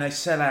Friday? And they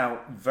sell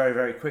out very,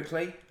 very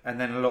quickly,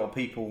 and then a lot of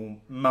people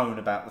moan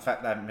about the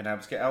fact they haven't been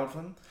able to get hold of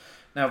them.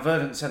 Now,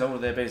 Verdant sell all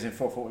of their beers in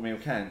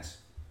 440ml cans.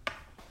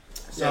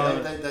 So,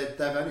 yeah,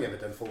 they've only ever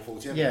done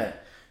 440. Haven't yeah.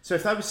 So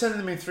if they were selling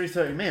them in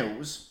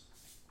 330ml,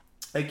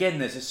 again,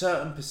 there's a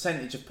certain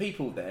percentage of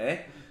people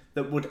there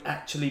that would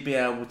actually be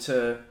able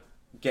to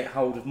get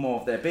hold of more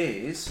of their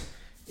beers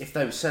if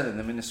they were selling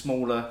them in a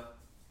smaller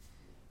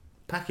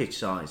package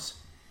size.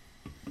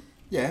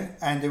 Yeah,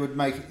 and it would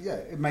make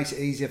it makes it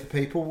easier for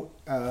people.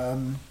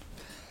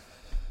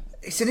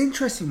 It's an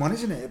interesting one,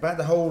 isn't it? About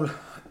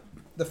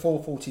the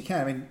 440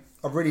 can. I mean,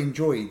 I've really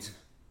enjoyed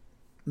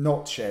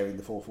not sharing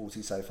the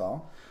 440 so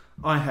far.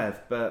 I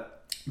have,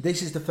 but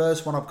this is the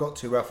first one I've got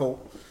to where I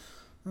thought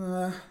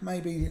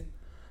maybe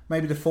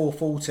the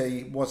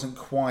 440 wasn't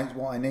quite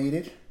what I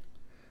needed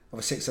of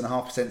a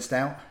 6.5%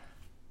 stout.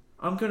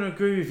 I'm going to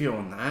agree with you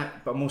on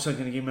that, but I'm also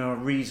going to give you a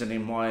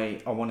reasoning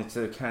why I wanted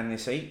to can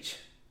this each.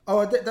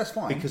 Oh, that's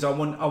fine. Because I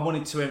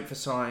wanted to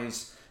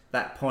emphasise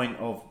that point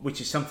of,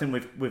 which is something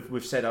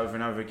we've said over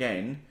and over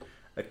again,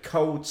 a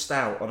cold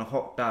stout on a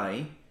hot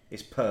day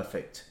is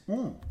perfect.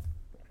 And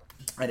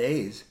it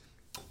is,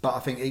 but I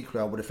think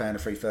equally I would have found a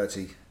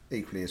 330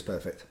 equally as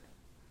perfect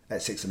at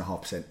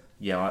 6.5%.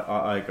 Yeah,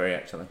 I agree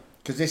actually.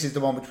 Because this is the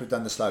one which we've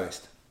done the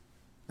slowest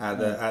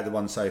out of the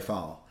one so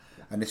far,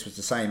 and this was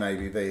the same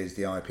ABV as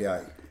the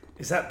IPA.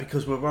 Is that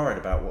because we're worried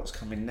about what's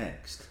coming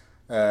next?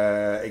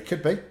 It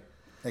could be.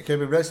 It could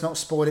be. Let's not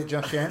spoil it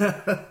just yet.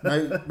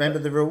 No, remember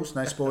the rules.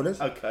 No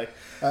spoilers. Okay.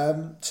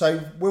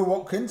 So Will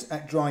Watkins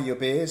at Dry Your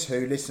Beers,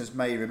 who listeners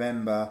may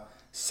remember,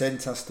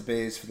 sent us the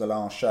beers for the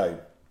last show.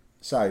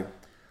 So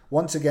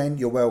once again,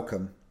 you're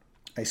welcome.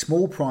 A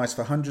small price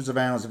for hundreds of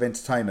hours of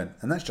entertainment,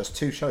 and that's just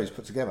 2 shows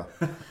put together.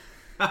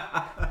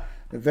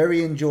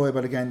 Very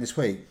enjoyable again this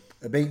week.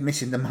 A bit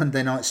missing the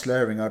Monday night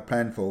slurring I'd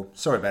planned for.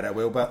 Sorry about that,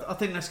 Will, but I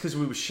think that's because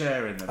we were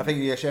sharing them. I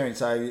think you're sharing,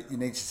 so you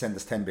need to send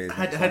us 10 beers.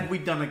 Had we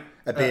done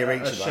a beer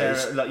each of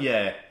those,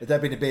 yeah. If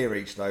there'd been a beer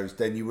each of those,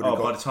 then you would have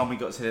got. By the time we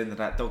got to the end of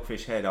that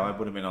Dogfish Head, I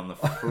would have been on the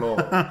floor.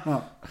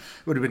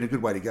 Would have been a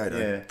good way to go, though.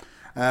 Yeah.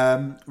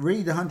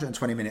 Read the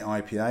 120-minute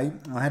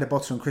IPA. I had a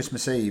bottle on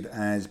Christmas Eve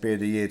as Beer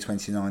of the Year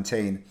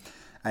 2019,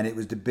 and it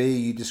was the beer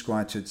you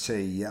described to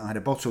see. I had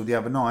a bottle the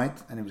other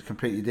night, and it was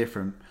completely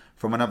different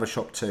from another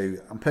shop too.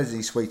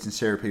 Unpleasantly sweet and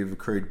syrupy with a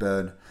crude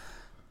burn.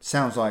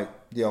 Sounds like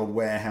the old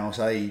warehouse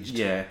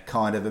aged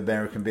kind of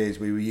American beers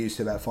we were used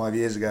to about 5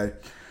 years ago.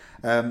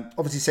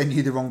 Obviously sent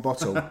you the wrong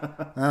bottle.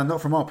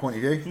 Not from our point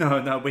of view.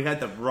 No, we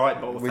had the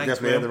right bottle. We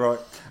definitely had the right.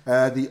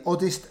 The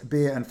oddest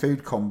beer and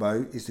food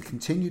combo is the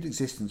continued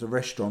existence of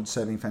restaurants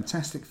serving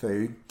fantastic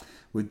food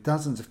with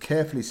dozens of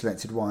carefully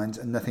selected wines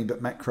and nothing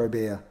but macro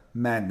beer.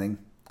 Maddening.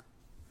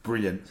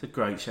 Brilliant. It's a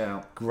great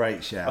shout.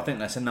 Great shout. I think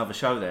that's another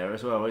show there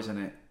as well, isn't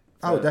it?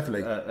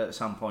 Definitely. At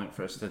some point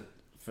for us to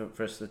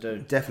do.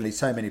 Definitely,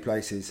 so many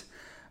places.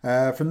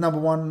 From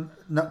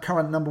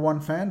current number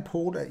one fan,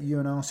 Paul at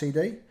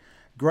UNRCD.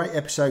 Great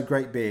episode,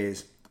 great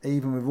beers.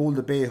 Even with all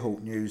the beer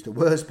halt news, the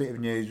worst bit of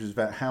news was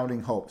about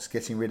Howling Hops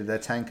getting rid of their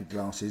tankard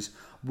glasses.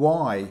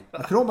 Why?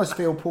 I could almost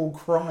feel Paul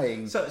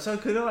crying. So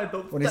could I,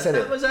 but when he said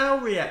that was our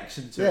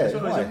reaction to it.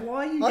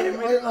 Why are you getting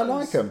rid of those? I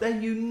like them. They're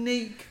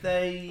unique.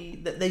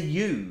 They're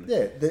you.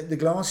 Yeah, the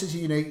glasses are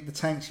unique, the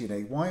tank's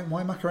unique. Why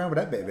muck around with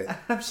that bit of it?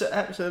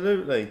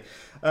 Absolutely.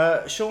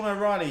 Sean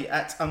O'Reilly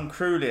at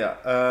Uncrulia.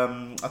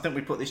 I think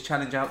we put this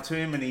challenge out to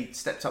him and he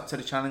stepped up to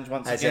the challenge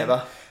once As again.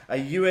 ever. A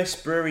US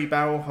brewery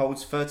barrel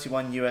holds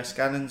 31 US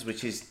gallons,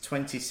 which is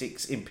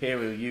 26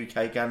 Imperial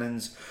UK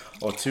gallons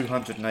or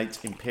 208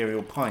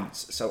 Imperial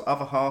pints. So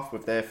other half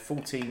with their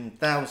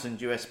 14,000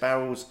 US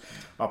barrels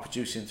are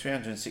producing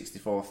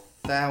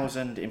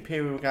 364,000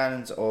 Imperial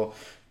gallons or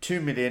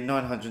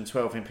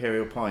 2,912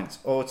 Imperial pints.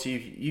 Or to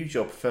use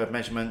your preferred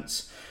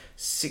measurements,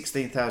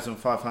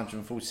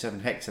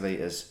 16,547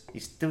 hectolitres. He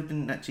still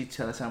didn't actually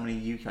tell us how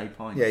many UK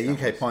pints. Yeah,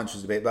 UK pints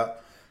was a bit,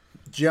 but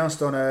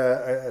just on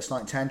a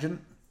slight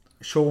tangent,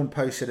 Sean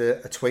posted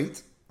a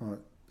tweet,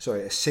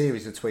 a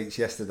series of tweets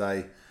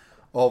yesterday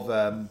of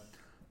a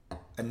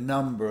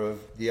number of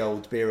the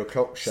old Beer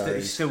O'Clock shows.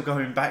 He's still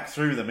going back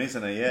through them,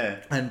 isn't he? Yeah.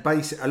 And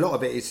a lot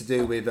of it is to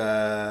do with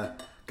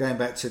going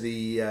back to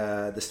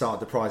the start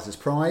of the Prizes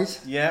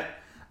Prize. Yeah.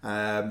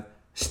 The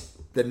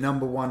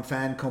number one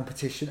fan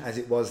competition, as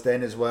it was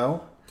then as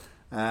well.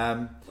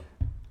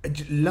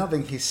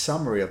 Loving his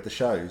summary of the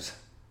shows.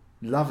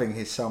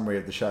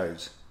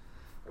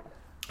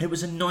 It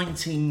was a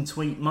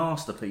 19-tweet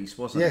masterpiece,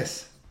 wasn't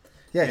it?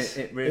 Yes.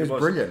 It really was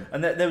brilliant.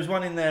 And there was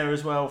one in there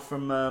as well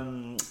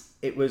from...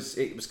 It was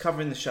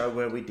covering the show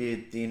where we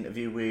did the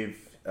interview with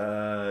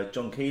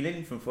John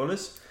Keeling from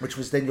Fuller's. Which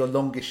was then your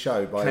longest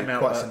show by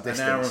quite some distance.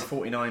 An hour and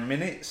 49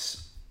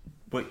 minutes,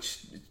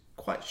 which...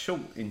 quite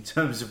short in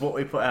terms of what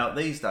we put out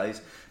these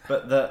days,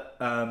 but that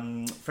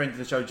friend of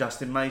the show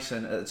Justin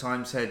Mason at the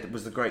time said it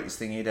was the greatest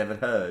thing he'd ever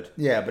heard.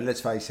 Yeah, but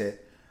let's face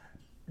it,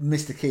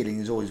 Mr. Keeling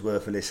is always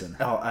worth a listen.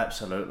 Oh,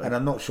 absolutely. And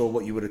I'm not sure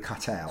what you would have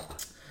cut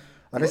out.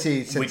 Unless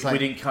he said we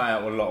didn't cut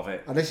out a lot of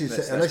it. Unless he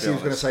was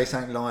going to say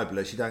something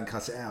libelous, you don't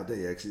cut it out, do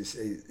you? Because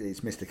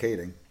it's Mr.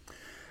 Keeling.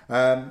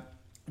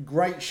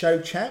 Great show,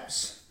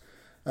 chaps.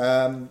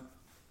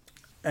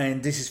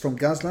 And this is from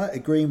Guzzler,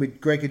 agreeing with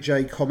Gregor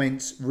J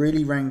comments,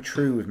 really rang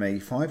true with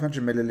me.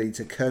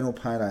 500ml Colonel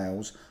Pale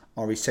Ales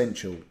are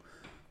essential.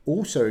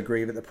 Also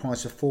agree that the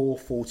price of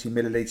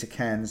 440ml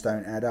cans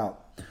don't add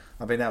up.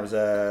 I think that was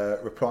a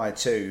reply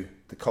to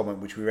the comment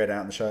which we read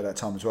out in the show at that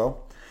time as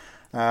well.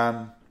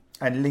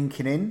 And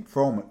linking in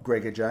from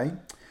Gregor J.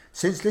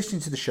 Since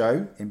listening to the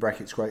show, in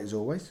brackets great as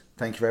always,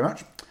 thank you very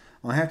much,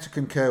 I have to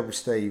concur with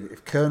Steve.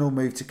 If Colonel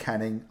moved to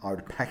canning, I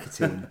would pack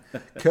it in.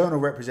 Colonel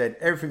represent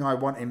everything I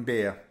want in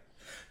beer.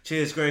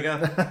 Cheers, Gregor.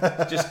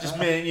 just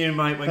me and you,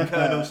 mate. When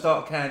Colonel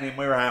start canning,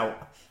 we're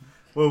out.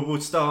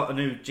 We'll start a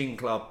new gin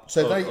club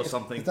or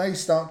something. If they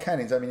start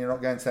canning, does that mean you're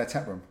not going to their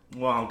tap room?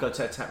 Well, I'll go to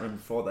their tap room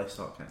before they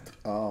start canning.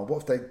 Oh,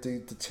 what if they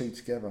do the two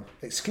together?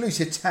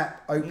 Exclusive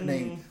tap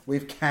opening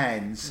with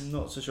cans.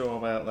 Not so sure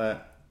about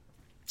that.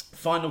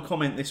 Final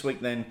comment this week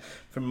then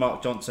from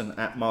Mark Johnson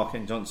at Mark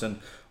N. Johnson.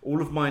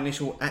 All of my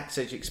initial Axe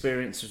Edge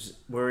experiences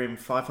were in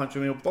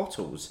 500ml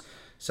bottles,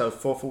 so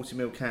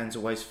 440ml cans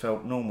always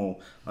felt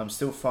normal. I'm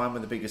still fine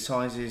with the bigger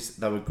sizes,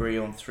 though agree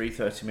on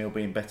 330ml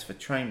being better for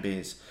train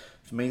beers.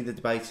 For me, the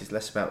debate is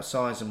less about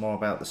size and more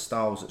about the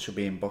styles that should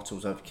be in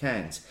bottles over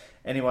cans.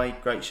 Anyway,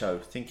 great show.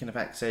 Thinking of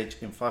Axe Edge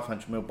in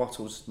 500ml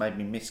bottles has made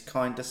me miss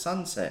Kinda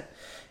Sunset.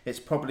 It's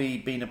probably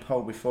been a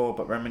poll before,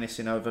 but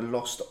reminiscing over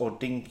lost or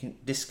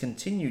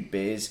discontinued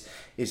beers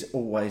is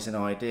always an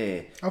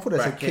idea. I thought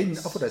I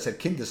said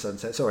Kinder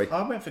Sunset. Sorry,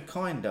 I went for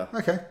Kinda.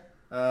 Okay.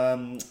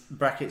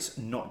 Brackets,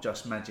 not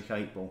just Magic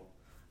 8 Ball.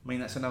 I mean,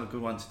 that's another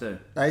good one to do.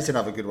 That is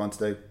another good one to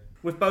do.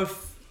 We've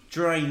both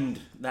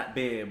drained that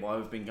beer while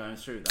we've been going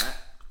through that,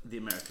 the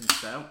American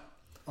Stout.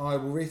 I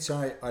will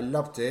reiterate, I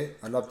loved it.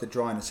 I loved the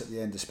dryness at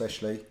the end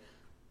especially.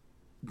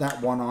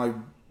 That one I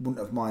wouldn't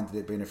have minded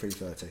it being a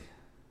 330.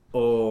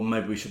 Or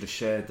maybe we should have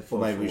shared the 440.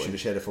 Or maybe we should have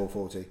shared a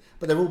 440.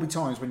 But there will be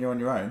times when you're on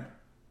your own,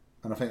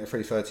 and I think the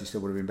 330 still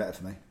would have been better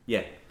for me.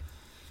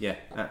 Yeah,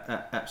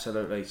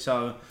 absolutely.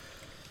 So,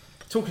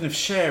 talking of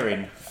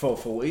sharing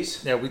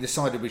 440s. Yeah, we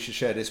decided we should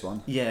share this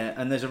one. Yeah,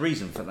 and there's a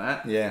reason for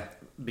that. Yeah.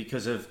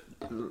 Because of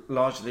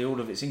largely all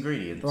of its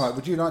ingredients. Right,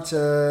 would you like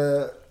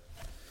to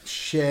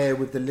share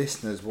with the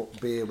listeners what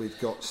beer we've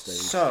got, Steve?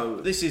 So,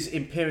 this is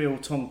Imperial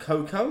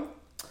Toncoco.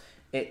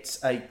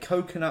 It's a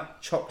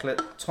coconut, chocolate,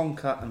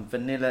 tonka and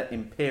vanilla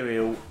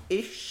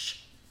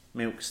imperial-ish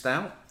milk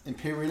stout.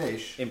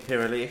 Imperial-ish?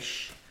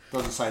 Imperial-ish.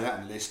 Doesn't say that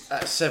on the list.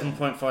 At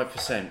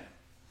 7.5%.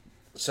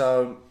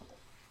 So,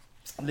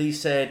 Lee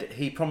said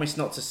he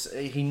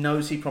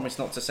knows he promised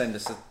not to send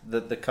us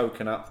the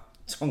coconut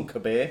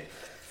tonka beer,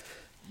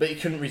 but he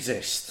couldn't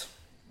resist.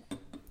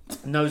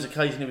 Knows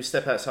occasionally we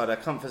step outside our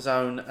comfort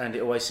zone, and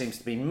it always seems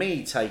to be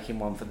me taking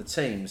one for the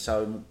team.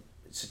 So,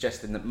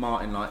 suggesting that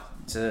Martin might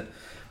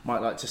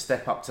like to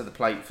step up to the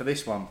plate for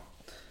this one.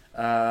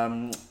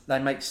 They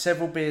make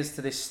several beers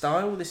to this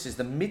style. This is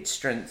the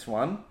mid-strength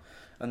one,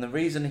 and the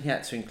reason he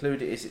had to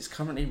include it is it's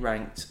currently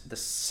ranked the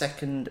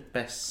second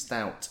best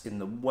stout in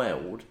the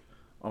world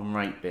on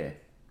Rate Beer.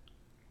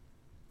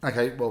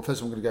 Okay, well,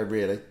 first I'm going to go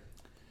really,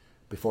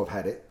 before I've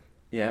had it.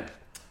 Yeah.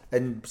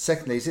 And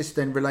secondly, is this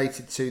then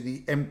related to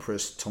the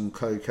Empress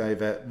Toncoco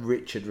that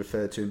Richard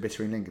referred to in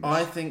Bittering Lingoners?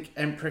 I think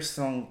Empress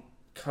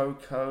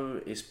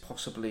Toncoco is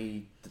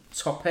possibly the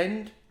top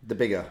end. The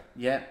bigger.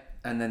 Yeah.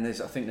 And then I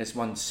think there's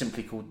one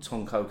simply called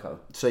Toncoco.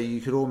 So you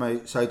could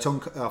almost... I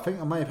think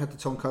I may have had the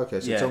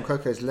Toncoco. So yeah.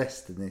 Toncoco is less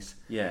than this.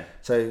 Yeah.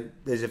 So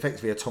there's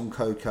effectively a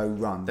Toncoco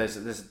run. There's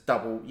a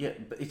double... Yeah,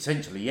 but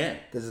essentially, yeah.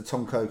 There's a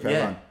Toncoco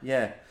run.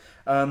 Yeah.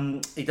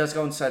 He does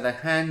go on to say they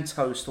hand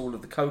toast all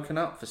of the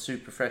coconut for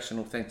super fresh and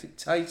authentic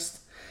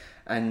taste.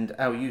 And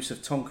our use of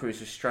Tonka is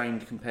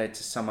restrained compared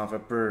to some other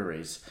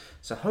breweries.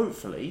 So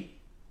hopefully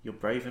you're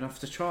brave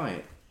enough to try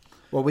it.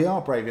 Well, we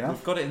are brave enough.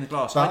 We've got it in the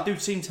glass. But I do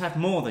seem to have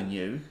more than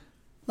you.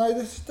 No,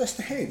 that's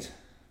the head.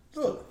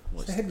 Look,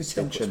 it's the head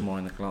retention. Still puts more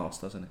in the glass,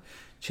 doesn't it?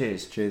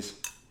 Cheers. Cheers.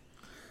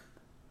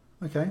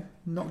 Okay,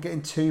 not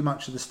getting too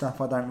much of the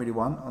stuff I don't really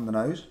want on the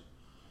nose.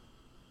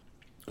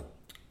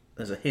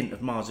 There's a hint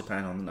of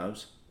marzipan on the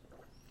nose,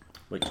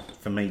 which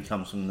for me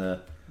comes from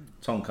the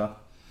Tonka.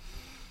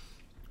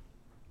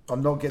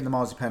 I'm not getting the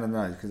marzipan on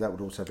the nose because that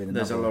would also be another.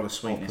 There's a lot of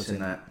sweetness in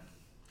that.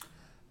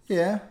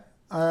 Yeah,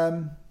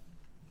 I'm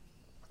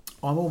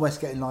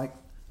almost getting like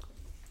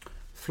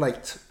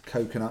flaked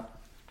coconut.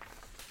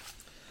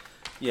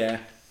 Yeah.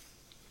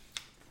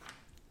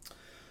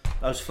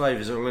 Those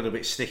flavours are a little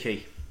bit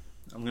sticky.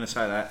 I'm going to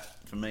say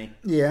that for me.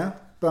 Yeah,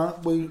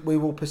 but we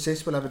will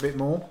persist. We'll have a bit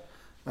more.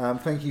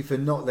 Thank you for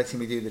not letting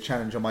me do the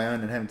challenge on my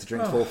own and having to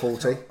drink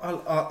 440.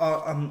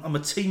 I'm a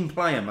team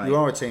player, mate. You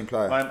are a team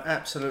player. I'm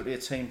absolutely a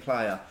team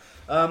player.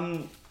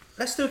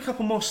 let's do a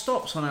couple more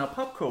stops on our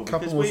pub crawl.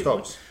 Couple more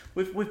stops.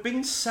 We've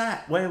been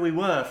sat where we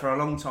were for a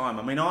long time.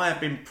 I mean, I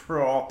have been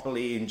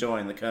properly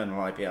enjoying the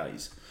Colonel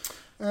IPAs.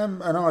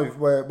 And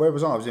where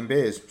was I? I was in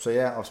beers. So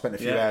yeah, I've spent a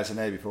few hours in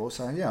there before.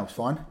 So yeah, I was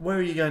fine. Where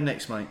are you going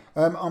next, mate?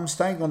 I'm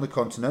staying on the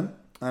continent,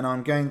 and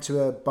I'm going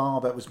to a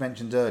bar that was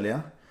mentioned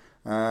earlier.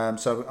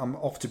 So I'm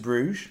off to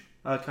Bruges.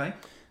 Okay.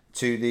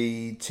 To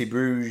the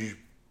Bruges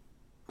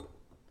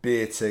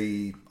beer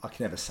tea. I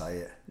can never say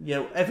it.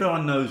 Yeah,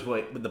 everyone knows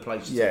what the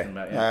place you're talking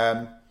about.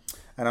 Yeah.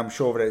 And I'm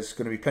sure that there's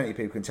going to be plenty of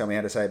people who can tell me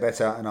how to say it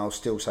better, and I'll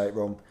still say it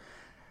wrong.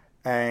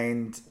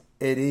 And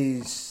it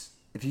is,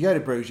 if you go to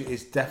Bruges, it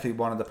is definitely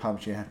one of the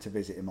pubs you have to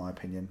visit, in my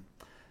opinion.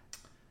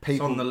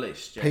 People, it's on the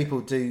list. Yeah.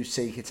 People do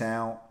seek it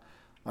out.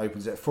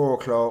 Opens at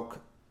 4:00,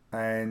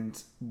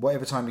 and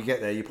whatever time you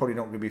get there, you're probably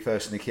not going to be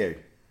first in the queue.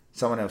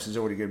 Someone else is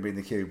already going to be in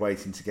the queue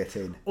waiting to get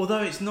in.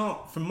 Although it's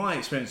not, from my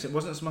experience, it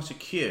wasn't so much a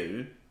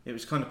queue. It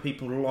was kind of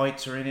people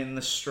loitering in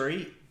the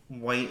street,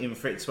 waiting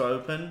for it to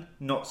open,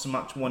 not so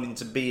much wanting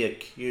to be a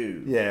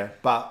queue. Yeah,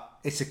 but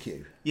it's a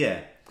queue.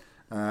 Yeah.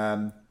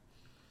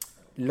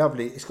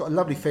 Lovely. It's got a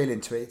lovely feeling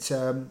to it.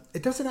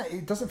 It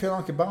doesn't feel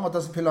like a bar. It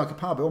doesn't feel like a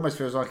pub. It almost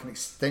feels like an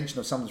extension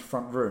of someone's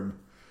front room.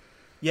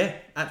 Yeah,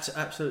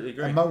 absolutely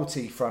agree. A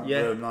multi-front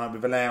room, like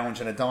with a lounge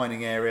and a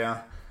dining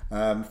area.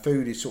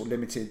 Food is sort of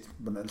limited.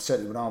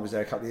 Certainly when I was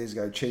there a couple of years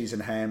ago, cheese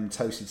and ham,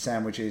 toasted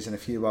sandwiches, and a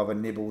few other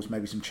nibbles,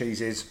 maybe some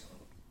cheeses.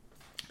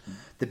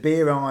 The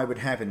beer I would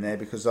have in there,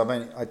 because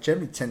I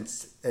generally tend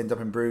to end up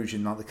in Bruges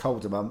in like the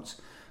colder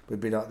months, would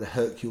be like the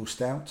Hercule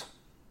Stout.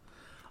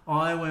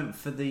 I went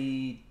for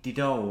the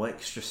Didol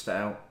Extra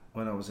Stout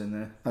when I was in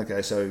there.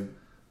 Okay, so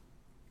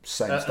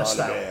same style of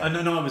beer. And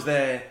then I was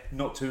there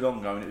not too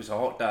long ago, and it was a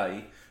hot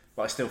day,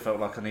 but I still felt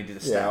like I needed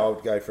a stout. Yeah, I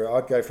would go for it.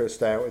 I'd go for a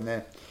stout in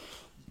there.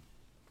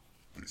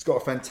 It's got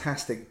a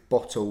fantastic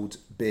bottled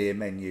beer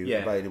menu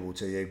available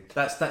to you.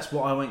 That's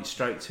what I went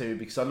straight to,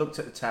 because I looked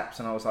at the taps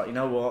and I was like, you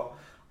know what,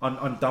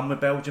 I'm done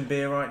with Belgian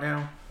beer right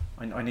now.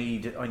 I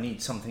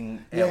need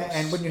something else. Yeah,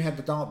 and when you have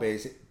the dark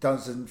beers, it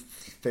doesn't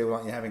feel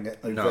like you're having an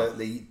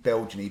overtly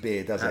Belgian-y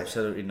beer, does it?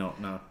 Absolutely not.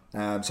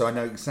 No. So I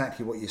know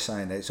exactly what you're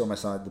saying there. It's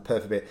almost like the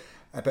perfect beer.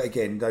 But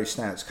again, those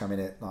stouts come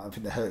in at, like, I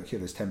think the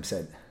Hercule is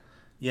 10%.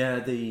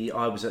 Yeah,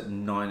 I was at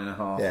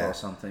 9.5 or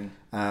something.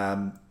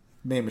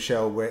 Me and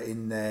Michelle were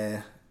in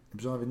there.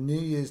 It was either New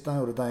Year's Day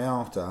or the day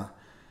after.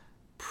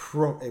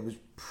 It was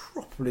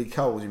properly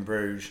cold in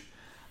Bruges,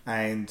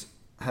 and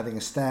having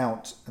a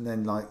stout and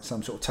then like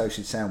some sort of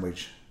toasted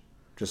sandwich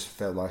just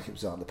felt like it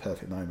was like the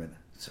perfect moment.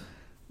 So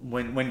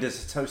when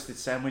does a toasted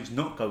sandwich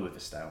not go with a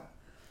stout?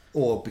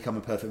 Or become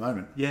a perfect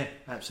moment? Yeah,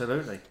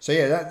 absolutely. So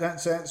yeah,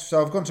 that's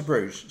so I've gone to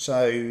Bruges.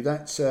 So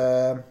that's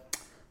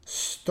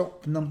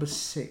stop number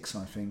 6,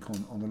 I think,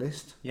 on the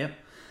list. Yep.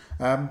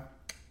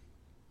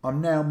 I'm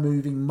now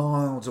moving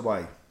miles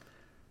away.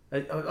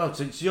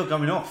 So you're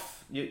going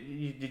off.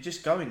 You're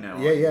just going now.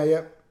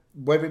 Yeah.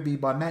 Whether it be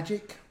by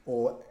magic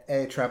or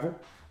air travel,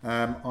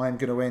 I'm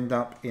going to end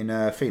up in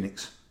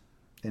Phoenix,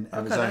 in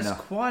Arizona. Okay,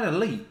 that's quite a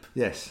leap.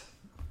 Yes.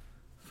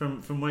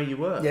 From where you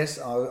were. Yes,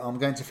 I'm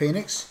going to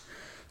Phoenix,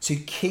 to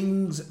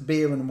King's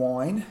Beer and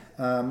Wine,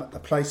 a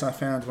place I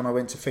found when I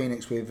went to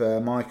Phoenix with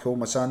Michael,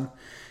 my son,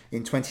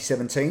 in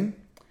 2017,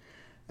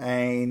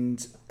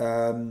 and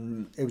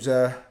it was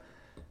a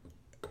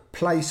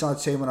place I'd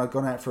seen when I'd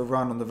gone out for a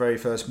run on the very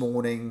first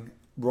morning,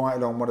 right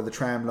along one of the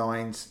tram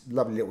lines.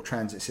 Lovely little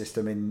transit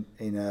system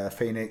in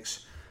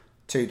Phoenix.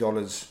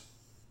 $2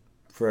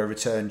 for a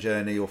return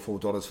journey or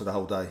 $4 for the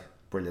whole day.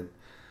 Brilliant.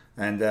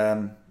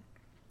 And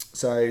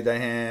so they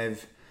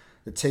have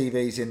the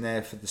TVs in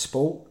there for the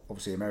sport,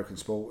 obviously American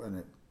sport,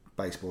 and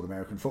baseball,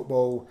 American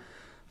football.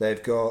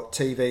 They've got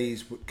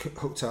TVs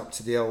hooked up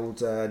to the old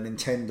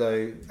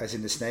Nintendo, as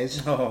in the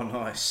SNES. Oh,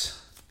 nice.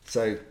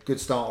 So, good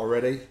start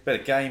already. Bit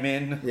of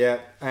gaming. Yeah,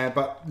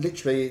 but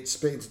literally it's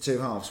split into two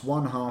halves.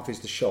 One half is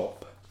the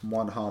shop and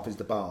one half is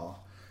the bar.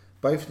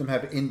 Both of them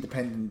have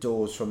independent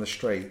doors from the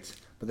street,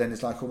 but then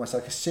it's like almost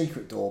like a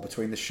secret door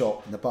between the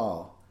shop and the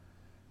bar.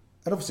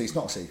 And obviously it's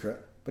not a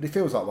secret, but it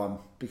feels like one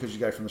because you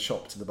go from the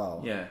shop to the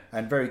bar. Yeah.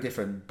 And very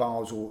different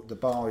bars. The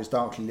bar is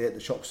darkly lit, the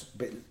shop's a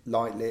bit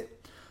light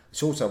lit.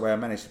 It's also where I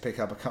managed to pick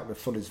up a couple of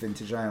Fuller's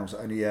Vintage Ales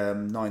at only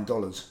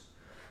 $9.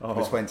 For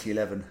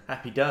 2011.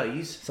 Happy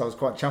days. So I was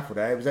quite chuffed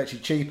there. It was actually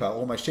cheaper,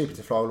 almost cheaper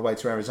to fly all the way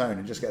to Arizona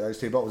and just get those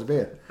 2 bottles of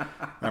beer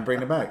and bring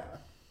them back.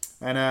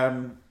 And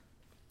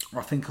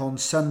I think on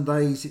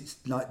Sundays it's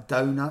like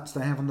donuts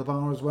they have on the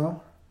bar as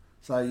well.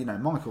 So,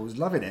 Michael was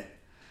loving it.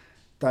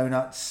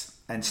 Donuts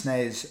and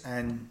SNES,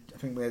 and I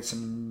think we had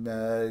some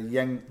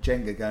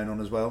Jenga going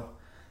on as well.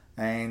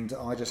 And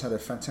I just had a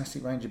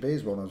fantastic range of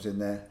beers while I was in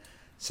there.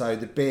 So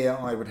the beer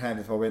I would have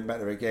if I went back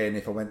there again,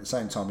 if I went the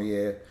same time of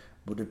year,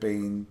 would have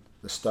been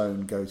the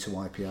Stone Go-To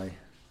IPA.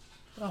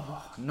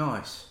 Oh,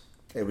 nice.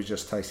 It was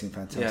just tasting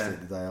fantastic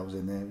the day I was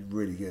in there. It was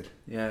really good.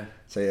 Yeah.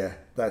 So yeah,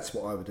 that's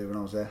what I would do when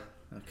I was there.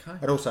 Okay.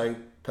 And also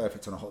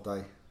perfect on a hot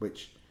day,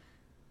 which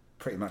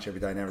pretty much every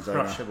day in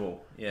Arizona.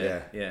 Crushable.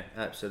 Yeah,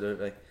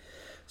 absolutely.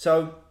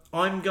 So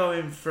I'm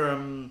going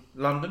from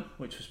London,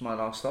 which was my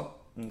last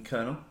stop in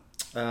Colonel.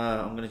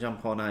 I'm going to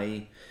jump on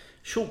a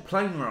short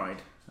plane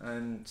ride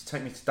and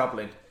take me to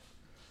Dublin,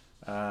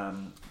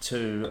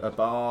 to a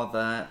bar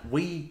that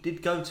we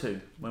did go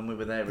to when we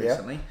were there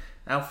recently.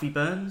 Alfie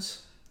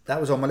Burns. That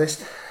was on my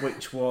list.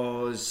 Which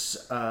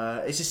was,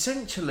 it's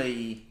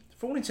essentially,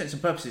 for all intents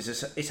and purposes,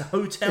 it's a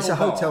hotel bar. It's a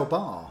hotel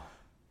bar.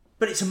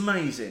 But it's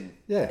amazing.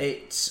 Yeah.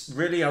 It's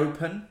really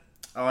open.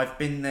 I've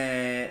been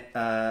there,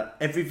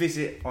 every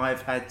visit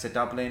I've had to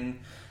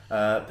Dublin,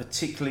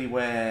 particularly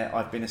where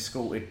I've been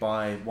escorted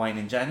by Wayne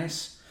and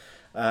Janice,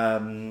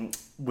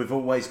 we've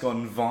always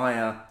gone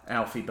via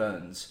Alfie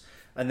Burns.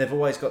 And they've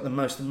always got the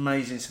most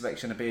amazing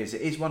selection of beers.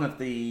 It is one of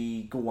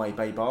the Galway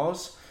Bay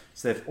bars,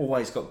 so they've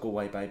always got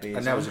Galway Bay beers.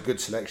 And that was a good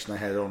selection they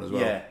had on as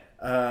well. Yeah.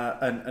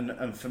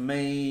 And for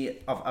me,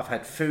 I've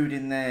had food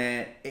in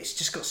there. It's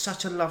just got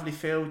such a lovely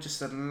feel,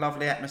 just a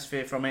lovely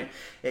atmosphere from it.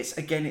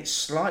 It's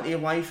slightly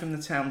away from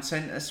the town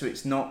centre, so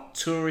it's not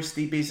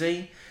touristy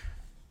busy.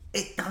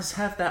 It does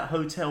have that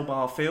hotel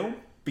bar feel,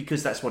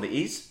 because that's what it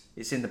is.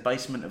 It's in the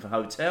basement of a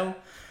hotel.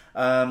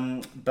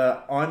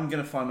 But I'm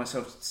going to find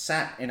myself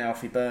sat in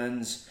Alfie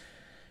Burns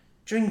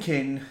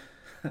drinking,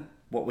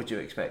 what would you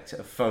expect,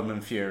 a Foam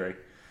and Fury.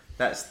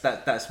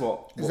 That's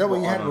what. Is that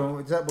what you had?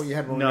 Is that what you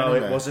had? No,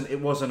 it wasn't.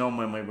 It wasn't on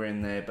when we were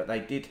in there, but they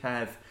did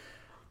have.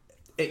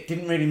 It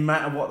didn't really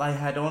matter what they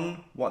had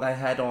on. What they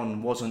had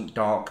on wasn't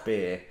dark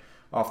beer.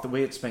 After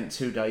we had spent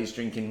 2 days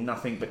drinking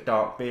nothing but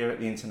dark beer at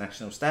the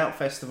International Stout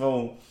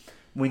Festival,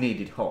 we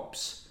needed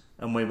hops,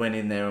 and we went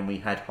in there and we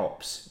had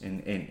hops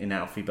in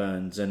Alfie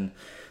Burns, and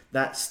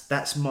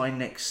that's my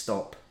next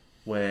stop,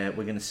 where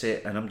we're going to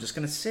sit, and I'm just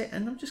going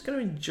to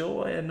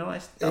enjoy a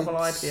nice double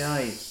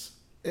IPA.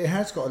 It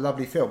has got a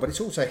lovely feel, but it's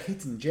also a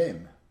hidden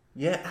gem.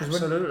 Yeah,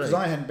 absolutely. Because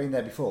I hadn't been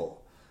there before.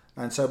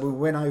 And so we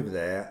went over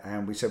there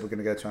and we said we're going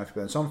to go to Alfie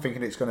Burns. So I'm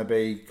thinking it's going to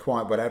be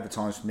quite well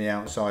advertised from the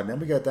outside. And then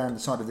we go down the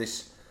side of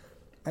this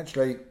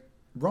actually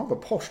rather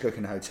posh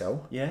looking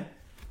hotel. Yeah.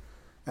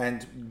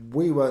 And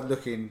we weren't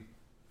looking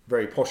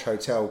very posh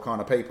hotel kind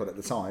of people at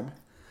the time.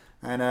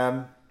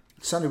 And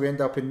suddenly we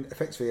end up in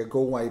effectively a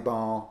Galway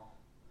bar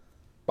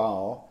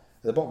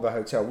at the bottom of a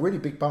hotel. Really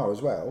big bar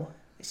as well.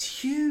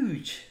 It's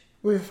huge.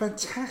 With a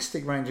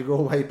fantastic range of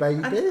Galway Bay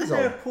beers and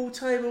there are pool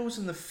tables,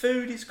 and the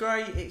food is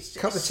great. It's just,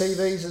 couple of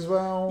TVs as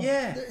well.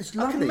 Yeah, it's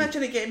lovely. I can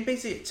imagine it getting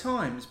busy at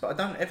times, but I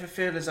don't ever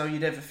feel as though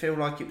you'd ever feel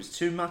like it was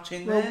too much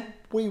in there.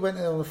 We went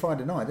there on a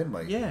Friday night, didn't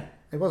we? Yeah,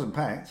 it wasn't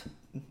packed.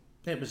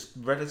 It was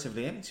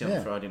relatively empty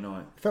on Friday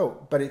night.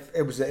 But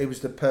it was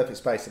the perfect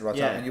space at the right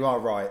time. And you are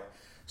right.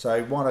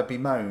 So while I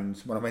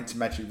bemoaned when I went to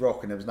Magic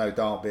Rock and there was no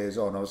dark beers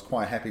on, I was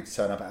quite happy to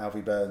turn up at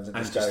Alfie Burns and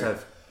just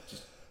have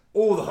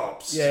all the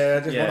hops.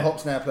 Yeah, I just want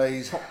hops now,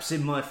 please. Hops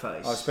in my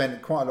face. I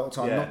spent quite a lot of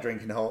time not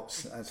drinking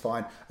hops. That's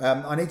fine.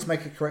 I need to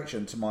make a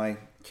correction to my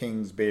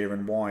King's beer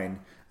and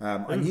wine.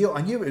 I knew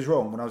it was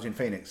wrong when I was in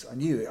Phoenix. I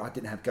knew I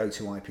didn't have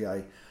go-to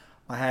IPA.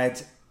 I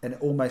had an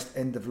almost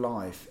end of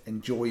life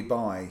Enjoy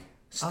By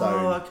Stone.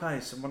 Oh, okay.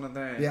 So one of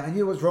them. Yeah, I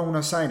knew it was wrong when I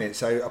was saying it.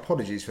 So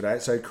apologies for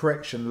that. So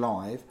correction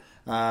live.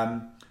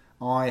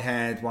 I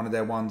had one of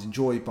their ones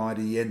Enjoy By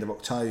the end of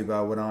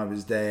October when I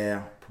was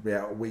there, probably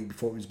about a week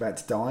before it was about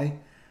to die.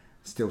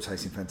 Still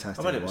tasting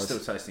fantastic. I bet it was still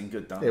tasting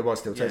good, though. It was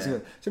still tasting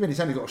good. So I mean,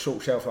 it's only got a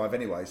short shelf life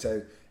anyway,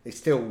 so it's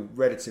still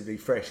relatively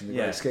fresh in the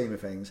great scheme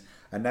of things.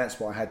 And that's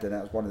what I had there.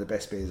 That was one of the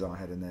best beers I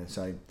had in there.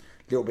 So a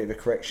little bit of a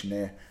correction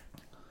there.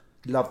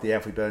 Loved the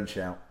Alfie Burns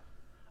shout.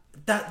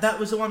 That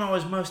was the one I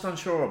was most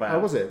unsure about. Oh,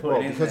 was it?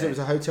 Well, because it was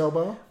a hotel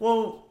bar?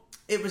 Well,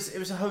 it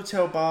was a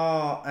hotel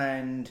bar,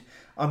 and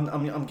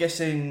I'm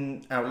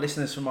guessing our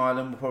listeners from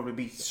Ireland will probably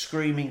be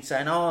screaming,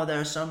 saying, "Oh, there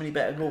are so many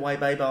better Galway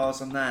Bay bars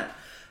than that."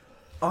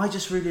 I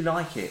just really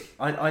like it.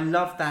 I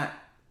love that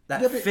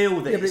feel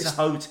that it's a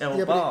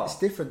hotel bar. But it's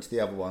different to the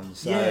other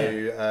ones.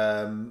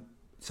 So,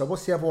 so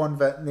what's the other one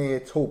near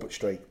Talbot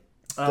Street?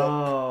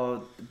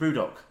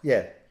 Brewdog.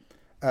 Yeah,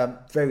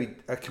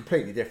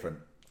 completely different.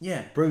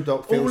 Yeah,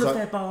 Brewdog feels all of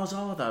their bars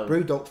are though.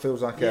 Brewdog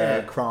feels like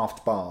a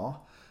craft bar.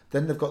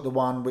 Then they've got the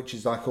one which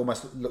is like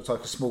almost looks like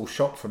a small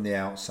shop from the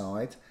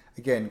outside.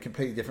 Again,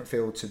 completely different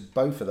feel to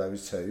both of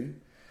those two.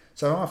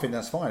 So I think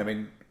that's fine. I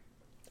mean,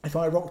 if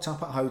I rocked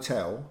up at a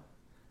hotel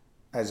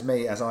as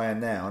I am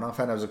now, and I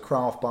found there was a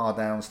craft bar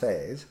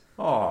downstairs.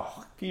 Oh,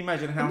 can you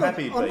imagine how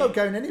happy you'd be? I'm not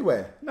going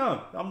anywhere.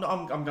 No,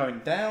 I'm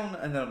going down,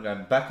 and then I'm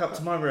going back up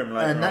to my room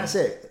later. And that's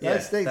it.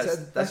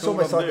 That's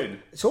almost like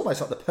it's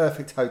almost like the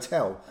perfect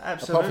hotel.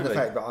 Absolutely. Apart from the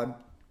fact that I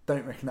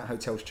don't reckon that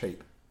hotel's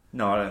cheap.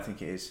 No, I don't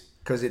think it is.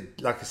 Because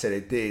like I said,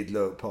 it did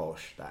look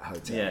posh, that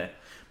hotel. Yeah.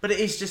 But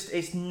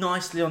it's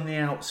nicely on the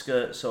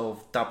outskirts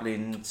of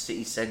Dublin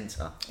city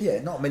centre.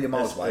 Yeah, not a million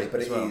miles away, but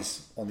it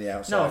is on the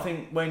outside. No, I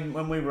think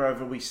when we were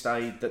over, we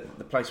stayed. The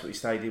place we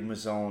stayed in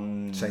was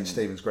on St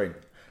Stephen's Green,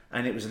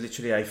 and it was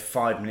literally a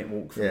 5-minute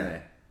walk from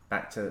there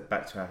back to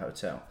our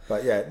hotel.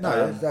 But yeah,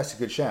 no, that's a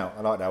good shout.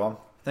 I like that one.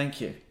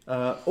 Thank you.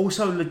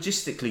 Also,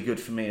 logistically good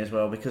for me as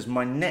well, because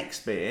my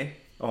next beer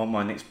or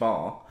my next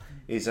bar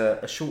is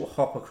a short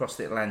hop across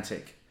the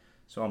Atlantic.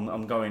 So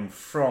I'm going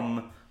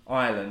from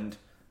Ireland,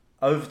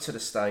 over to the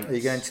States. Are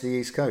you going to the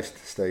East Coast,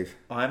 Steve?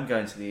 I am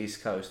going to the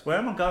East Coast. Where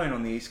am I going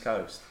on the East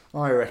Coast?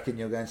 I reckon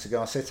you're going to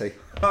Cigar City.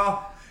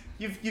 Oh,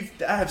 you've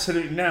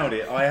absolutely nailed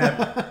it. I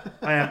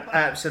am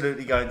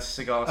absolutely going to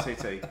Cigar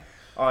City.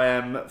 I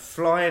am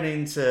flying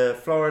into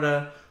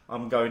Florida.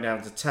 I'm going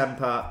down to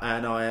Tampa,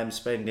 and I am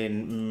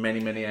spending many,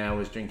 many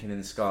hours drinking in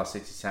the Cigar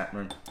City tap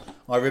room.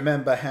 I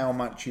remember how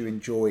much you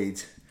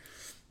enjoyed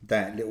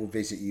that little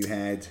visit you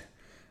had,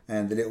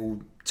 and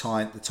the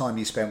time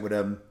you spent with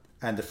them,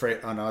 and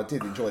and I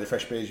did enjoy the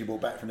fresh beers you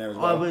brought back from there as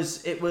well.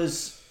 It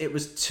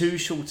was too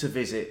short a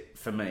visit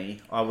for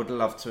me. I would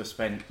love to have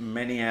spent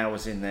many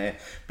hours in there,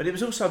 but it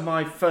was also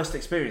my first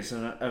experience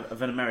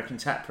of an American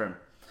tap room,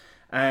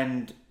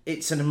 and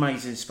it's an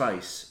amazing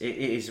space. It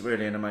is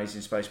really an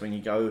amazing space when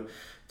you go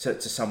to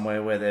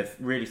somewhere where they've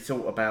really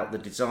thought about the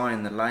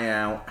design, the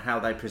layout, how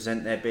they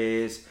present their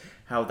beers,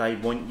 how they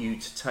want you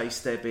to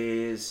taste their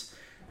beers,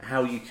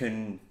 how you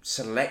can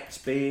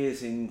select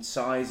beers in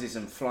sizes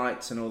and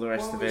flights and all the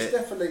rest of it. It's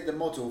definitely the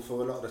model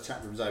for a lot of the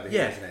tap rooms over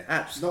here, isn't it?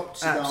 absolutely. Not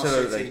Cigar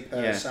City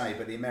per se,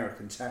 but the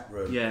American tap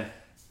room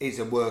is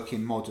a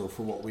working model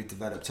for what we've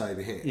developed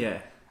over here. Yeah.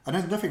 And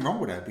there's nothing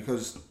wrong with that,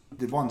 because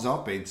the ones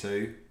I've been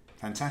to,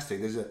 fantastic.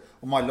 There's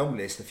on my long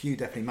list, a few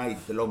definitely made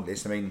the long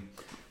list. I mean,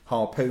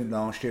 Harpoon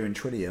last year and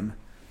Trillium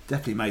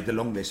definitely made the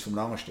long list from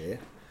last year.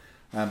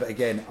 But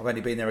again, I've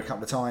only been there a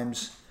couple of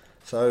times.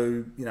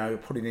 So,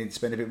 probably need to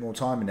spend a bit more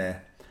time in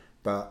there.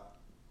 But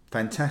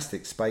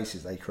fantastic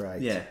spaces they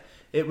create. Yeah.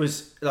 It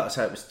was, like I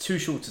say, it was too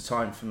short a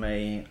time for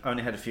me.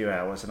 Only had a few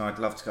hours, and I'd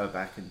love to go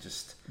back and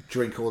just...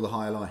 drink all the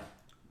High Life.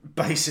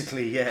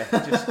 Basically, yeah.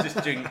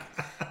 Just drink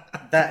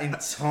that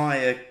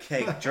entire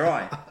keg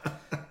dry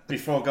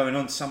before going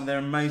on to some of their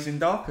amazing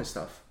darker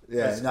stuff.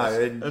 Yeah,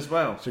 as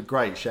well. It's a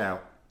great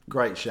shout.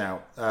 Great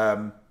shout.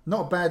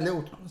 Not a bad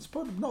little. It's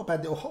probably not a bad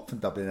little hop from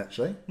Dublin,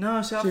 actually.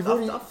 No, so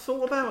I've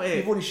thought about it.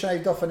 You've already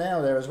shaved off an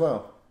hour there as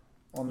well.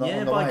 On the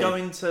by way.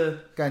 going to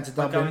Dublin.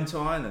 by going to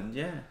Ireland,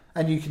 yeah.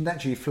 And you can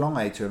actually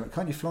fly to them.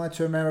 Can't you fly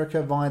to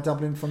America via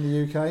Dublin from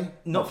the UK?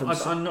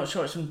 I'm not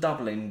sure it's from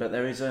Dublin, but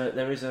there is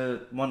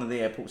a one of the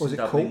airports in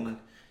Dublin. Cork?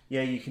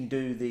 Yeah, you can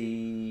do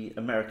the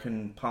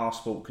American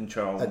passport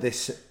control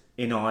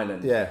in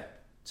Ireland. Yeah.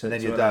 And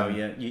then you're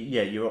done.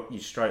 You're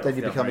straight. Then off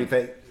you the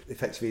become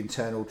effectively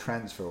internal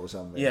transfer or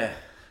something. Yeah.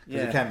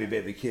 Because it can be a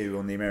bit of a queue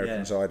on the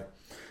American side.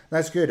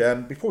 That's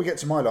good. Before we get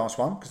to my last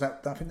one, because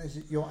I think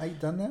is your 8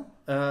 done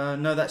now.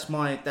 No, that's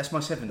my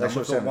 7 done.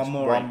 We've got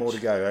one more to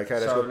go. Okay,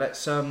 so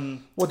let's.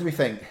 What do we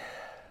think?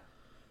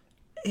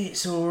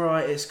 It's all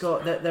right. It's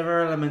got there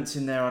are elements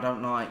in there I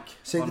don't like.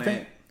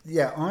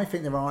 I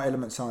think there are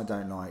elements I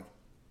don't like,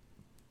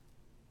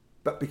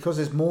 but because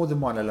there's more than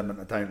one element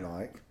I don't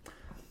like,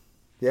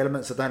 the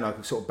elements I don't like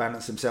have sort of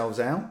balance themselves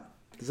out.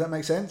 Does that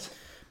make sense?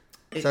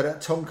 So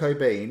that Tonko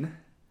bean.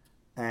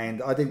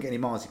 And I didn't get any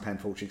marzipan,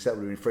 fortunately, because that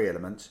would have been 3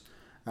 elements.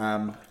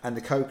 And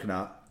the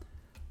coconut,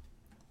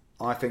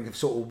 I think, have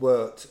sort of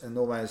worked and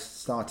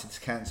almost started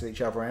to cancel each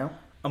other out.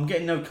 I'm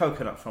getting no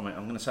coconut from it.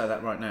 I'm going to say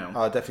that right now.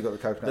 Oh, I definitely got the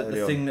coconut.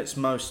 The thing that's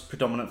most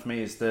predominant for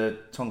me is the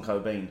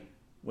Tonko bean,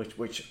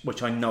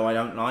 which I know I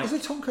don't like. Is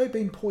the Tonko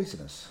bean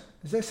poisonous?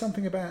 Is there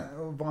something about...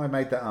 Or have I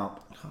made that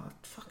up? I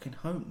fucking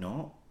hope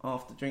not.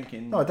 After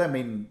drinking... No, I don't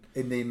mean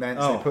in the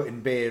amounts they put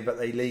in beer that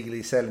they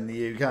legally sell in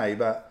the UK,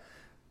 but...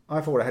 I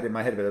thought I had in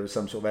my head that there was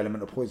some sort of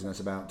element of poisonous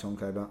about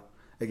Tonko, but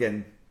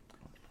again,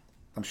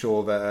 I'm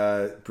sure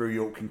that Brew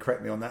York can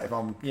correct me on that if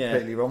I'm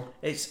completely wrong.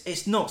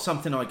 It's not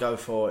something I go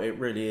for. It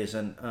really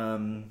isn't.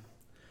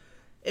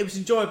 It was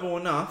enjoyable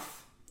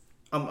enough.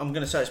 I'm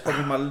going to say it's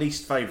probably my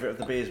least favourite of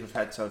the beers we've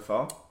had so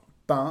far.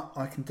 But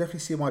I can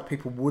definitely see why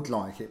people would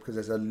like it, because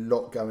there's a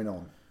lot going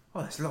on.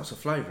 Oh, there's lots of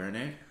flavour in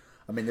it.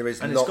 I mean, there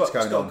is and lots going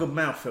on. It's got a good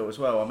mouthfeel as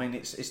well. I mean,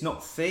 it's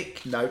not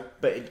thick. No.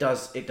 But it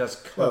does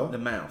coat the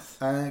mouth.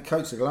 And it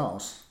coats the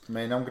glass. I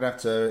mean, I'm going to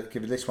have to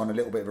give this one a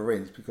little bit of a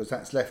rinse, because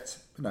that's left,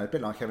 a bit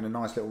like having a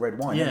nice little red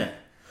wine, isn't it?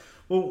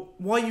 Well,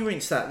 while you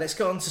rinse that, let's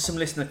go on to some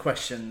listener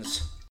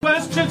questions.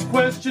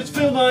 Questions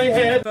fill my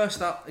head.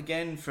 First up,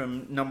 again,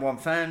 from number 1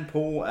 fan,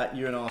 Paul at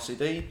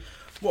UNRCD.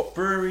 What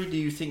brewery do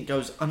you think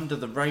goes under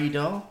the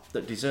radar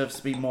that deserves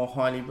to be more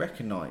highly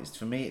recognised?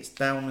 For me, it's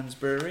Downlands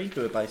Brewery,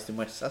 who are based in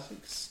West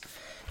Sussex.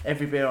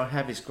 Every beer I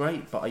have is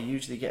great, but I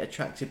usually get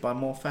attracted by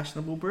more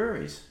fashionable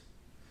breweries.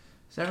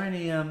 Is there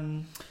any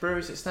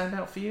breweries that stand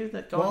out for you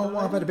that go under the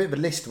radar? I've had a bit of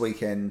a list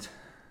weekend.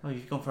 Oh,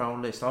 you've gone for our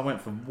whole list. I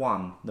went for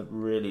one that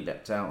really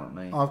leapt out at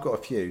me. I've got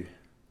a few.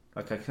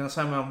 Okay, can I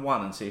say my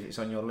one and see if it's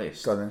on your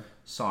list? Go on then.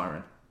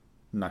 Siren.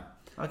 No.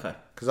 Okay.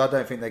 Because I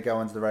don't think they go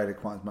under the radar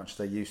quite as much as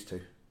they used to.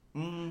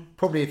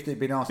 Probably if they'd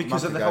been asked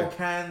because a of month the ago, whole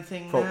can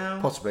thing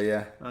now? Possibly,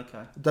 yeah.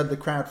 Okay. Done the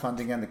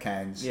crowdfunding and the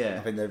cans. Yeah. I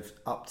think they've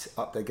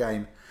upped their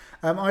game.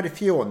 I had a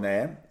few on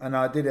there, and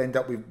I did end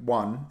up with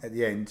one at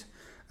the end.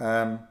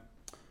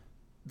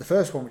 The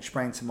first one which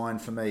sprang to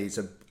mind for me is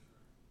a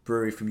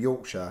brewery from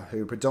Yorkshire,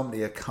 who are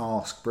predominantly a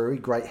cask brewery,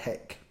 Great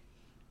Heck.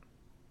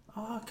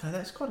 Oh, okay,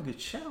 that's quite a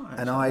good shout. Actually.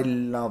 And I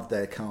love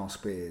their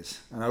cask beers.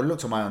 And I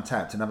looked on my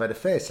Untapped, and I've had a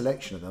fair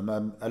selection of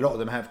them. A lot of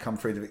them have come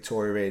through the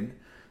Victoria Inn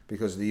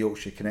because of the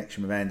Yorkshire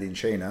connection with Andy and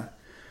Sheena.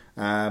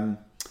 But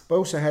I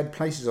also had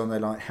places on there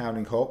like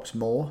Howling Hops,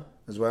 Moore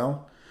as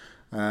well.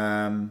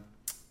 In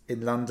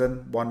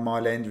London, 1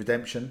 Mile End,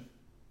 Redemption.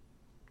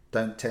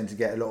 Don't tend to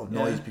get a lot of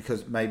noise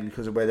because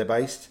of where they're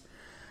based.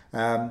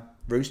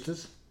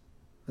 Roosters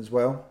as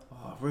well.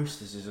 Oh,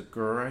 Roosters is a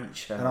great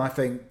show. And I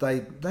think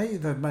they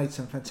have made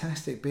some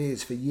fantastic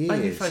beers for years.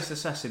 Babyface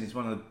Assassin is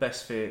one of the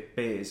best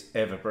beers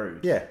ever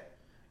brewed. Yeah.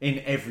 In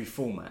every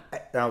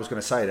format. I was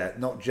going to say that,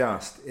 not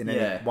just in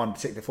any one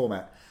particular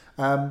format.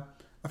 I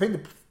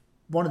think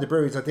one of the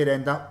breweries I did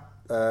end up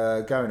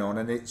going on,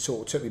 and it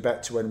sort of took me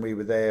back to when we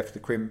were there for the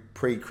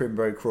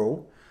pre-Crimbro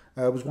Crawl,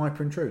 was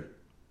Wiper and True.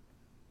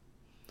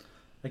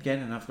 Again,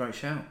 another great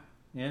shout.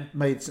 Yeah.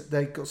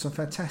 They got some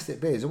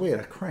fantastic beers. We had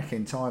a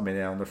cracking time in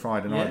there on the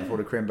Friday night before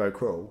the Crimbo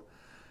Crawl.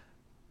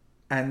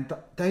 And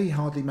they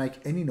hardly make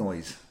any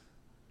noise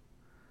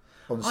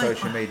on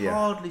social media. I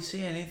hardly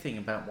see anything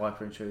about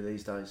Wiper and True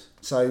these days.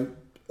 So,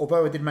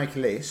 although I did make a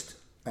list,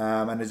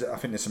 and I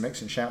think there's some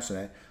excellent shouts in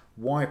there,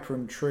 Wiper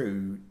and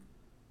True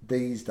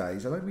these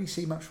days, I don't really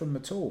see much from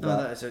them at all.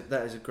 No,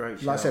 that is a great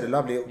shout. Like I said, a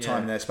lovely little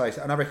time in their space.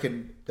 And I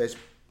reckon there's,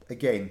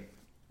 again,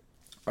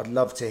 I'd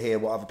love to hear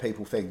what other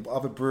people think. What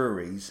other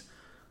breweries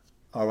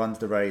are under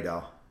the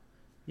radar?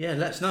 Yeah,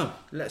 let us know.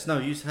 Let us know.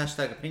 Use the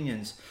hashtag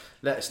opinions.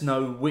 Let us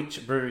know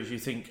which breweries you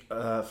think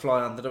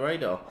fly under the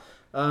radar.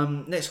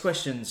 Next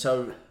question.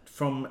 So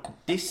from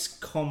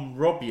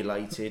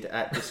Discomrobulated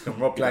at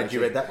Discomrobulated. Glad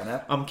you read that one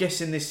out. I'm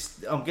guessing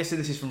this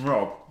is from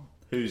Rob,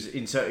 who's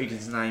inserted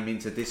his name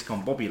into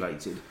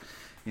Discombobulated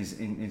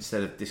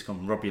instead of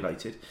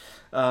Discomrobulated.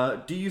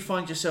 Do you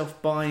find yourself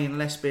buying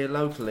less beer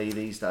locally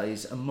these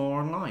days and more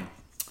online?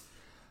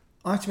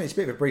 I have to admit, it's a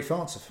bit of a brief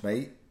answer for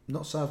me.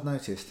 Not so I've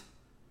noticed,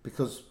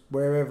 because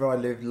wherever I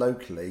live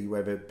locally,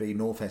 whether it be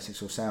North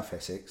Essex or South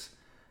Essex,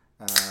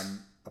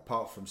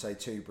 apart from say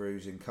 2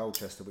 brews in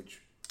Colchester,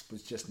 which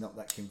was just not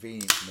that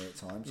convenient for me at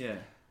times,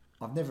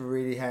 I've never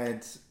really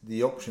had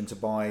the option to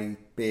buy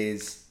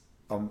beers.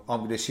 I'm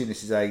going to assume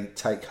this is a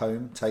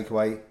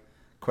takeaway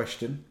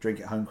question,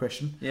 drink at home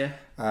question. Yeah.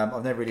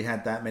 I've never really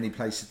had that many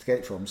places to get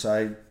it from,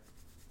 so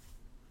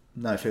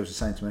no, it feels the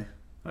same to me.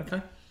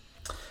 Okay.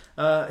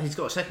 He's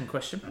got a second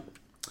question.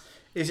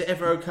 Is it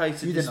ever okay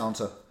to... You didn't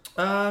answer.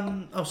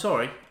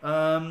 Sorry.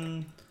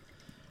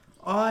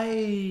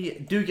 I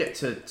do get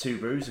to 2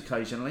 brews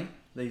occasionally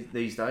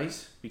these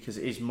days because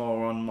it is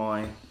more on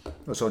my...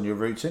 What's on your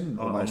routine?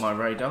 On my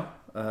radar.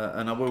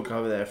 And I will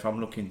go there if I'm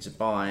looking to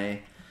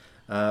buy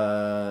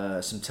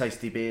some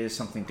tasty beers,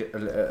 something a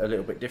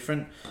little bit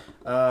different.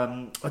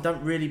 I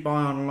don't really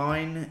buy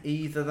online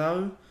either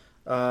though.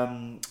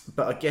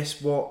 But I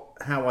guess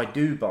how I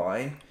do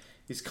buy...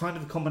 It's kind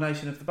of a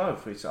combination of the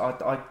both.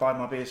 I buy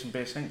my beers from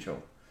Beer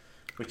Central,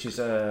 which is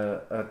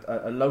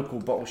a local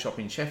bottle shop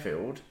in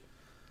Sheffield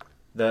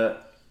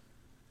that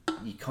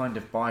you kind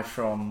of buy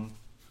from.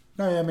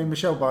 No, I mean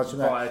Michelle buys from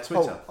that. Via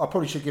Twitter. I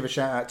probably should give a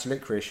shout out to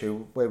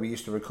Licorice, where we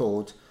used to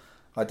record.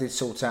 I did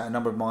sort out a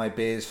number of my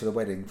beers for the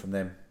wedding from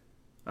them.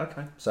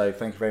 Okay. So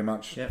thank you very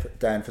much,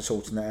 Dan, for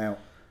sorting that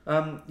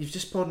out. You've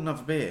just poured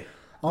another beer.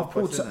 I've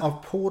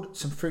poured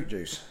some fruit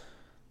juice.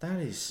 That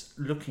is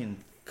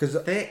looking. Because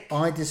thick.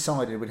 I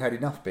decided we'd had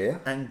enough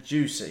beer and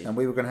juicy, and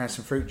we were going to have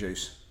some fruit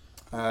juice.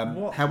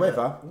 What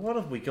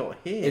have we got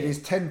here? It is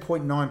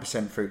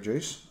 10.9% fruit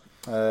juice,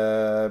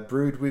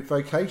 brewed with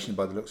Vocation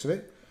by the looks of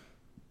it.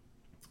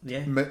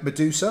 Yeah.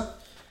 Medusa,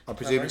 I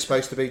presume it's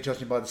supposed to be,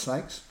 judging by the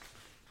snakes.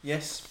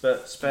 Yes,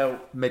 but spelled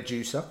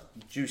Medusa.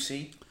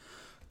 Juicy.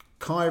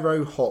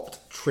 Cairo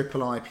hopped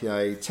triple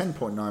IPA,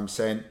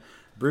 10.9%,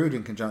 brewed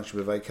in conjunction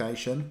with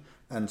Vocation.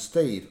 And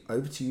Steve,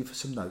 over to you for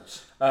some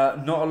notes.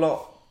 Not a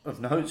lot of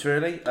notes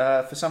really.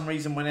 For some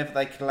reason, whenever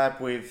they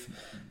collab with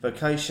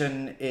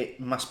Vocation, it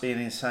must be an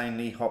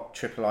insanely hot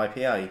triple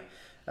IPA.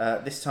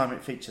 This time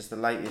it features the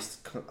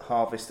latest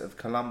harvest of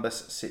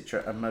Columbus,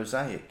 Citra and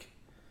Mosaic.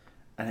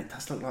 And it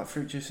does look like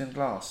fruit juice in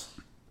glass.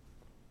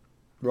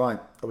 Right,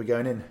 are we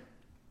going in?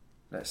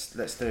 Let's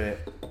do it.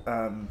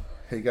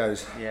 Here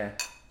goes. Yeah,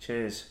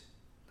 cheers.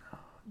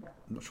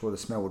 I'm not sure the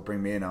smell would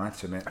bring me in, I have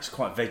to admit. It's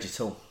quite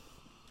vegetal,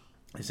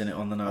 isn't it,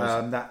 on the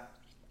nose? That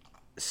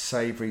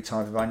savoury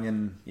type of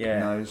onion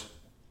nose.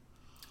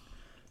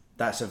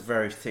 That's a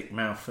very thick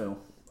mouthfeel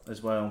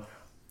as well.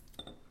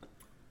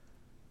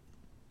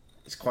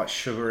 It's quite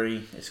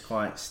sugary, it's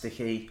quite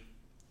sticky.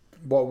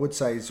 What I would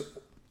say is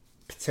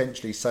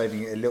potentially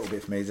saving it a little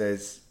bit for me is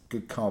there's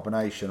good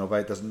carbonation, although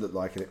it doesn't look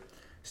like it.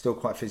 It's still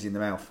quite fizzy in the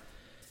mouth.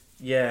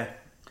 Yeah.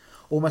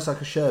 Almost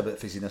like a sherbet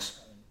fizziness.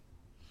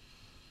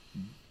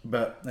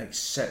 But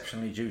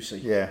exceptionally juicy.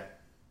 Yeah.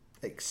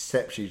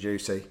 Exceptionally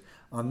juicy.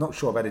 I'm not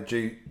sure I've had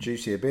a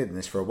juicier beer than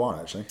this for a while,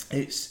 actually.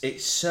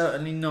 It's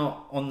certainly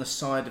not on the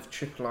side of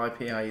triple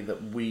IPA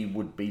that we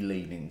would be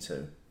leaning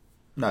to.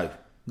 No.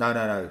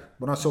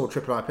 When I saw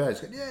triple IPA, I was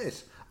going,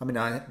 yes. I mean,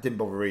 I didn't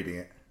bother reading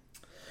it.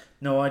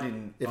 No, I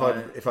didn't.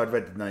 If I'd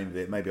read the name of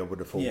it, maybe I would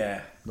have thought.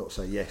 Yeah. Not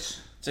say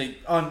yes. See,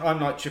 I'm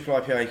like triple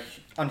IPA,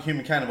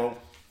 Unhuman Cannibal.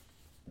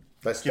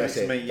 That's Give it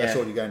to it. me, yeah. That's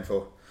all you're going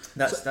for.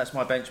 That's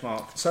my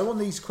benchmark. So on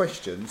these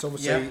questions,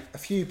 obviously, Yeah. a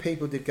few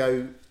people did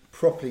go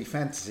properly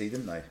fantasy,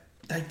 didn't they?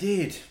 They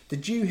did.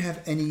 Did you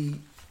have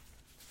any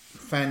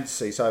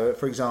fantasy? So,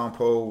 for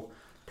example,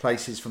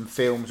 places from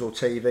films or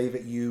TV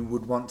that you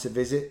would want to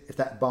visit if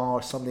that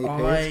bar suddenly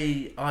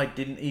appeared? I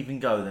didn't even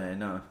go there.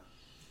 No.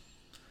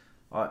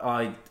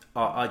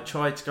 I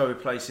tried to go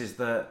with places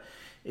that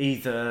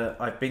either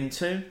I've been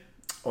to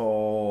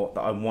or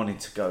that I wanted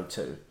to go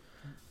to.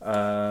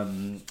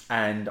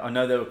 And I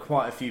know there were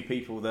quite a few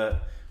people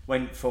that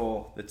went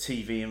for the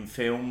TV and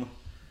film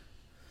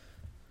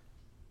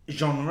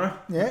genre.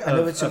 Yeah, I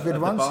know it's a good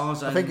of ones. the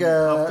bars, I think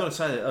I've got to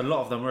say that a lot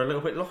of them were a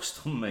little bit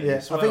lost on me. Yeah,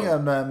 as well. I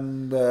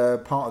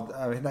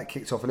think that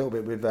kicked off a little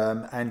bit with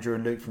Andrew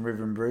and Luke from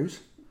River and Brews.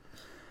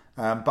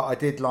 But I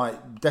did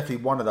like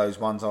definitely one of those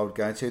ones I would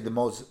go to, the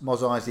Mos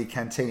Eisley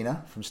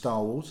Cantina from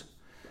Star Wars,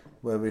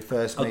 where we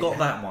first meet. I got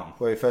that one.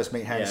 Where we first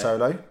meet Han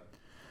Solo,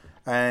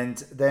 and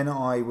then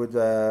I would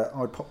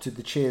pop to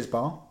the Cheers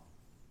bar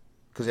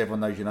because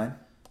everyone knows your name,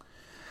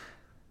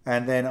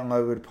 and then I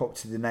would pop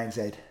to the Nag's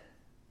Head.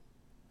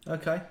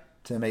 Okay.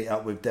 To meet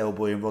up with Del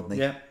Boy and Rodney.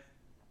 Yeah.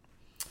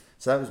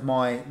 So that was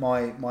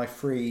my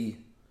three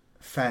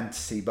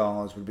fantasy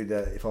bars would be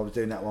if I was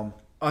doing that one.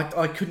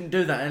 I couldn't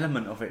do that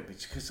element of it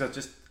because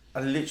I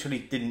literally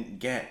didn't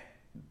get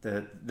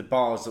the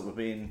bars that were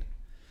being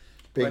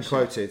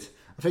quoted.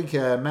 I think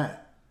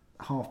Matt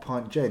Half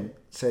Pint Gent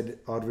said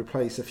I'd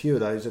replace a few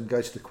of those and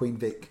go to the Queen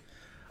Vic.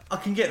 I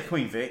can get the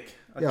Queen Vic.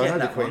 I know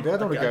the Queen Vic. I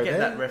don't want to go there.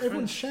 That reference.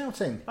 Everyone's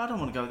shouting. I don't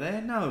want to go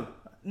there. No,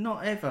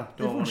 not ever.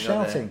 Everyone's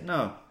shouting.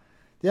 No.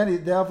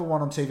 The other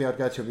one on TV I'd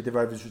go to would be The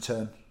Rover's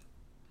Return.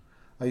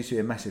 I used to be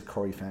a massive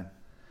Corrie fan.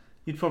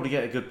 You'd probably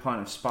get a good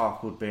pint of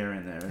sparkled beer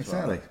in there as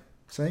well. Exactly.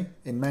 See?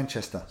 In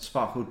Manchester.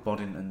 Sparkled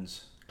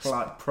Boddingtons.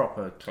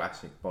 Proper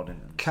classic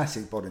Boddingtons.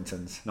 Classic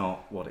Boddingtons.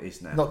 Not what it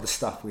is now. Not the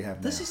stuff we have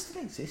now. Does it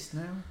still exist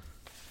now?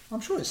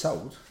 I'm sure it's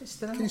sold. It's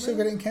Can you still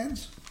get it in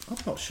cans? I'm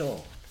not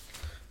sure.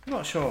 I'm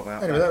not sure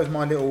about Anyway, that. that was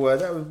my little.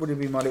 That would have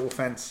been my little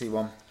fantasy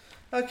one.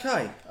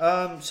 Okay,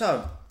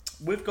 so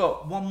we've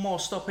got one more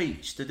stop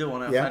each to do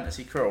on our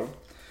fantasy crawl.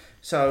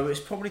 So it's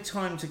probably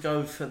time to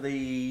go for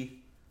the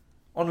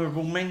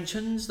honourable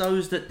mentions,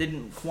 those that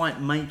didn't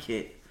quite make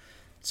it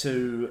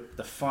to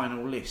the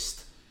final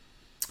list.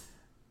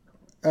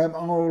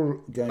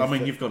 I'll go. I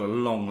mean, you've got a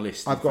long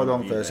list. I've got a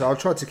long list, so I'll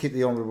try to keep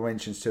the honourable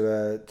mentions to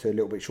a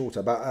little bit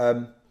shorter. But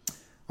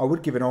I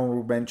would give an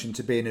honourable mention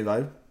to Beer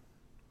Nouveau.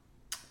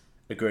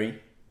 Agree.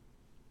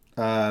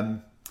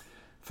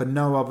 For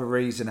no other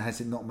reason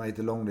has it not made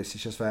the long list.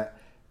 It's just that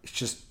it's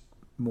just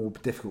more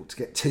difficult to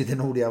get to than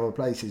all the other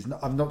places.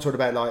 I'm not talking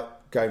about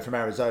like going from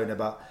Arizona,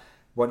 but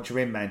once you're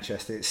in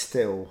Manchester, it's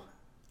still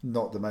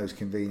not the most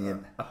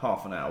convenient. A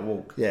half an hour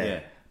walk.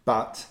 Yeah.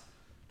 But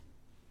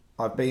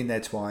I've been there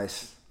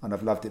twice and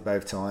I've loved it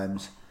both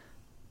times,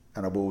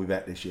 and I will be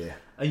back this year.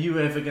 Are you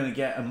ever going to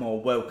get a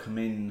more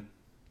welcoming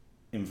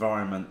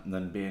environment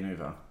than Beer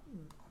Nouveau?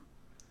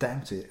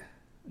 Doubt it.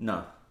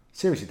 No.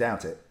 Seriously,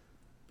 doubt it.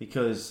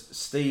 Because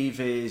Steve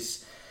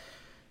he's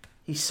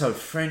so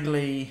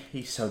friendly,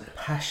 he's so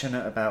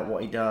passionate about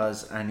what he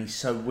does, and he's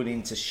so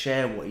willing to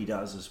share what he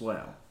does as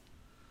well.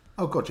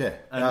 Oh God, yeah.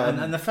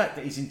 And the fact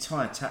that his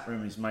entire tap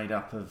room is made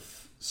up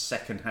of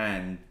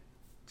second-hand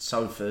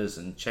sofas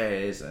and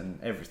chairs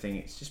and everything,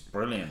 it's just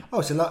brilliant. Oh,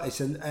 it's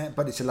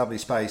a lovely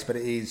space, but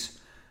it is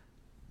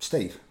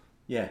Steve.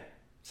 Yeah.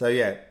 So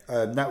yeah,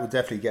 that would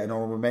definitely get an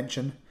honourable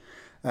mention.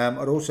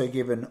 I'd also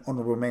give an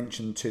honourable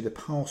mention to the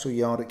Parcel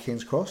Yard at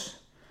King's Cross.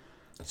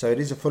 So it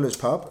is a Fuller's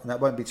pub, and that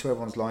won't be to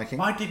everyone's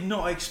liking. I did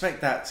not expect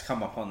that to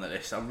come up on the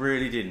list. I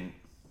really didn't.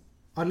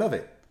 I love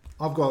it.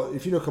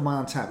 If you look at my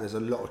Untapped, there's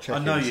a lot of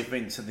check-ins. I know you've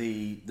been to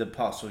the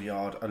Parcel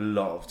Yard a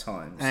lot of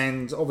times.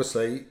 And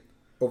obviously,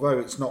 although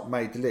it's not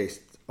made the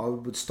list, I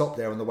would stop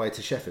there on the way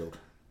to Sheffield.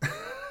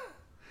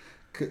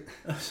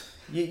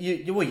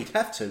 You'd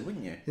have to,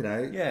 wouldn't you? You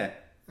know.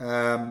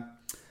 Yeah.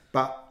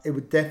 But it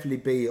would definitely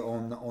be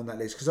on that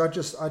list because I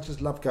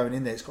just love going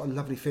in there. It's got a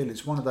lovely feel.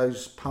 It's one of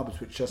those pubs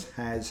which just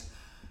has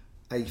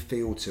a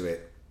feel to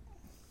it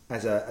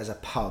as a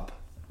pub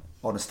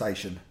on a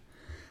station.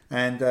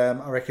 And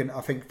I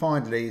think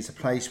finally it's a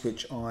place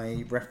which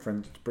I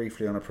referenced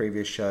briefly on a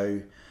previous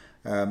show,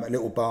 a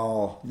little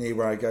bar near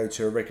where I go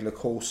to a regular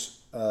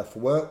course for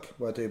work,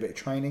 where I do a bit of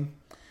training,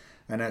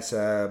 and that's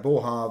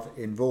Borhav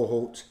in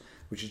Vorholt,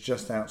 which is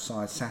just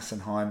outside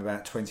Sassenheim,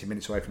 about 20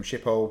 minutes away from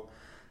Schiphol.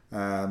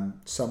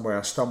 Somewhere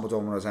I stumbled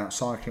on when I was out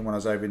cycling when I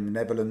was over in the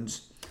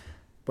Netherlands.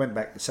 Went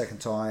back the second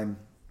time,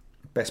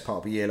 best part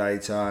of a year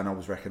later, and I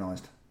was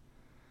recognised.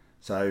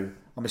 So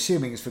I'm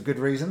assuming it's for good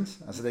reasons,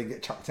 as I didn't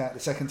get chucked out the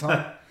second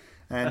time.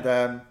 And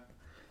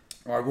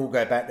I will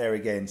go back there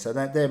again. So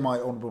they're my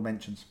honourable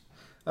mentions.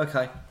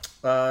 Okay.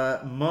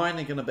 Mine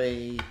are going to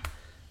be...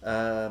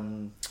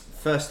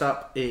 first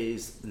up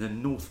is the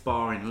North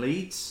Bar in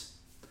Leeds.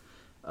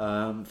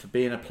 For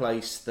being a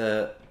place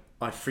that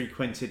I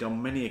frequented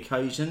on many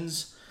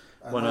occasions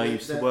when I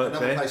used to work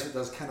another there. place that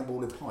does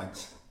cannonball in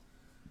pints.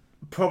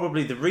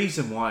 Probably the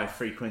reason why I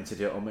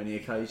frequented it on many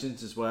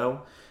occasions as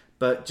well,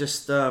 but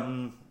just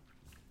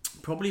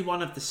probably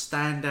one of the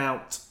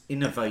standout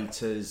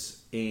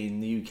innovators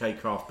in the UK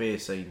craft beer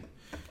scene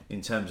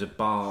in terms of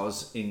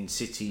bars in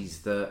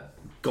cities that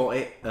got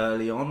it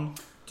early on.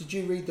 Did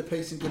you read the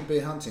piece in Good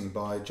Beer Hunting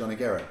by Johnny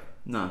Garrett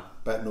No.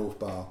 about North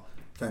Bar?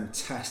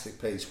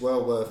 Fantastic piece,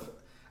 well worth,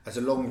 as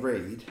a long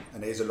read,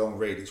 and it is a long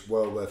read, it's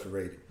well worth a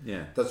read.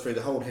 Yeah. Does through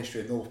the whole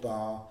history of North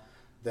Bar,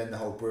 then the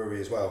whole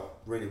brewery as well.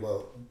 Really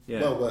well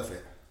worth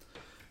it.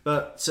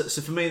 But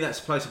so for me, that's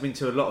a place I've been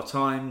to a lot of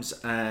times,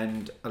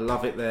 and I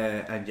love it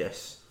there. And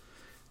yes,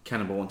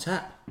 Cannonball on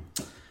tap.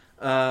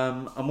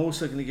 I'm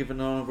also going to give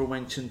an honourable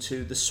mention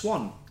to the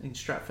Swan in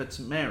Stratford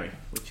St Mary,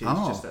 which is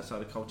just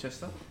outside of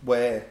Colchester,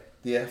 where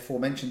the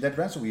aforementioned Ed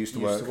Razzle used to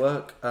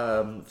work.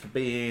 For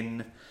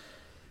being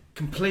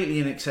completely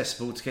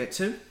inaccessible to get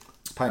to.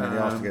 Pain in the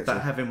arse to get but to.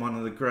 having one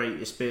of the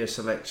greatest beer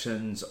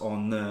selections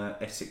on the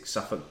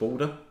Essex-Suffolk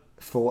border.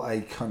 For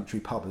a country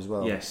pub as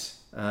well. Yes,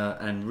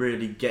 and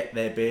really get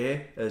their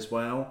beer as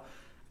well,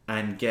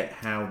 and get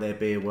how their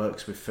beer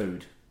works with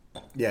food.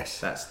 Yes.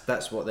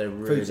 That's what they're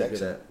really Food's good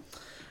excellent. at.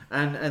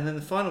 And then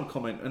the final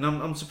comment, and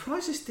I'm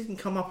surprised this didn't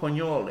come up on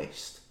your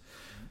list,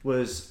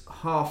 was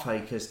Half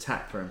Acres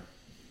Tap Room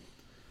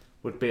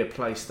would be a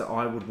place that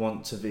I would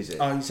want to visit.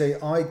 Oh, you see,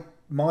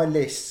 my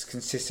list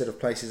consisted of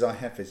places I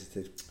have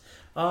visited.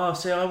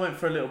 See, I went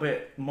for a little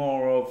bit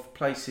more of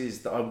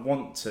places that I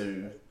want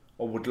to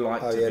or would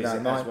like to visit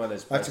as well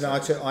as places.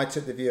 I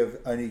took the view of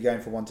only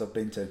going for ones I've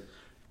been to.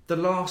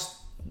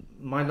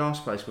 My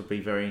last place would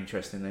be very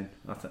interesting then,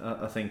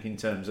 I think, in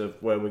terms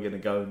of where we're going to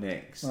go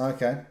next.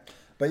 Okay.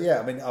 But yeah,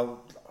 I mean, I'd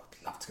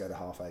love to go to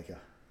Half Acre.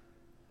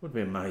 Would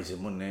be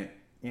amazing, wouldn't it?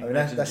 I mean,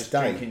 that's just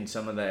day. drinking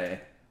some of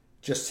there.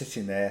 Just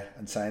sitting there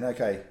and saying,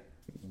 okay,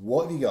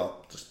 what have you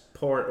got? Just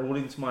pour it all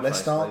into my Let's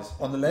face, start please.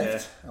 on the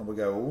left and we'll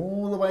go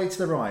all the way to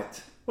the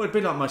right. Well, it'd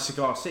be like my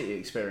Cigar City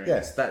experience.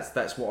 Yes.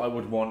 That's what I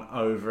would want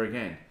over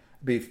again.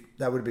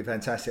 That would be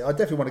fantastic. I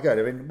definitely want to go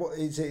there. I mean,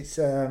 it's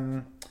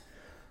I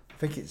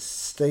think it's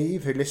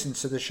Steve who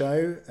listens to the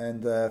show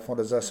and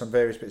follows us on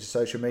various bits of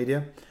social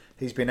media.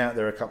 He's been out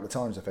there a couple of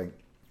times, I think.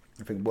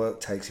 I think work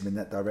takes him in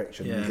that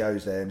direction. Yeah. And he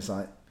goes there and it's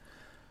like,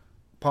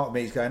 part of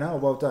me's going, oh,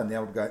 well done. The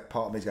other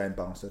part of me's going,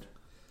 bastard.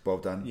 Well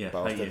done, Yeah,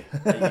 bastard.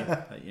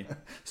 hate you.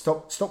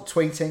 Stop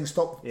tweeting,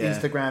 stop Yeah.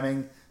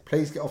 Instagramming.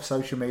 Please get off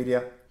social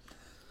media.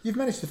 You've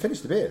managed to finish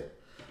the beer.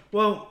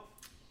 Well,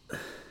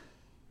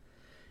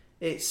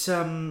 it's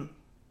a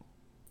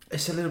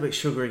little bit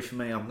sugary for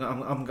me.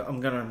 I'm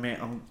going to admit,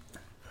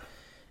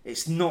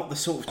 it's not the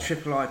sort of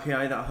triple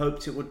IPA that I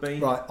hoped it would be.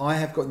 Right, I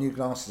have got new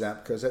glasses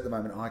out because at the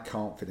moment I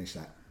can't finish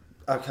that.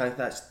 Okay,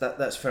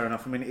 that's fair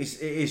enough. I mean,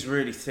 it is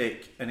really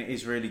thick and it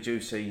is really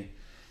juicy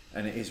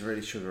and it is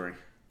really sugary.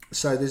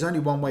 So there's only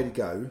one way to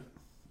go.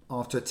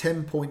 After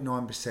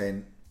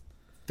 10.9%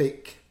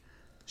 thick,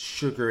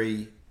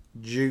 sugary,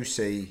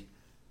 juicy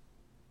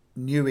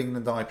New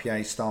England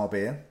IPA style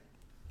beer,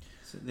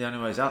 So the only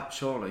way's up,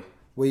 surely.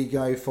 we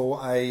go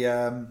for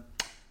a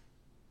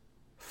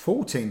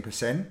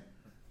 14%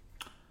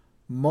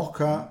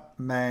 Mocha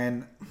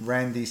Man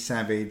Randy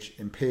Savage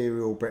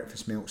Imperial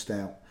Breakfast Milk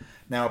Stout.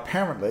 Now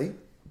apparently,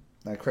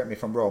 now correct me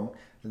if I'm wrong,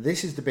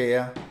 this is the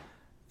beer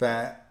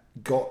that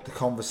got the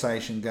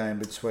conversation going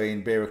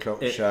between Beer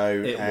O'Clock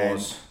Show it and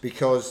was.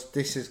 because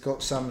this has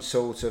got some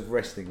sort of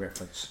wrestling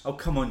reference. Oh,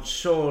 come on,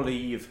 surely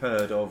you've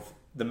heard of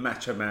the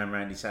Macho Man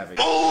Randy Savage.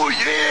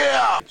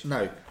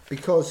 No,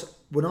 because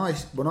when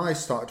I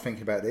started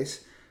thinking about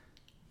this,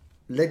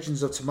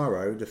 Legends of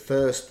Tomorrow, the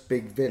first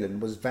big villain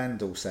was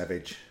Vandal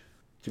Savage.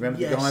 Do you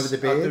remember the guy with the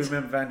beard? I do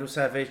remember Vandal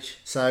Savage.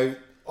 So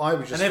I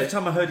was just. And every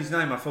time I heard his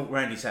name, I thought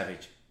Randy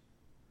Savage.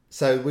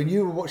 So when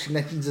you were watching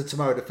Legends of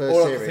Tomorrow, the first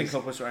All I series, could think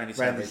of was Randy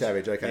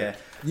Savage. Okay.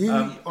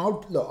 Yeah.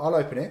 I'll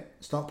open it,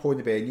 start pouring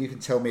the beer, and you can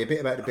tell me a bit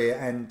about the beer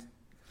and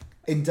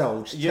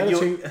indulge.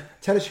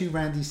 Tell us who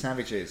Randy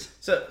Savage is.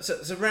 So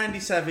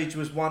Randy Savage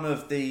was one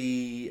of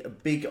the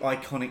big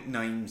iconic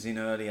names in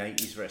early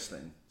 80s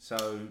wrestling.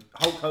 So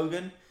Hulk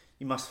Hogan,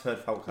 you must have heard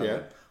of Hulk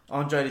Hogan. Yeah.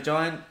 Andre the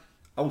Giant,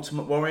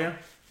 Ultimate Warrior.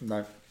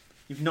 No.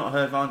 You've not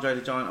heard of Andre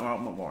the Giant or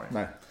Ultimate Warrior?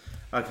 No.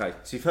 Okay,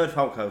 so you've heard of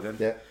Hulk Hogan.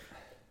 Yeah.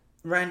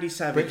 Randy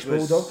Savage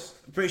British Bulldog?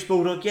 British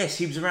Bulldog, yes,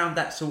 he was around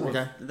that sort of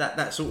Okay.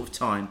 that sort of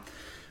time.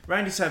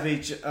 Randy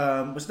Savage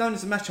was known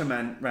as the Macho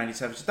Man Randy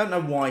Savage. I don't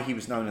know why he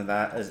was known as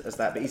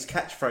that, but his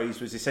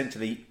catchphrase was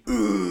essentially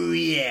 "Ooh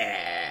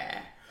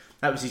yeah."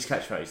 That was his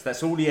catchphrase.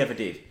 That's all he ever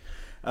did.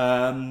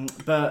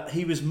 But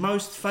he was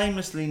most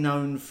famously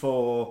known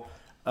for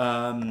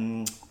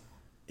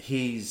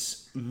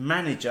his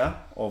manager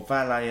or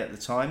valet at the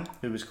time,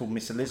 who was called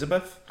Miss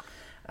Elizabeth,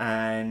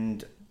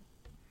 and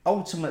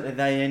ultimately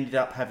they ended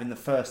up having the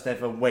first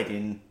ever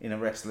wedding in a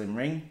wrestling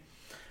ring.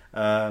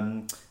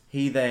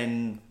 He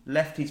then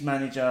left his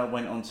manager,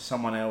 went on to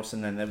someone else,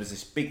 and then there was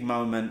this big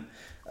moment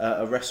at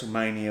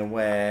WrestleMania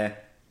where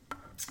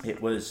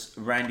it was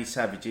Randy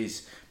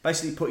Savage's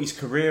basically put his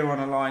career on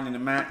a line in a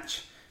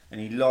match, and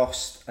he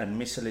lost, and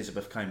Miss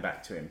Elizabeth came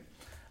back to him.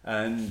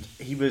 And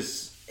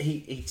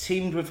he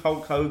teamed with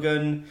Hulk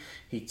Hogan,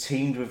 he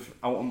teamed with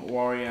Ultimate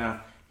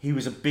Warrior. He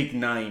was a big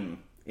name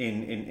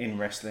in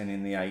wrestling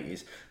in the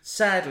 80s.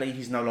 Sadly,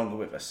 he's no longer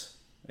with us.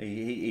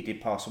 He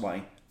did pass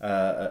away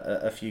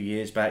a few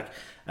years back,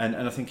 and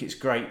I think it's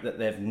great that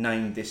they've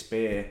named this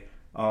beer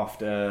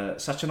after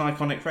such an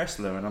iconic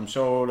wrestler, and I'm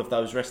sure all of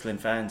those wrestling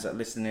fans that are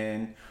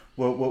listening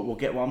will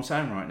get what I'm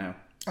saying right now.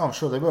 Oh, I'm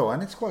sure they will,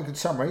 and it's quite a good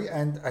summary.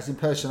 And as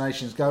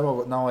impersonations go, I've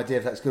got no idea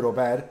if that's good or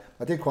bad.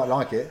 I did quite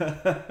like it.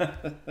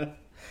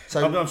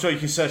 So I'm sure you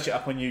can search it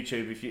up on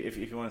YouTube if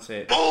you want to see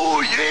it.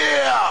 Oh,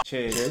 yeah!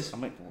 Cheers. I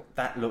mean,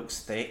 that looks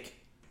thick.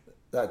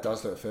 that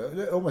does look thick.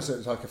 It almost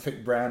looks like a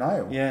thick brown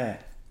ale. Yeah.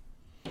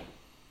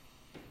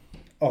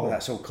 Oh,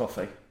 that's all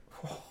coffee.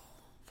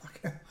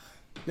 Fucking,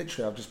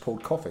 literally, I've just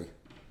poured coffee.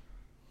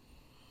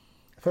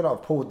 I feel like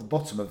I've poured the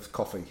bottom of the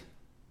coffee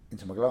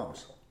into my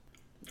glass.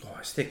 Oh,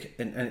 it's thick,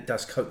 and it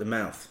does coat the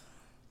mouth.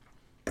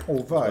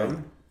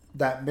 Although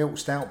that milk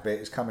stout bit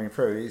is coming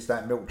through is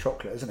that milk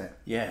chocolate, isn't it?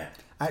 Yeah.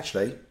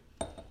 Actually,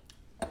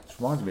 it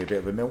reminds me a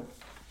bit of a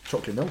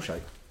chocolate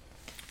milkshake.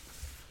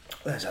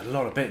 There's a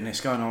lot of bitterness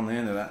going on the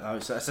end of that, though.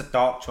 So that's a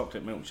dark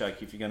chocolate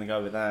milkshake if you're going to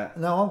go with that.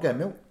 No, I'll go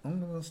milk.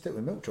 I'm going to stick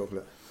with milk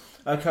chocolate.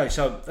 Okay,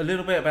 so a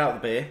little bit about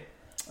the beer.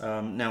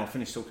 Now I've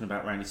finished talking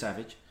about Randy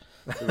Savage,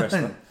 the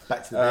wrestler.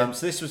 Back to the beer.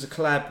 So this was a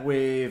collab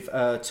with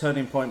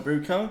Turning Point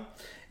Brew Co.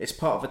 It's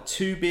part of a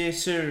 2-beer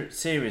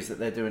series that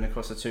they're doing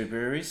across the 2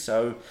 breweries.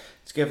 So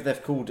together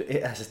they've called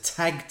it as a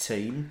tag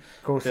team.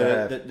 Of course they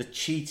have. The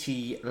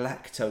Cheaty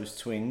Lactose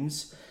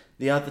Twins.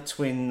 The other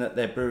twin that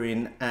they're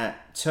brewing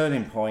at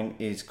Turning Point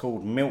is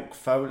called Milk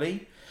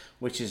Foley,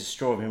 which is a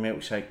strawberry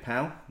milkshake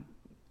pal.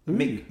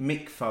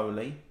 Mick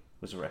Foley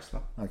was a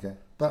wrestler. Okay,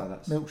 but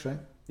that's- milkshake.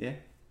 Yeah,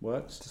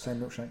 works. It's the same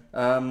milkshake.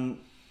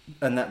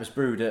 And that was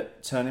brewed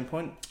at Turning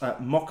Point.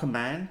 Mocha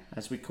Man,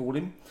 as we call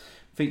him,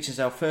 features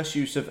our first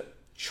use of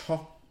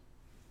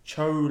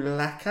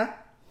cholacca,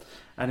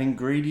 an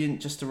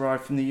ingredient just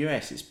arrived from the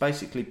US. It's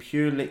basically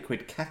pure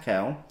liquid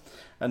cacao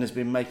and has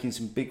been making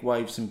some big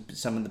waves in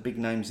some of the big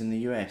names in the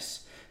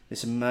US.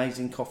 This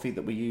amazing coffee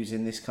that we use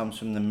in this comes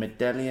from the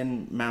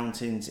Medellin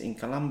Mountains in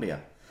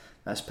Colombia.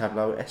 That's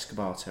Pablo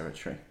Escobar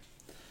territory.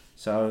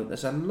 So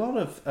there's a lot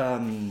of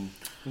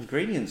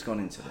ingredients gone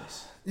into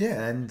this.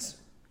 Yeah, and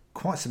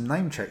quite some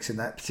name checks in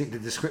that particular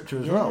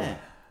descriptor as well.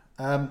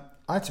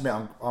 I have to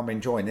admit, I'm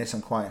enjoying this.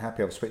 I'm quite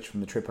happy I've switched from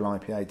the triple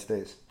IPA to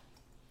this.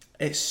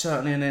 It's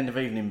certainly an end of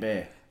evening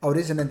beer. Oh, it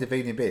is an end of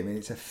evening beer. I mean,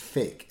 it's a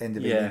thick end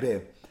of evening Yeah.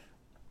 beer.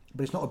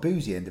 But it's not a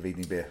boozy end of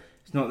evening beer.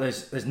 It's not.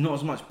 There's not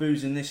as much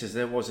booze in this as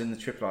there was in the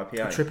triple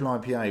IPA. The triple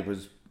IPA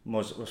was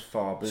was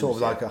far boozy. sort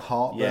of like a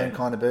heartburn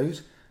kind of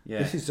booze. Yeah.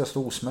 This is just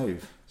all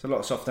smooth. It's a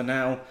lot softer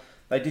now.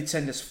 They did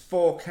send us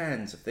 4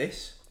 cans of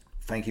this,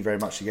 Thank you very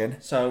much again.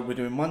 so we're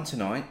doing one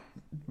tonight.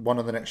 One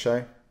on the next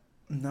show.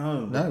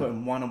 No, No. we're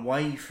putting one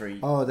away for each.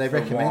 Oh, they for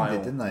a recommended,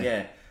 while. didn't they?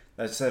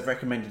 Yeah, so they've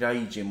recommended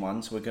aging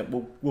one, so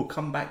we'll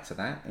come back to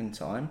that in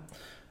time,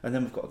 and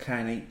then we've got a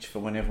can each for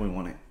whenever we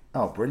want it.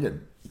 Oh,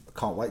 brilliant. I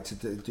can't wait to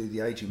do the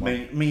aging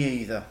one.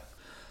 Me either.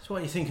 So what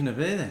are you thinking of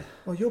here then?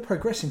 Well, you're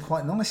progressing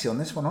quite nicely on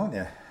this one, aren't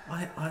you?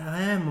 I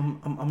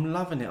am. I'm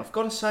loving it. I've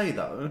got to say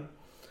though,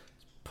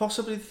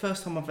 possibly the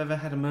first time I've ever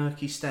had a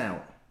murky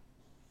stout.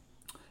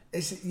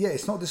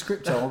 It's not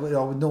descriptive. I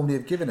would normally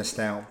have given a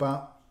stout,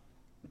 but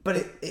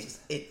it's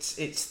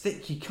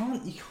thick. You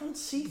can't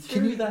see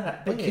through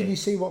that. But can you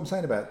see what I'm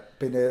saying about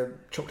being a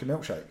chocolate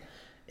milkshake?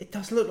 It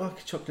does look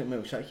like a chocolate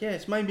milkshake. Yeah,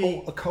 it's maybe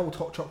Or a cold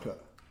hot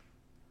chocolate.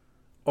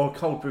 or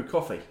cold brew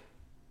coffee.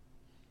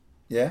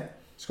 Yeah,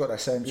 it's got that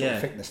same sort Yeah.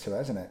 of thickness to it,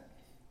 hasn't it?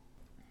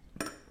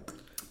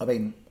 I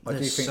mean, I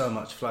There's do think so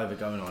much flavour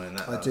going on in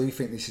that. I do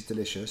think this is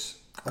delicious.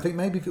 I think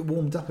maybe if it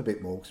warmed up a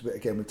bit more, because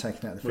again we've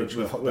taken it out of the fridge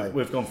with a hot day.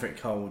 We've gone for it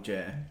cold,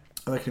 yeah.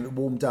 I reckon if it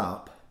warmed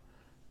up,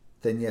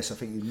 then yes, I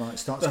think you might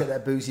start to get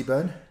that boozy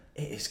burn.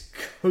 It is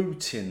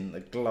coating the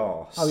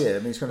glass. Oh yeah, I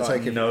mean it's going to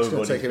take a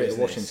bit of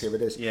washing to see what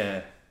it is.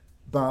 Yeah.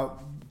 But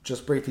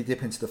just briefly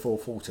dip into the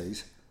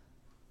 440s.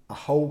 A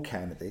whole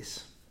can of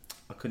this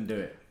I couldn't do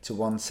it. to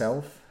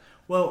oneself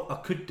Well, I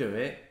could do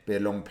it be a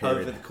long period.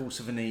 over the course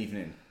of an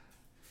evening.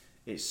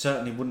 It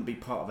certainly wouldn't be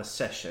part of a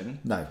session.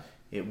 No,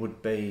 It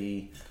would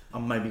be,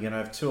 I'm maybe going to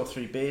have 2 or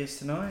 3 beers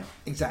tonight.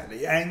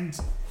 exactly, and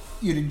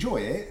you'd enjoy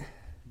it,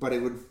 but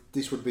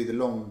this would be the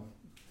long.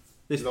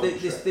 This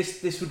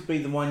stretch. this would be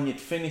the one you'd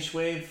finish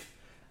with,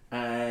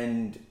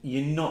 and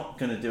you're not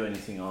going to do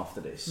anything after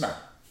this.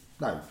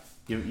 No,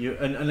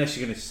 Unless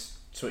you're going to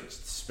switch to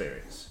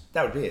spirits.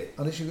 that would be it.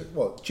 Unless you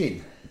what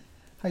gin,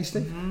 hasty.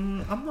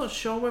 I'm not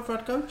sure whether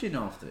I'd go gin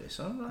after this.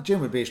 Gin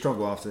would be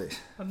stronger after this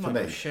I for might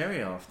go me.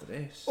 sherry after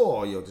this.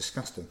 Oh, you're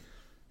disgusting.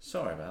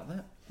 Sorry about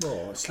that.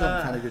 Oh, a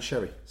slim can of good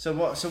sherry. So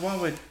while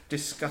we're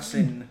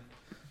discussing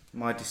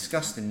my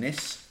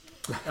disgustingness,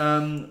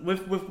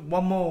 we've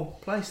one more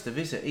place to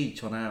visit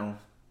each on our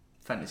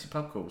fantasy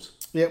pub calls.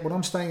 Yeah, well,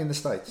 I'm staying in the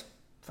States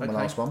for my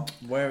Okay. last one.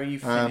 Where are you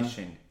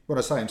finishing? when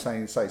I say I'm staying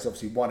in the States,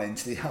 obviously one end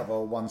to the other,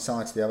 or one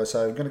side to the other.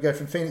 So I'm going to go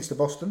from Phoenix to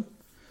Boston.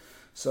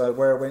 So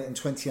where I went in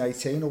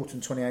 2018,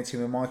 autumn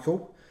 2018 with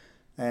Michael,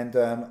 and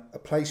a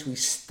place we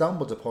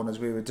stumbled upon as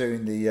we were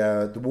doing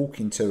the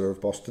walking tour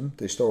of Boston,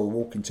 the historical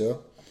walking tour,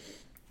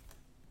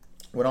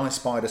 when I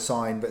spied a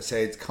sign that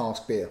said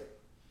cask beer.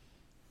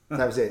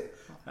 That was it.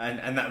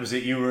 And that was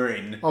it, you were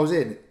in. I was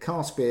in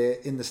cask beer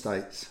in the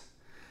States,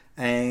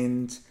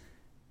 and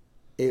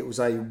it was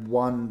a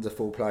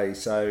wonderful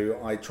place. So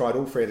I tried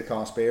all three of the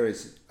cask beer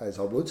as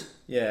I would.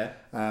 Yeah.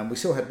 We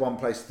still had one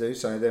place to do,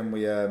 so then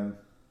we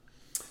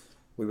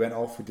went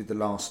off. We did the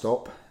last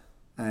stop,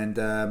 and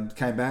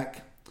came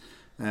back.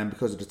 And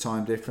because of the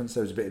time difference,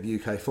 there was a bit of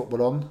UK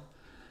football on,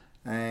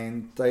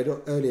 and they'd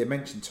earlier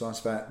mentioned to us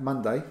about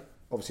Monday,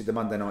 obviously the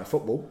Monday night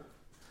football.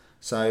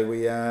 So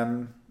we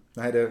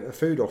they had a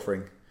food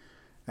offering,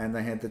 and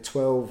they had the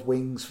 12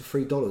 wings for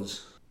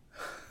 $3.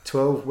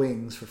 12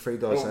 wings for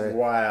 $3. Oh, So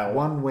wow.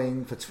 one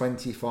wing for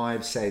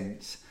 25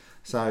 cents.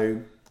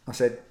 So I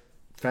said,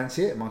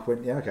 fancy it? And Mike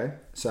went, yeah, okay.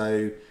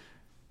 So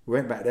we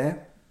went back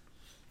there,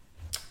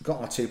 got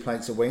our 2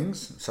 plates of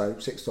wings, so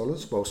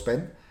 $6, well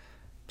spent.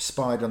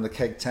 Spied on the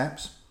keg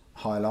taps,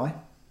 High Lie.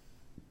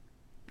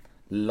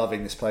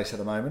 Loving this place at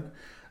the moment.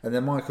 And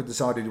then Michael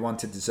decided he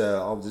wanted dessert.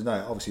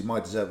 Obviously my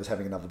dessert was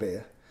having another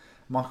beer.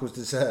 Michael's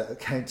dessert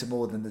came to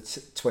more than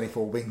the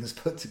 24 wings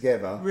put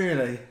together.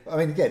 Really? I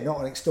mean, again, not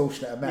an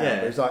extortionate amount. Yeah.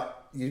 But it was like,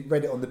 you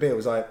read it on the bill, it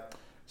was like,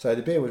 so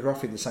the beer was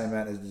roughly the same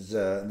amount as the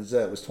dessert, and the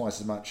dessert was twice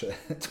as much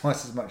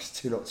as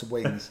 2 lots of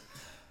wings.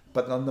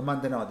 But on the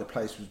Monday night, the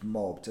place was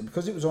mobbed, and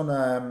because it was on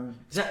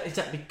Is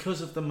that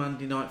because of the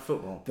Monday night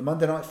football? the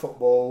Monday night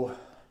football,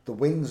 the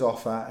wings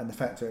offer, and the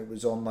fact that it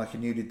was on like a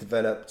newly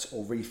developed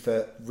or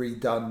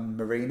redone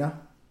marina,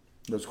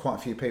 there was quite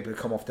a few people who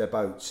come off their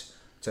boats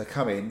to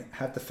come in,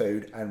 have the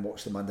food, and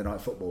watch the Monday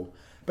night football.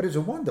 But it was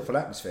a wonderful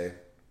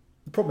atmosphere.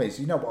 The problem is,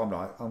 you know what I'm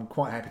like. I'm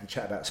quite happy to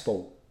chat about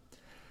sport.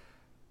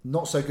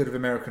 Not so good with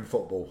American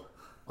football.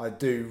 I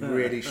do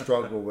really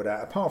struggle with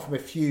that. Apart from a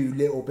few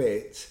little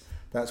bits,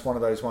 that's one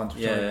of those ones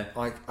which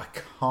I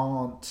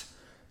can't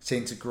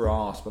seem to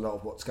grasp a lot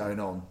of what's going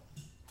on.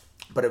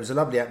 But it was a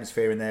lovely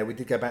atmosphere in there. We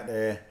did go back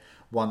there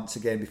once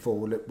again before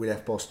we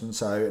left Boston,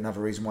 so another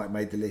reason why it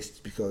made the list is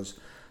because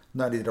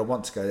not only did I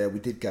want to go there, we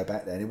did go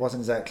back there, and it wasn't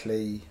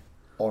exactly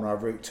on our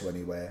route to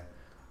anywhere.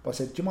 But I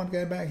said, do you mind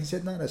going back? He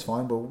said, no, that's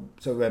fine. Well,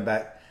 so we went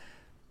back.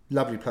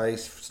 Lovely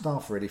place,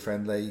 staff really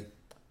friendly.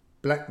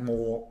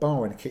 Blackmore,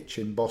 bar and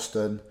kitchen,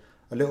 Boston,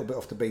 a little bit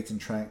off the beaten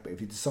track, but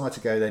if you decide to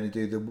go there and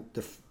do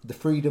the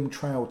Freedom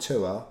Trail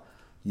Tour,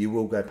 you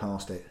will go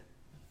past it.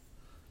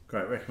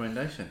 Great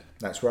recommendation.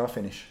 That's where I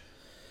finish.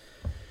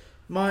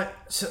 My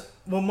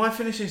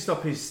finishing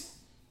stop is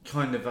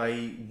kind of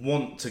a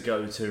want to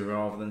go to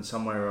rather than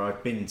somewhere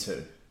I've been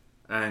to,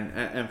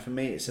 and for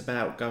me it's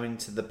about going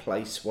to the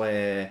place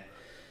where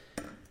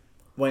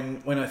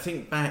when I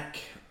think back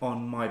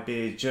on my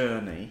beer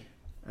journey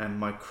and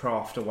my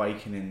craft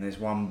awakening, there's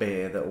one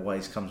beer that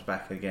always comes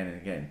back again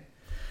and again,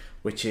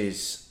 which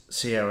is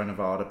Sierra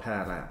Nevada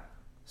Pale Ale.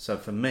 So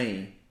for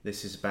me,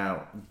 this is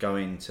about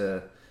going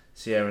to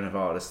Sierra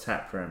Nevada's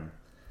tap room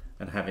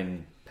and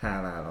having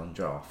Pale Ale on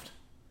draft.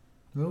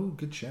 Oh,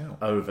 good shout.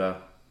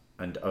 Over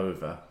and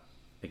over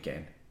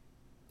again.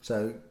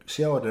 So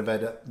Sierra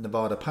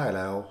Nevada Pale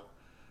Ale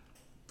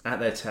At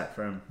their tap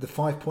room. the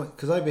 5 point,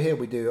 because over here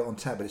we do it on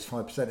tap, but it's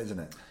 5%, isn't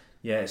it?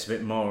 Yeah, it's a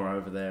bit more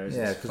over there, isn't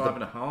Yeah, it? It's 'cause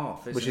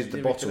 5.5, which is the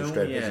original? bottle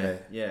strip, yeah, isn't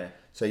it? Yeah.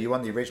 So you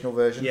want the original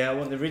version? Yeah, I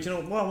want the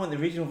original. Well, I want the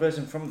original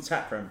version from the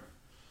tap room,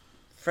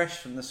 fresh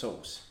from the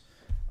source.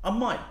 I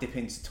might dip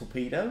into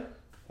Torpedo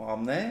while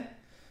I'm there.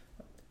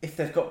 If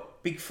they've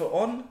got Bigfoot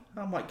on,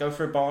 I might go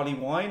for a barley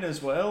wine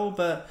as well.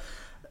 But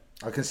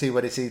I can see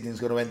where this evening's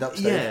going to end up,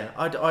 Steve. yeah,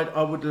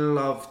 I would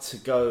love to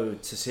go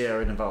to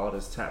Sierra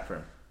Nevada's tap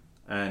room,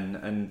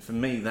 and for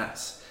me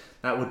that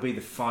would be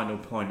the final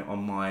point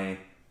on my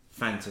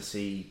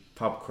fantasy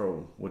pub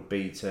crawl, would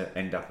be to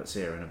end up at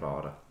Sierra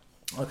Nevada.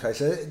 Okay,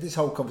 so this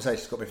whole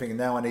conversation's got me thinking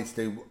now I need to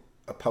do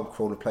a pub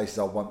crawl of places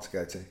I want to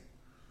go to.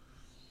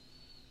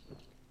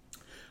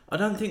 I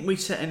don't think we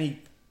set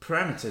any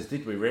parameters,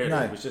 did we? Really, No.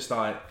 it was just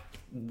like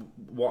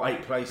what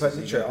 8 places. But are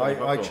you literally, gonna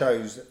put I up for?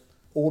 chose,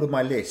 all of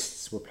my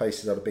lists were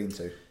places I'd have been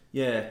to.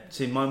 Yeah,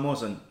 see, mine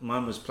wasn't.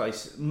 Mine was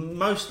places.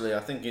 Mostly, I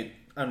think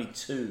only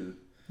 2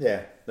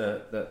 Yeah.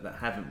 that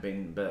haven't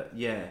been. But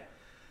yeah,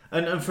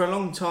 and for a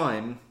long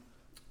time,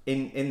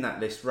 in that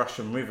list,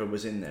 Russian River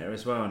was in there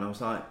as well, and I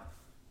was like,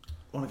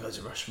 I want to go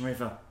to Russian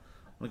River.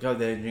 I want to go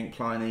there and drink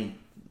Pliny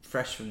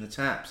fresh from the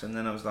taps, and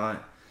then I was like,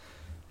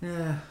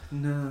 yeah,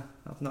 no,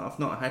 I've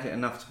not had it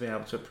enough to be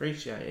able to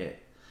appreciate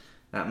it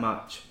that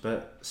much.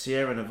 But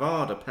Sierra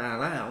Nevada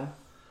Pale Ale,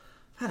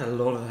 I've had a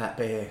lot of that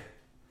beer,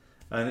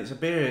 and it's a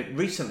beer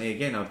recently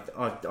again.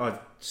 I've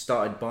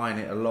started buying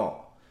it a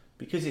lot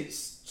because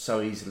it's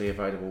so easily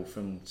available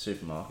from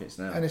supermarkets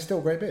now, And it's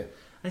still great beer.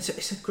 and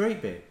it's a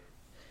great beer.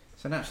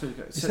 It's an absolute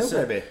great. It's still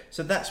great beer.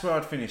 So that's where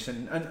I'd finish,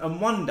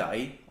 and one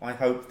day I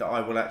hope that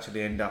I will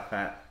actually end up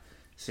at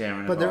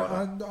Sierra But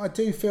Nevada. I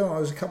do feel like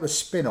there's a couple of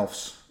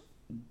spin-offs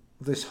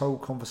this whole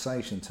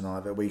conversation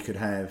tonight that we could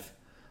have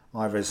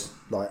either as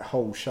like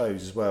whole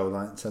shows as well,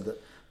 like so that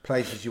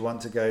places you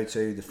want to go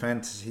to, the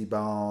fantasy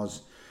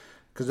bars,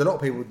 because a lot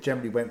of people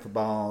generally went for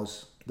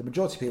bars. The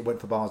majority of people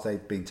went for bars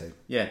they'd been to,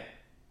 Yeah.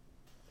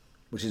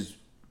 which is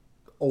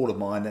all of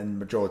mine and the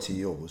majority of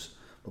yours.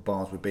 But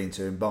bars we've been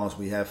to and bars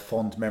we have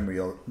fond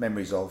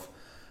memories of,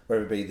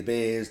 whether it be the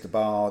beers, the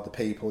bar, the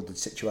people, the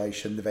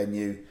situation, the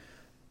venue,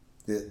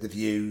 the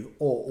view,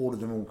 or all of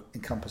them all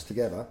encompassed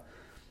together.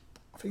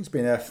 I think it's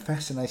been a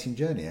fascinating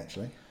journey,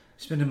 actually.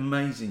 It's been an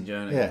amazing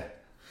journey. Yeah.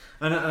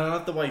 And I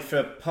love the way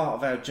for part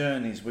of our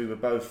journeys we were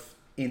both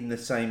in the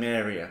same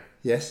area,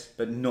 Yes.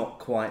 but not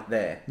quite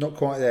there. Not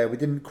quite there. We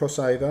didn't cross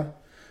over.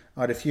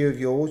 I had a few of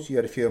yours. You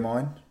had a few of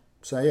mine.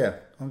 So yeah,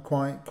 I'm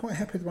quite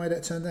happy with the way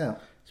that turned out.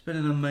 It's been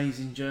an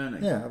amazing journey.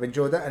 Yeah, I've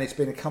enjoyed that, and it's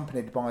been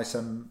accompanied by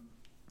some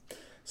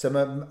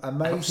amazing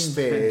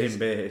Outstanding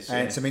beers yeah.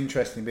 and some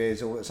interesting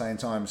beers all at the same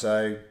time.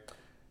 So,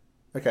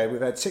 okay,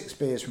 we've had 6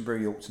 beers from Brew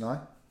York tonight.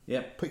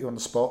 Yep. Put you on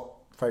the spot.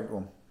 Favourite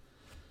one?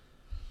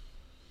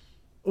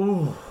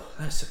 Oh,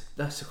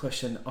 that's a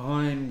question.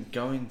 I'm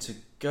going to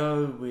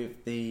go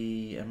with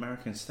the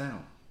American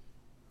Stout.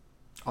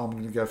 I'm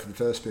going to go for the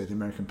first beer, the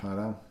American Pale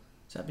Ale.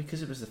 Is that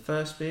because it was the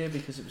first beer?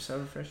 Because it was so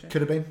refreshing?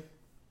 Could have been,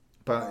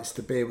 but it's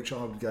the beer which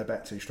I would go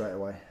back to straight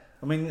away.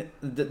 I mean,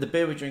 the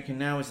beer we're drinking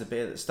now is the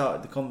beer that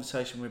started the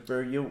conversation with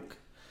Brew York.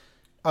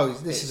 Oh,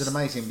 this is an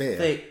amazing beer.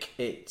 Thick,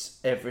 it's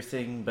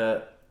everything,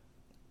 but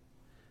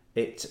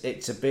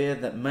it's a beer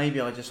that maybe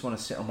I just want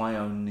to sit on my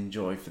own and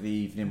enjoy for the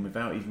evening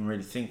without even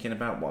really thinking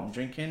about what I'm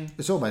drinking.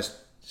 It's almost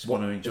Just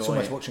want to enjoy It's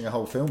almost it. watching a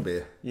whole film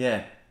beer.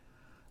 Yeah,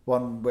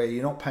 One where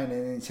you're not paying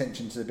any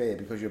attention to the beer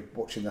because you're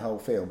watching the whole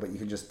film, but you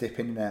can just dip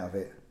in and out of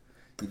it.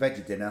 You've had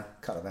your dinner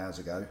a couple of hours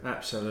ago.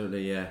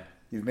 absolutely, yeah.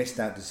 You've missed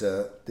out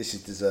dessert. This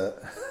is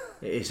dessert.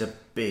 It is a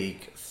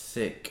big,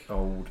 thick,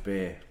 old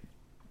beer.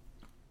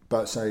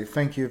 But so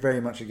thank you very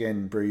much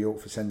again, Brew York,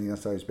 for sending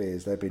us those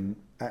beers. They've been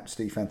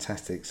absolutely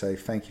fantastic. So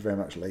thank you very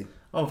much, Lee.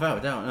 Oh, without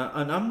a doubt.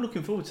 And I'm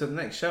looking forward to the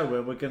next show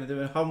where we're going to do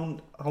a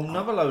whole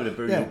another load of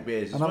Brew York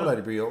beers as another well. load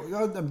of Brew York.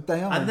 Oh,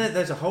 they are. And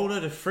there's a whole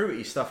load of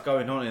fruity stuff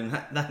going on in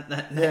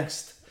that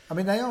next. I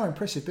mean, they are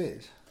impressive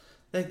beers.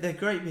 They're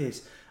great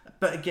beers.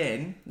 But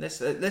again,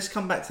 let's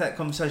come back to that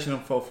conversation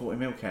on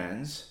 440ml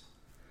cans.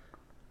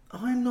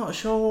 I'm not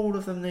sure all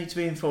of them need to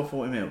be in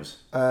 440mls.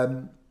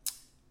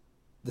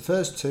 The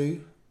first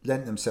 2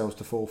 lent themselves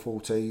to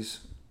 440s,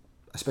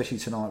 especially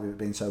tonight with it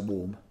being so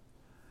warm.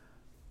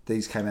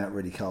 These came out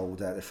really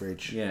cold out of the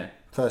fridge. Yeah.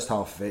 First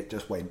half of it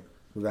just went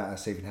without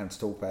us even having to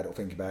talk about it or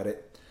think about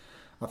it.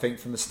 I think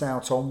from the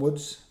stout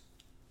onwards,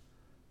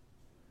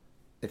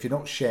 if you're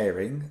not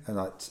sharing, and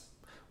like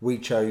we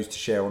chose to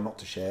share or not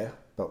to share,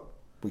 but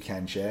we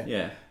can share.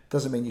 Yeah.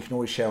 Doesn't mean you can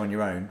always share on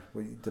your own,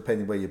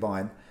 depending where you're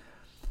buying.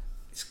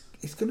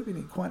 It's going to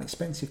be quite an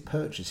expensive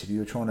purchase if you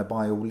were trying to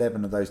buy all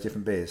 11 of those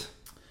different beers.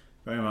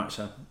 Very much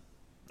so.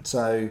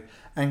 So,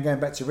 and going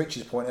back to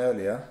Rich's point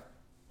earlier,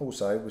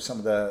 also with some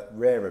of the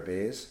rarer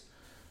beers,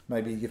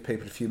 maybe you give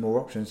people a few more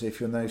options if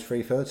you're in those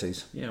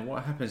 330s. Yeah,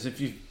 what happens if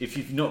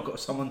you've not got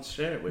someone to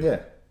share it with?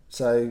 Yeah,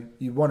 so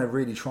you want to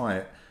really try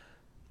it.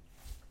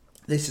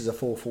 This is a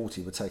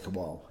 440, would take a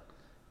while.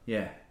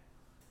 Yeah.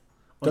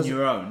 On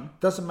your own.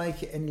 Doesn't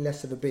make it any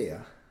less of a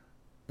beer.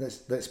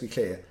 Let's be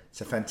clear.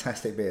 It's a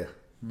fantastic beer,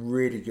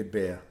 really good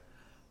beer,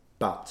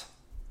 but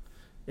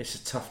It's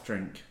a tough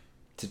drink.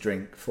 to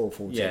drink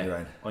 440 on your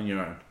own. On your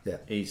own. Yeah.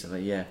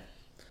 Easily, yeah.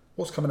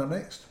 What's coming up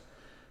next?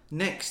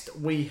 Next,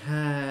 we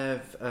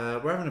have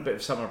we're having a bit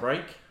of summer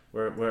break.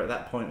 We're at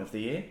that point of the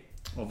year,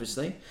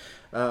 obviously.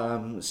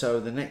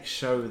 So the next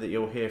show that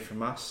you'll hear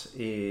from us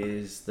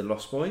is The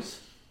Lost Boys.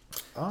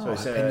 Oh,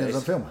 it's, Opinions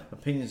on Film.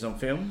 Opinions on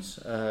Films.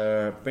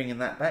 Bringing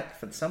that back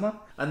for the summer,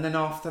 and then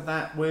after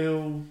that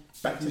we'll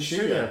Back to the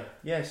studio.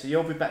 Yeah, so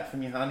you'll be back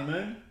from your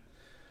honeymoon.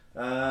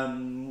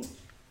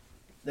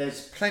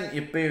 There's plenty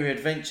of beer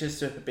adventures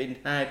to have been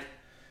had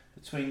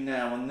between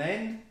now and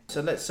then.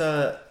 So let's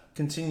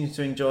continue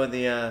to enjoy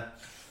the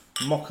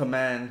Mocker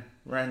Man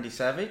Randy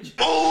Savage.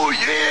 Oh,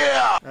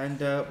 yeah!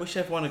 And wish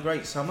everyone a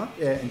great summer.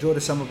 Yeah, enjoy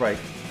the summer break.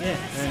 Yeah,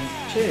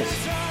 and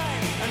cheers.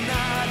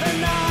 Another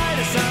night.